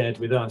you've shared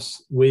with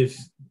us, with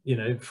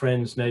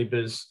friends,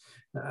 neighbours,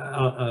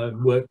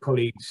 work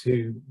colleagues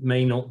who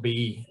may not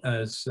be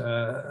as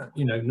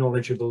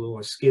knowledgeable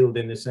or skilled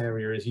in this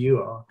area as you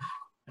are,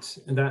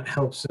 that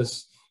helps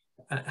us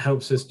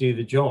do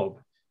the job.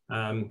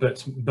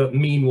 But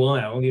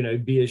meanwhile,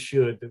 be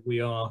assured that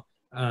we are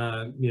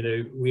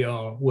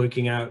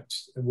working out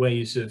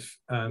ways of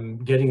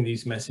getting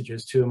these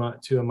messages to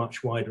a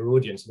much wider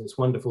audience. And it's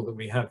wonderful that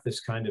we have this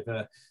kind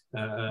of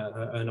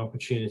an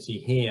opportunity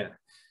here.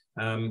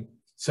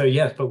 So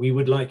yes, but we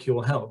would like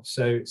your help.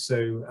 So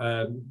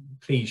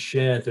please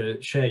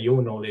share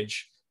your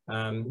knowledge,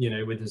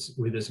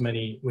 with as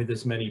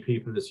many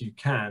people as you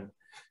can.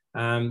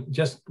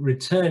 Just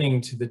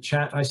returning to the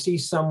chat, I see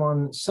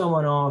someone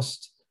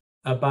asked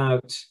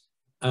about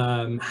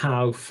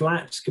how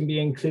flats can be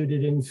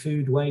included in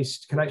food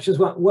waste collections.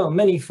 Well,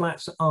 many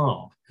flats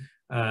are,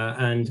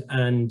 and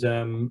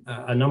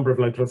a number of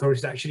local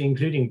authorities, actually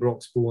including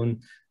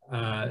Broxbourne,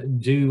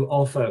 do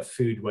offer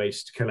food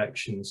waste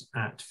collections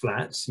at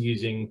flats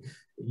using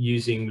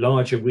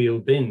larger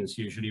wheeled bins,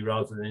 usually,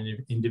 rather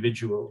than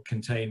individual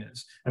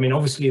containers. I mean,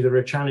 obviously there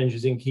are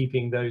challenges in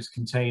keeping those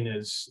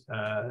containers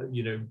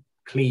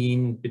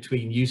clean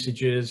between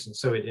usages, and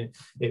so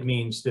it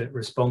means that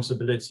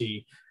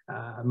responsibility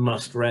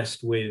must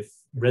rest with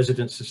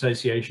residents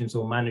associations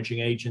or managing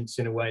agents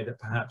in a way that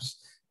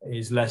perhaps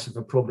is less of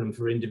a problem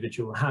for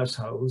individual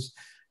households.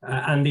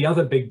 And the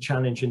other big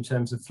challenge in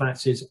terms of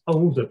flats is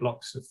older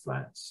blocks of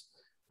flats.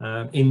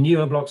 In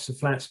newer blocks of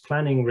flats,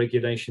 planning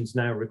regulations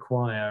now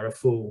require a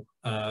full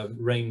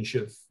range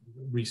of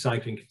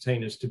recycling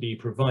containers to be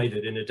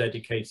provided in a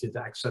dedicated,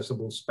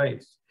 accessible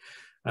space.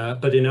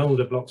 But in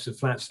older blocks of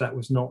flats, that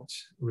was not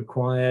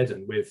required,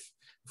 and with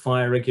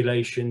fire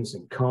regulations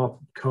and car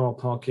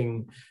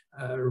parking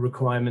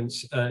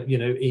requirements,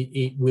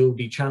 it will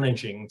be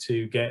challenging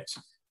to get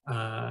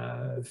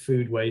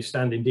food waste,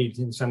 and indeed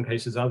in some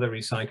cases other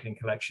recycling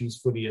collections,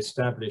 fully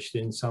established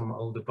in some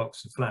older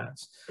blocks of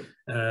flats.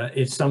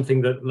 It's something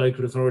that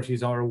local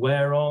authorities are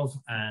aware of,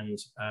 and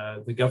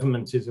the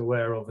government is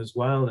aware of as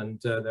well,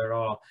 and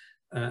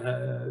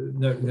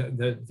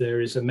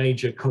there is a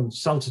major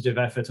consultative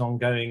effort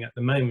ongoing at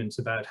the moment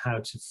about how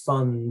to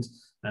fund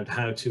and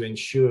how to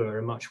ensure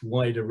a much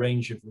wider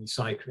range of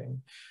recycling,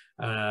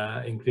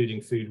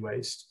 including food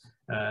waste,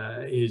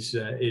 is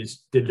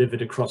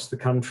delivered across the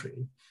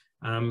country.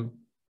 And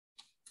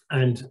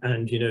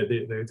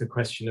the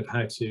question of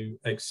how to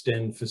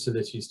extend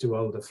facilities to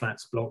older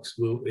flats blocks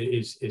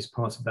is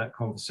part of that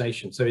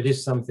conversation. So it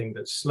is something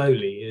that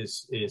slowly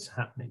is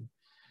happening.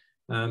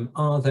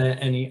 Are there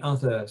any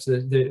other?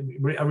 So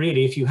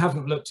really, if you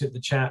haven't looked at the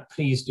chat,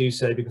 please do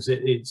so, because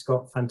it's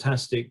got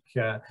fantastic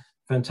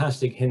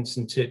hints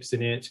and tips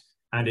in it,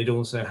 and it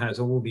also has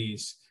all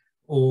these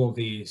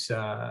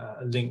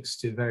links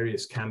to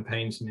various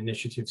campaigns and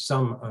initiatives,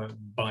 some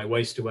by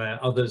WasteAware,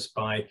 others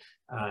by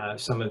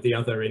some of the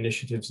other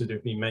initiatives that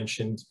have been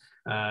mentioned.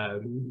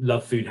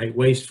 Love Food, Hate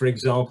Waste, for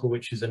example,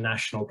 which is a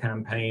national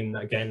campaign,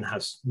 again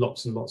has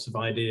lots and lots of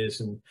ideas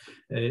and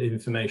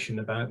information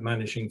about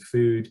managing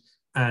food.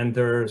 And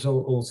there's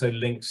also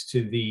links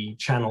to the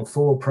Channel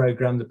 4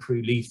 programme, the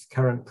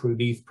current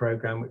Prue-Leith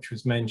programme, which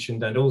was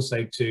mentioned, and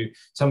also to,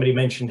 somebody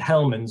mentioned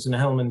Hellmann's, and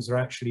Hellmann's are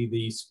actually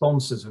the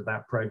sponsors of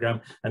that programme,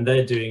 and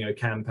they're doing a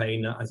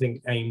campaign, I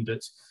think, aimed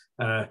at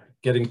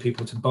getting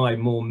people to buy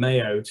more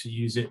mayo to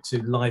use it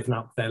to liven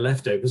up their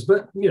leftovers.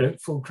 But,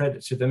 full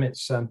credit to them.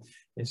 It's an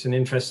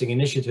interesting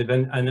initiative,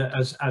 and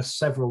as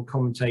several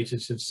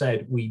commentators have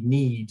said, we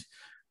need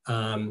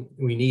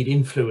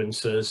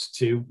influencers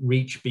to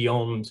reach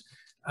beyond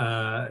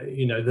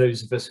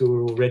those of us who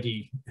are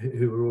already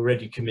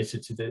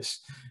committed to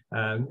this,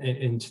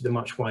 into the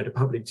much wider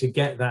public, to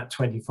get that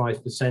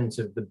 25%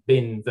 of the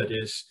bin that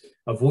is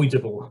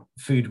avoidable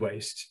food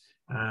waste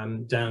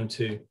down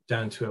to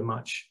a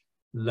much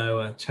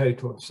lower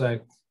total. So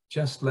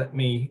just let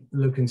me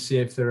look and see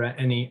if there are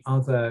any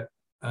other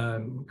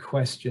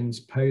questions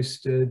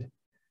posted.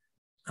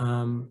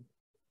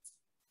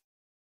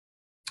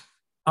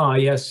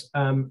 Yes,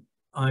 I'm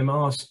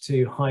asked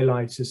to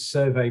highlight a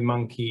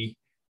SurveyMonkey.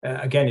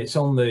 Again, it's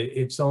on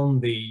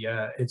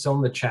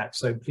the chat,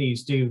 so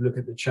please do look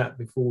at the chat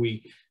before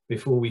we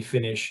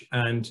finish,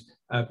 and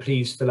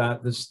please fill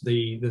out the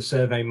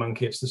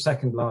SurveyMonkey. It's the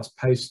second last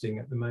posting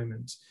at the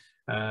moment,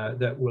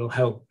 that will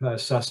help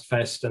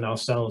SustFest and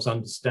ourselves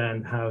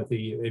understand how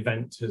the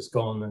event has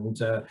gone, and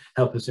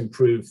help us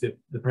improve the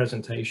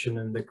presentation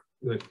and the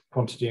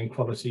quantity and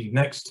quality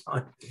next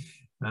time.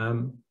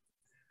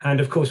 And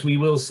of course, we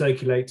will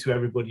circulate to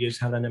everybody, as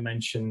Helena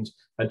mentioned,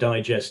 a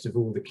digest of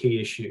all the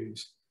key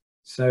issues.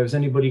 So has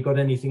anybody got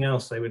anything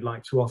else they would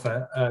like to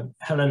offer?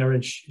 Helena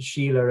and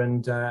Sheila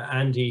and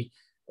Andy,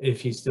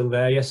 if you're still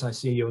there. Yes, I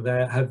see you're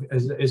there.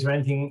 Is there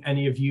anything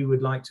any of you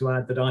would like to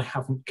add that I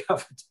haven't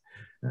covered?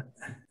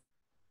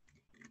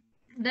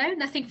 No,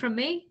 nothing from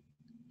me.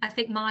 I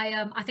think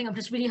I think I'm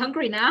just really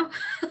hungry now.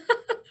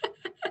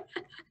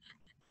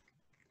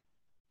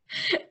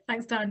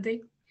 Thanks,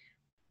 Dandy.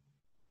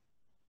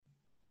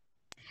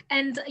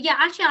 And yeah,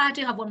 actually, I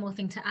do have one more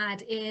thing to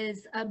add.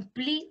 Is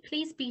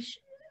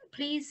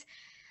please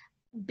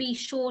be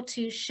sure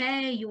to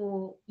share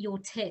your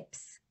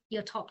tips,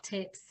 your top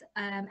tips.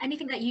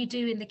 Anything that you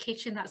do in the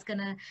kitchen that's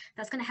gonna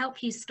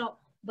help you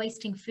stop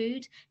wasting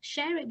food.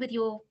 Share it with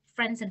your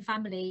friends and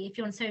family. If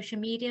you're on social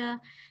media,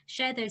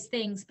 share those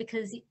things,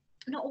 because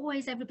not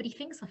always everybody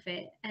thinks of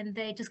it, and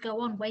they just go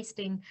on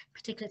wasting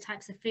particular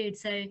types of food.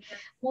 So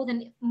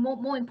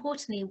more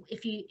importantly,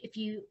 if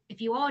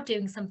you are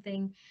doing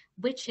something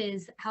which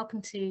is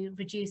helping to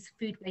reduce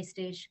food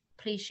wastage,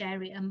 please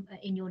share it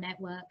in your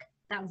network.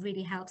 That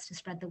really helps to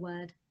spread the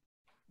word.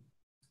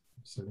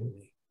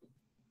 Absolutely.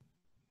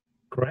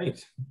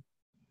 Great.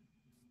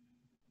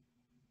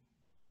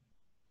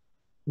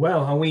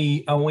 Well, are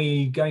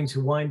we going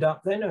to wind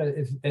up then, or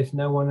if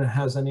no one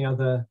has any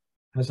other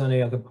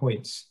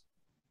points?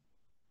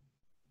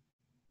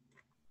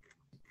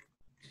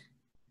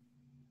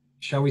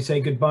 Shall we say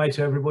goodbye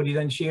to everybody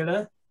then,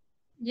 Sheila?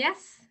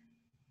 Yes.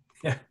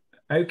 Yeah.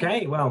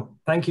 Okay. Well,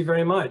 thank you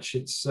very much.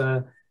 It's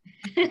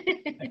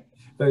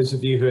those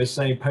of you who are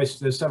saying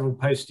there's several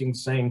postings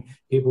saying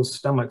people's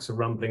stomachs are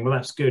rumbling. Well,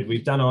 that's good.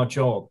 We've done our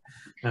job.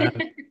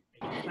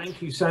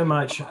 Thank you so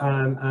much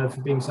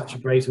for being such a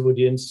great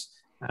audience.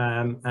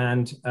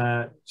 And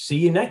see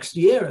you next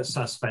year at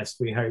SUSFest,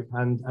 we hope,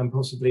 and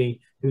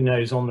possibly, who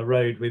knows, on the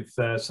road with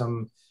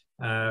some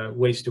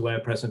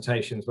WasteAware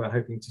presentations. We're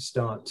hoping to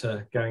start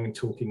going and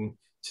talking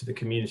to the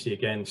community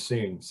again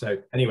soon. So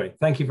anyway,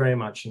 thank you very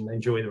much, and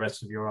enjoy the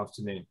rest of your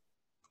afternoon.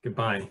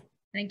 Goodbye.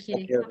 Thank you.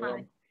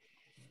 Bye-bye.